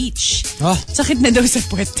the beach. Oh. Sakit na daw sa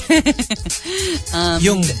puwet.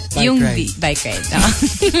 Yung bike ride.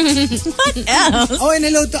 What else? Oh, and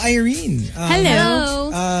hello to Irene.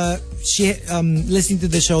 Hello. She listening to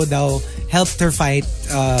the show daw helped her fight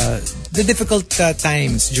the difficult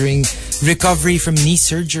times during recovery from knee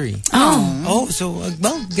surgery. So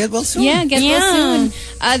get well soon. Yeah, get well soon.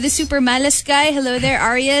 The Super Malas guy, hello there,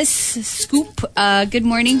 Arias Scoop. Good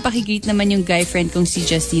morning. Pakigreet naman yung guy friend kong si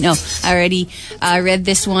Justine. Oh, I already read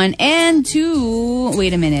this one. And to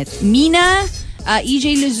wait a minute, Mina.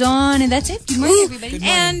 EJ Luzon, and that's it. Good morning, everybody. Good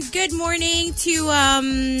morning. And good morning to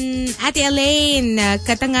Ate Elaine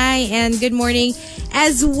Katangay, and good morning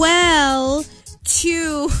as well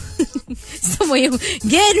to good morning.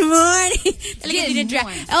 Good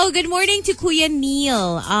morning to Kuya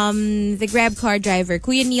Neil, the Grab car driver.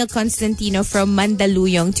 Kuya Neil Constantino from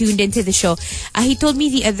Mandaluyong tuned into the show. He told me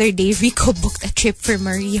the other day Rico booked a trip for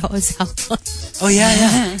Maria Ozawa. Oh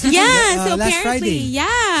yeah. Yeah, so last apparently, Friday.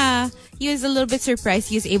 yeah. He was a little bit surprised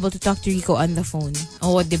he was able to talk to Rico on the phone.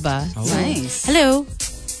 Oh, diba? Oh. Nice. Hello.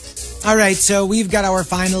 All right, so we've got our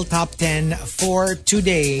final top 10 for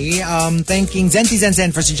today. Thanking Zenti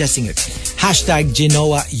Zenzen for suggesting it. Hashtag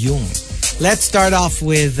Jinowa Yung. Let's start off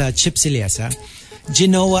with Chip Siliesa.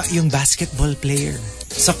 Jinowa yung basketball player.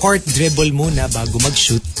 Sa court, dribble muna bago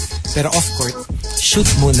mag-shoot. Pero off court, shoot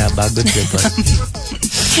muna bago dribble.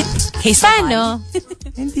 Paano?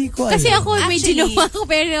 Hindi ko alam. Kasi ako may ginawa ko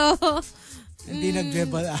pero Hindi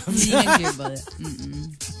nag-dribble. Hindi nag-dribble.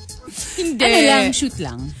 hindi. Ano lang, shoot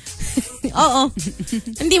lang. Oo.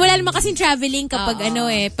 Hindi, wala naman kasing traveling kapag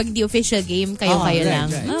pag di official game, kayo-kayo lang.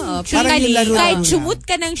 Right. Oo. Parang yung laro Kahit lang. sumut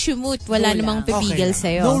ka ng sumut, wala namang pipigil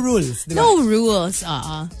Okay. sa'yo. No rules. Diba? No rules,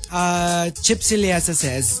 Chip Siliasa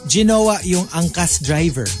says, Jinowa yung angkas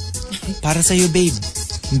driver. Para sa'yo, babe.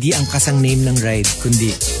 Hindi angkas ang name ng ride,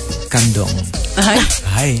 kundi kandong.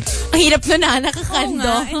 Ay. Ang hirap nun Oo nakakando.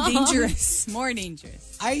 nga, and dangerous. More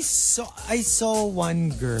dangerous. I saw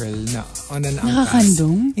one girl na on an angkas.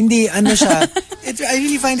 Nakakandong? Hindi, ano siya. I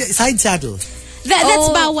really find it, side saddle. That's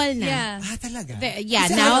bawal na. Yeah. Talaga? Yeah,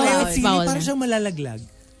 Kasi now it's it's bawal parang na. siyang malalaglag.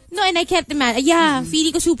 No, and I can't imagine. Yeah,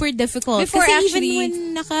 feeling ko super difficult. Before Kasi actually- even when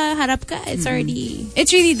nakaharap ka, it's already...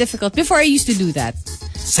 It's really difficult. Before I used to do that.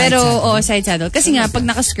 Side Pero, saddle? side saddle. Kasi nga, pag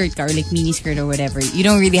naka-skirt ka or like mini skirt or whatever, you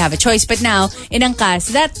don't really have a choice. But now, in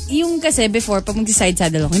angkas, yung kasi before, pag mag-side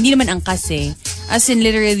saddle ako, hindi naman angkas eh. As in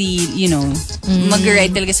literally,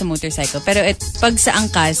 mag-ride talaga sa motorcycle. Pero pag sa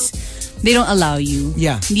angkas, they don't allow you.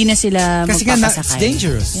 Yeah. Hindi na sila Kasi nga, magpapasakay. it's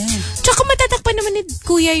dangerous. Yeah. Tsaka matatakpan naman ni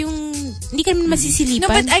Kuya yung... Hindi ka naman masisilipan.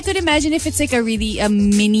 No, but I could imagine if it's like a really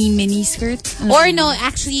mini skirt. Or no,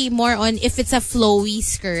 actually more on if it's a flowy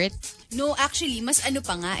skirt. No, actually, mas ano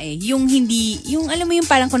pa nga eh. Yung hindi, yung alam mo yung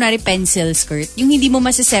parang kunwari pencil skirt, yung hindi mo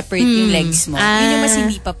masaseparate yung legs mo. Yun yung mas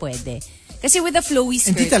hindi pa pwede. Kasi with a flowy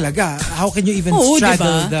skirt. Hindi talaga. How can you even Oo,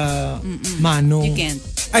 straddle diba? the manong? You can't.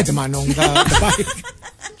 Ay, the manong, the bike.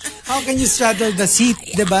 How can you straddle the seat,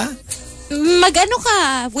 diba? Magano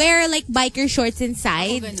ka, wear like biker shorts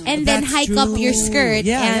inside and then That's hike up your true. skirt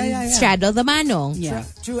Yeah, and yeah. straddle the manong. Yeah.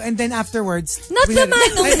 True. And then afterwards... Not we the had-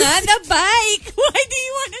 manong na, the bike. Why do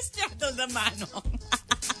you want to straddle the manong?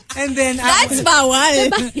 And then... That's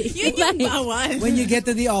bawal. Yun yung bawal. when you get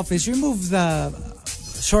to the office, remove the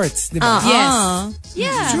shorts, di ba? Yes.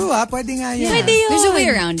 Yeah. True pwede nga yan. Pwede yun. There's a way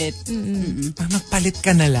around it. Magpalit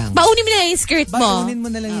ka na lang. Baunin mo na lang yung skirt mo. Baunin mo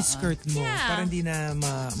na lang yung skirt mo para hindi na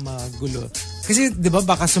magulo. Kasi, di ba,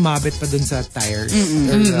 baka sumabit pa dun sa tires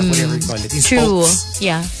or whatever you call it. Yung True. spokes.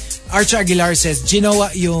 Yeah. Archer Aguilar says,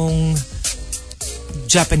 Jinowa yung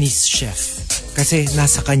Japanese chef. Kasi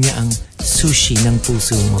nasa kanya ang sushi ng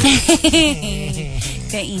puso mo.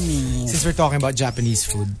 Kainin. Since we're talking about Japanese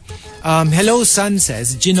food. Hello Sun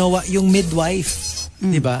says, Jinowa yung midwife.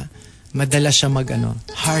 Diba? Madalas siya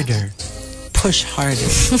harder. Push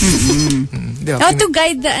harder. Diba? How to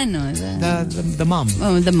guide the The mom.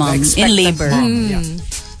 Oh, the mom. The expectant In labor. mom, yeah.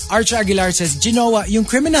 Archer Aguilar says, Jinowa yung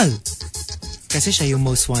criminal. Kasi siya yung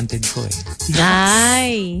most wanted ko eh.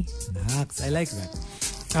 Ay. I like that.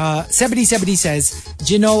 70 says,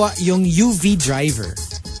 Jinowa yung UV driver.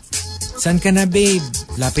 San ka na, babe?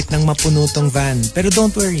 Lapit nang mapuno tong van. Pero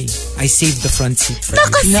don't worry, I saved the front seat for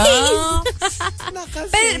you. No.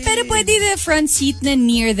 pero pwede the front seat na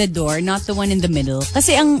near the door, not the one in the middle.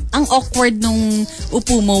 Kasi ang awkward nung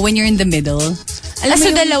upo mo when you're in the middle. Alam mo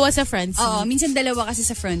So, yung- dalawa sa front seat. Oo, minsan dalawa kasi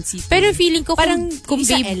sa front seat. Pero feeling ko Parang kung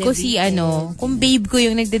isa babe ko si elevate. kung babe ko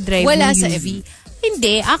yung nagde-drive Wala ng sa UV.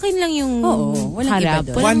 Hindi, akin lang yung Oo, walang harap.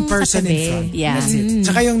 iba doon. One Walang person in katabi. front. Yeah. That's it.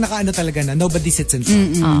 Tsaka yung nakaano talaga na, nobody sits in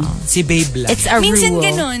front. Si babe lang. It's a Minsan rule.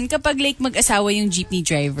 ganun, kapag like mag-asawa yung jeepney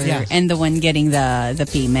driver Yeah. and the one getting the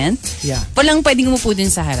payment, Yeah. walang pwedeng umupo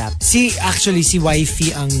dun sa harap. Si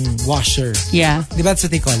wifey ang washer. Yeah. Di ba that's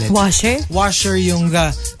what they call it? Washer? Washer yung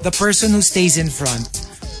the person who stays in front,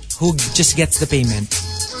 who just gets the payment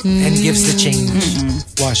and gives the change.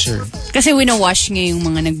 Washer. Kasi wino-wash nga yung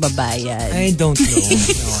mga nagbabayad. I don't know.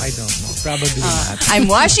 No, I don't know. Probably not. I'm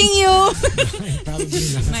washing you! Probably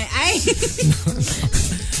not. My eye!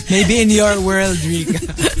 Maybe in your world, Rica.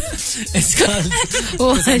 It's called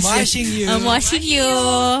I'm washing you. I'm washing you.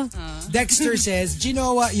 Dexter says,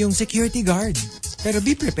 Jinowa yung security guard. Pero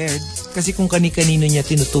be prepared. Kasi kung kani-kanino niya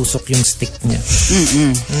tinutusok yung stick niya.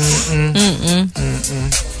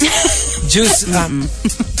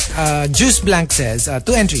 Juice Blank says, 2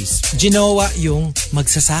 entries. Jinowa yung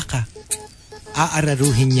magsasaka.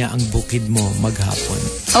 Aararuhin niya ang bukid mo maghapon.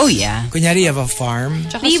 Oh yeah. Kunyari, you have a farm.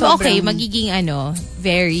 Di ba okay, magiging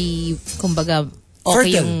very, kumbaga,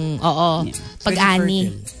 okay Fertile. yung, pag-ani.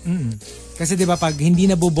 Very fertile. Kasi 'di ba pag hindi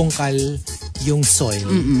nabubungkal yung soil,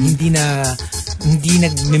 hindi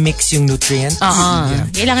nagmi-mix yung nutrients. Yeah.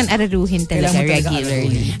 Kailangan araruhin talaga Kailangan mo talaga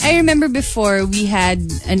regularly. araruhin. I remember before we had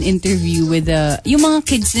an interview with yung mga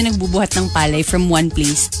kids na nagbubuhat ng palay from one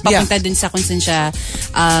place papunta dun sa kung saan siya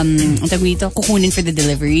ang tawag nito, kukunin for the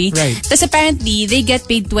delivery. Right. Tapos apparently they get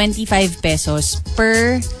paid 25 pesos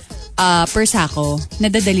per sako na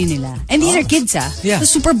dadali nila. And these are kids Yeah.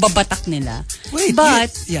 So super babatak nila. Wait, But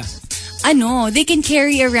yeah. they can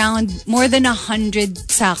carry around more than 100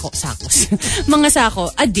 sakos. Mga sako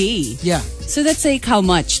a day. Yeah. So that's like how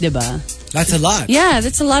much, diba? That's a lot. Yeah,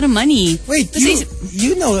 that's a lot of money. Wait,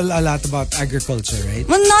 you know a lot about agriculture, right?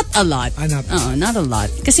 Well, not a lot. Not a lot.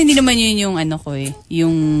 Kasi hindi naman yun yung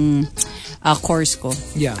yung course ko.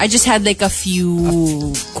 Yeah. I just had like a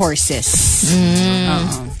few courses.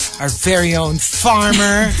 Our very own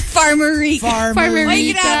farmer. Farmer Rica. Farmer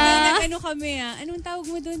Ay, Rica. grabe. Nag-ano kami Anong tawag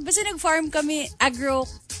mo doon? Basta nag-farm kami.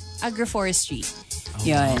 agroforestry.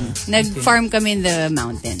 Yun. Nag-farm kami in the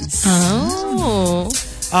mountains. Oh.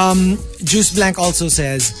 Juice Blank also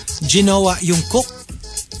says, Jinowa Yung cook,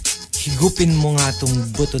 higupin mo nga tong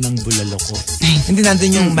buto ng bulalo ko. Hindi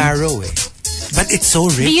nandun yung marrow eh. But it's so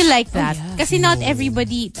rich. Do you like that? Kasi not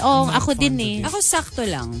everybody. Ako din eh. Ako sakto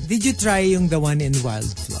lang. Did you try yung the one in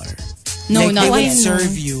Wildflower? No, like, not they would yet.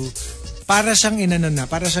 serve you para siyang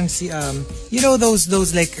para siyang si you know those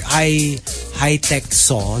like high tech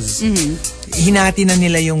saws. Hinati na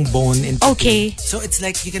nila yung bone into Okay. two. So it's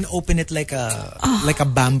like you can open it like a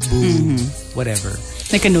bamboo whatever.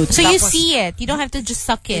 Like a note. So you see it. You don't have to just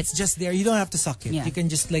suck it. It's just there. You don't have to suck it. Yeah. You can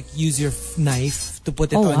just like use your knife to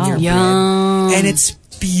put it Oh, on wow. your bread. And it's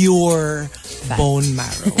pure bone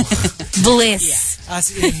marrow. Bliss.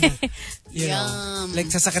 As in, you know, like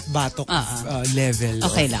sa sakit batok level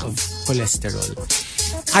Okay of, lang. of cholesterol.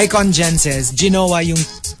 Icon Jen says, Jinowa Yung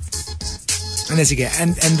sige,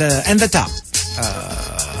 and the top.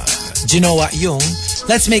 Jinowa Yung,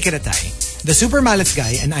 let's make it a tie. The Super Malas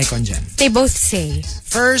guy and Icon Jen. They both say.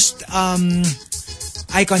 First,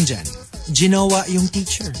 Icon Jen, Jinowa Yung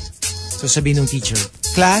teacher. So sabihin ng teacher,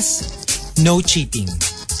 class, no cheating.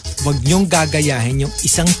 Wag niyong gagayahin yung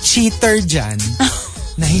isang cheater dyan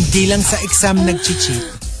na hindi lang sa exam nag-cheat,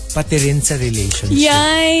 pati rin sa relationship.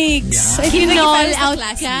 Yikes! Yeah. Kinol out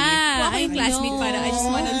classmate. ka. Wala yung classmate para I just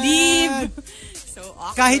wanna leave. So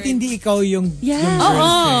awkward. Kahit hindi ikaw yung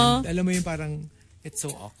girlfriend, alam mo yung parang, it's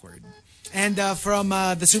so awkward. And from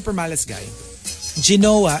the Super Malas guy,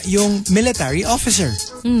 Jinowa yung military officer.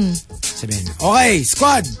 Sabihin, okay,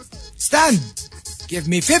 squad, stand! Give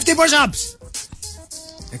me 50 push-ups!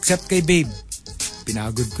 Except kay babe.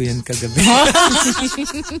 Pinagod ko yan kagabi.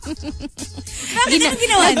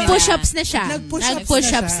 Nag-push-ups na siya.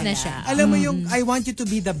 Nag-push-ups na siya. Alam mo yung, I want you to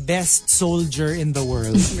be the best soldier in the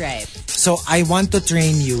world. Right. So, I want to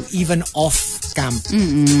train you even off camp.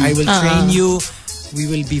 I will train you. We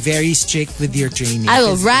will be very strict with your training. I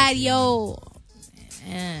will radio.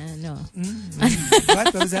 No.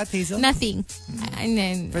 What was that, Hazel? Nothing. And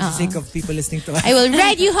then, For the sake of people listening to us. I will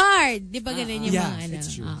ride you hard. Di ba ganun yung Yeah, mga ano?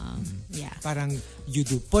 it's true. Yeah. Parang you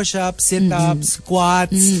do push-ups, sit-ups,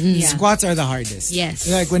 squats. Squats are the hardest. Yes.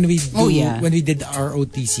 Like when we do, yeah. when we did our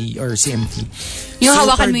OTC or CMT. Yung super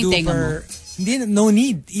hawakan mo yung tenga mo. duper- Hindi, no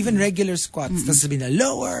need. Even regular squats. Tapos sabihin na,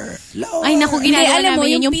 lower. Ay, naku, ginagawa alam mo,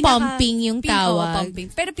 namin yung yung pumping yung tawag. pumping.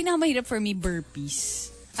 Pero pinakamahirap for me,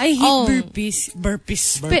 burpees. I hate burpees.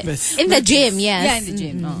 Burpees. In the gym, yes. Yeah, in the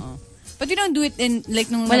gym. But we don't do it in, like,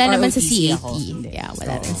 nung Wala naman sa ROTC CAT. ako. Yeah,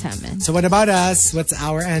 wala rin sa amin. So what about us? What's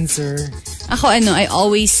our answer? Ako, I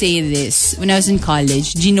always say this. When I was in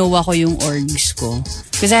college, ginawa ko yung orgs ko.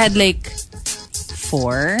 Because I had like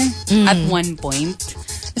 4 at one point.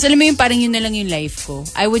 Tapos alam mo yung parang yun na lang yung life ko.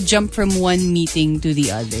 I would jump from one meeting to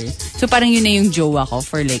the other. So parang yun na yung jowa ko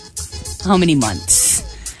for like how many months.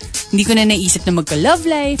 Hindi ko na naisip na magka-love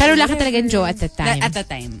life. Pero wala ka talagang Joe at the time. At the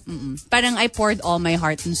time. Parang I poured all my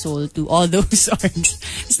heart and soul to all those orgs.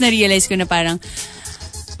 Tapos na-realize ko na parang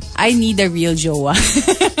I need a real jowa.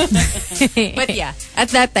 But yeah,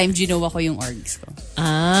 at that time, ginawa ko yung orgs ko.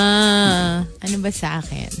 Ano ba sa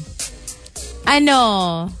akin?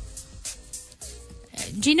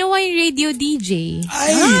 Ginawa yung radio DJ.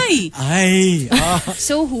 Ay!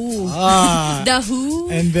 So who? The who?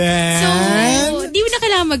 And then... So, di mo na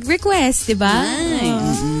kailangan mag-request, di ba?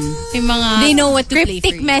 Yung mga They know what to play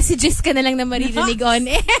cryptic for you. messages ka na lang na maririnig on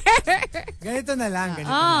air. Ganito na lang.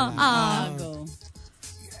 Go.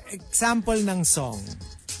 Example ng song.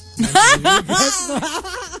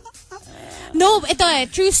 No, ito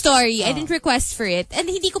true story. I didn't request for it. And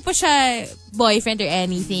hindi ko pa siya boyfriend or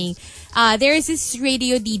anything. There is this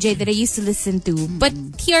radio DJ that I used to listen to, but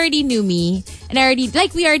he already knew me, and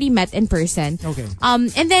we already met in person. Okay.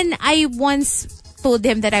 And then I once told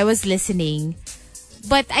him that I was listening,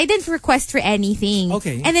 but I didn't request for anything.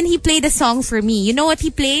 Okay. And then he played a song for me. You know what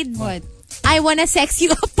he played? What? I Wanna Sex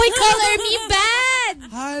You Up by Color Me Bad.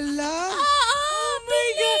 Hala!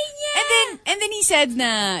 And then he said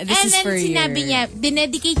na, this is for you. And then sinabi niya,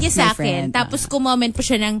 dinedicate niya sa My akin. friend, Tapos kumoment po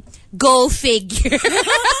siya ng, go figure.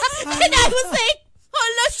 And I was like,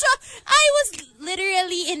 hala siya. I was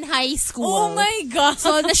literally in high school. Oh my God.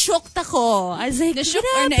 So, na-shocked ako. I was like, Na-shock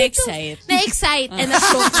or grabe na-excite? to. Na-excite and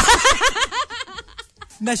na-shock.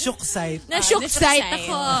 Na-shook sight. Na-shock na-shock sight sight.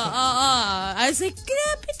 ako. Oo. I was like,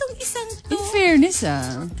 grabe tong isang to. In fairness,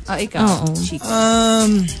 ikaw, Oo. Chico.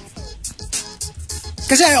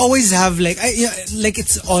 Kasi I always have like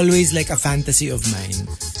it's always like a fantasy of mine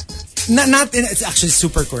It's actually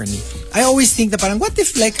super corny. I always think na parang, what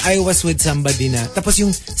if like I was with somebody na, tapos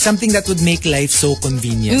yung something that would make life so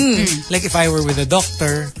convenient. Like if I were with a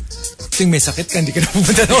doctor, yung may sakit ka, hindi ka na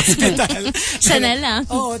pumunta sa hospital. Sana lang.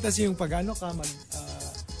 Oo, tapos yung pag ano ka,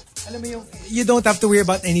 alam mo yung, you don't have to worry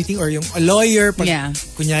about anything, or yung a lawyer, pag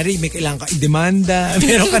kunyari may kailangan ka i-demanda,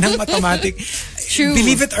 meron ka ng automatic. True.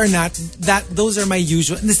 Believe it or not, those are my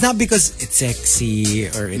usual, and it's not because it's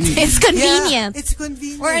sexy or it's convenient. Yeah, it's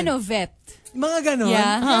convenient. Or vet. Mga ganon.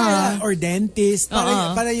 Yeah. Or dentist.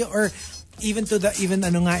 Para yung, or even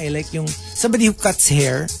like yung somebody who cuts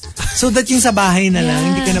hair, so that yung sa bahay na lang,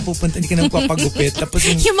 hindi ka na pupunta, hindi ka na magpapagupit. Tapos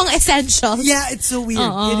yung mga essentials. Yeah, it's so weird.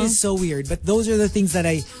 It is so weird. But those are the things that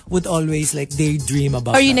I would always like daydream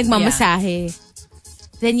about. Or yung nagmamasahe.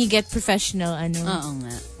 Then you get professional, Oo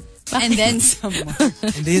nga. And then some more.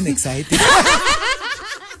 And then exciting.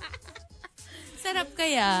 Sarap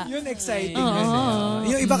kaya. Yun exciting.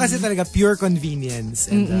 Yung iba kasi talaga pure convenience.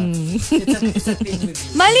 And it's a thing with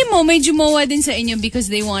you. Mali mo, may jumowa din sa inyo because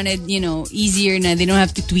they wanted, easier na they don't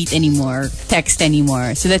have to tweet anymore, text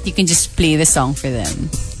anymore, so that you can just play the song for them.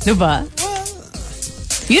 Diba?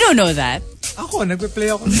 You don't know that. Ako, nagpe-play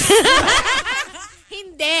ako.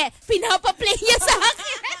 Hindi. Pinapaplay niya sa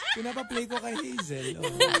akin. Pinapaplay ko kay Hazel.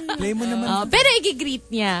 Play mo naman. Pero i-greet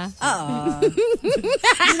niya. Oo.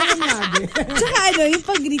 Tsaka yung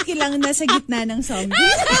pag-greet kailangan nasa gitna ng zombie.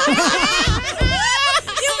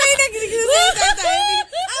 Yung may nag-greet sa tayo.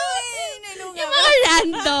 Yung mga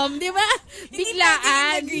random, di ba?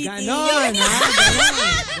 Biglaan. Ganon, ha?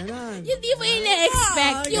 Ganon. Yung di mo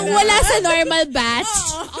ina-expect. Yung wala sa normal batch.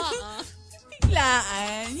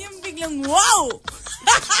 Biglaan. Yung biglang, wow!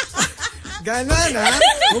 Ganon, ha?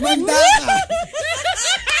 Humanda ka.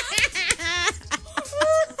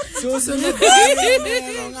 Susunod na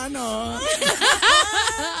merong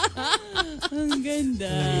Ang ganda.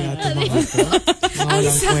 Ang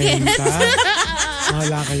sakit.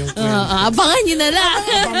 Wala kayong kwenta. Abangan nyo na lang.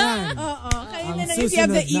 Oo. Kayo na lang if you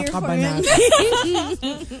have the ear for it.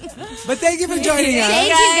 But thank you for joining us.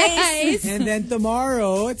 Thank you, guys. And then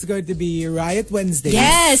tomorrow, it's going to be Riot Wednesday.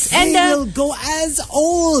 Yes. And will go as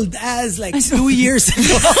old as like 2 years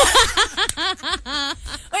ago.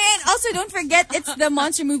 And also, don't forget, it's the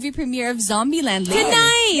monster movie premiere of Zombieland later.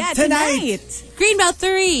 Tonight. Yeah, tonight. Greenbelt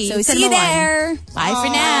 3. So see you there. Bye for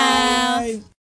now. Bye.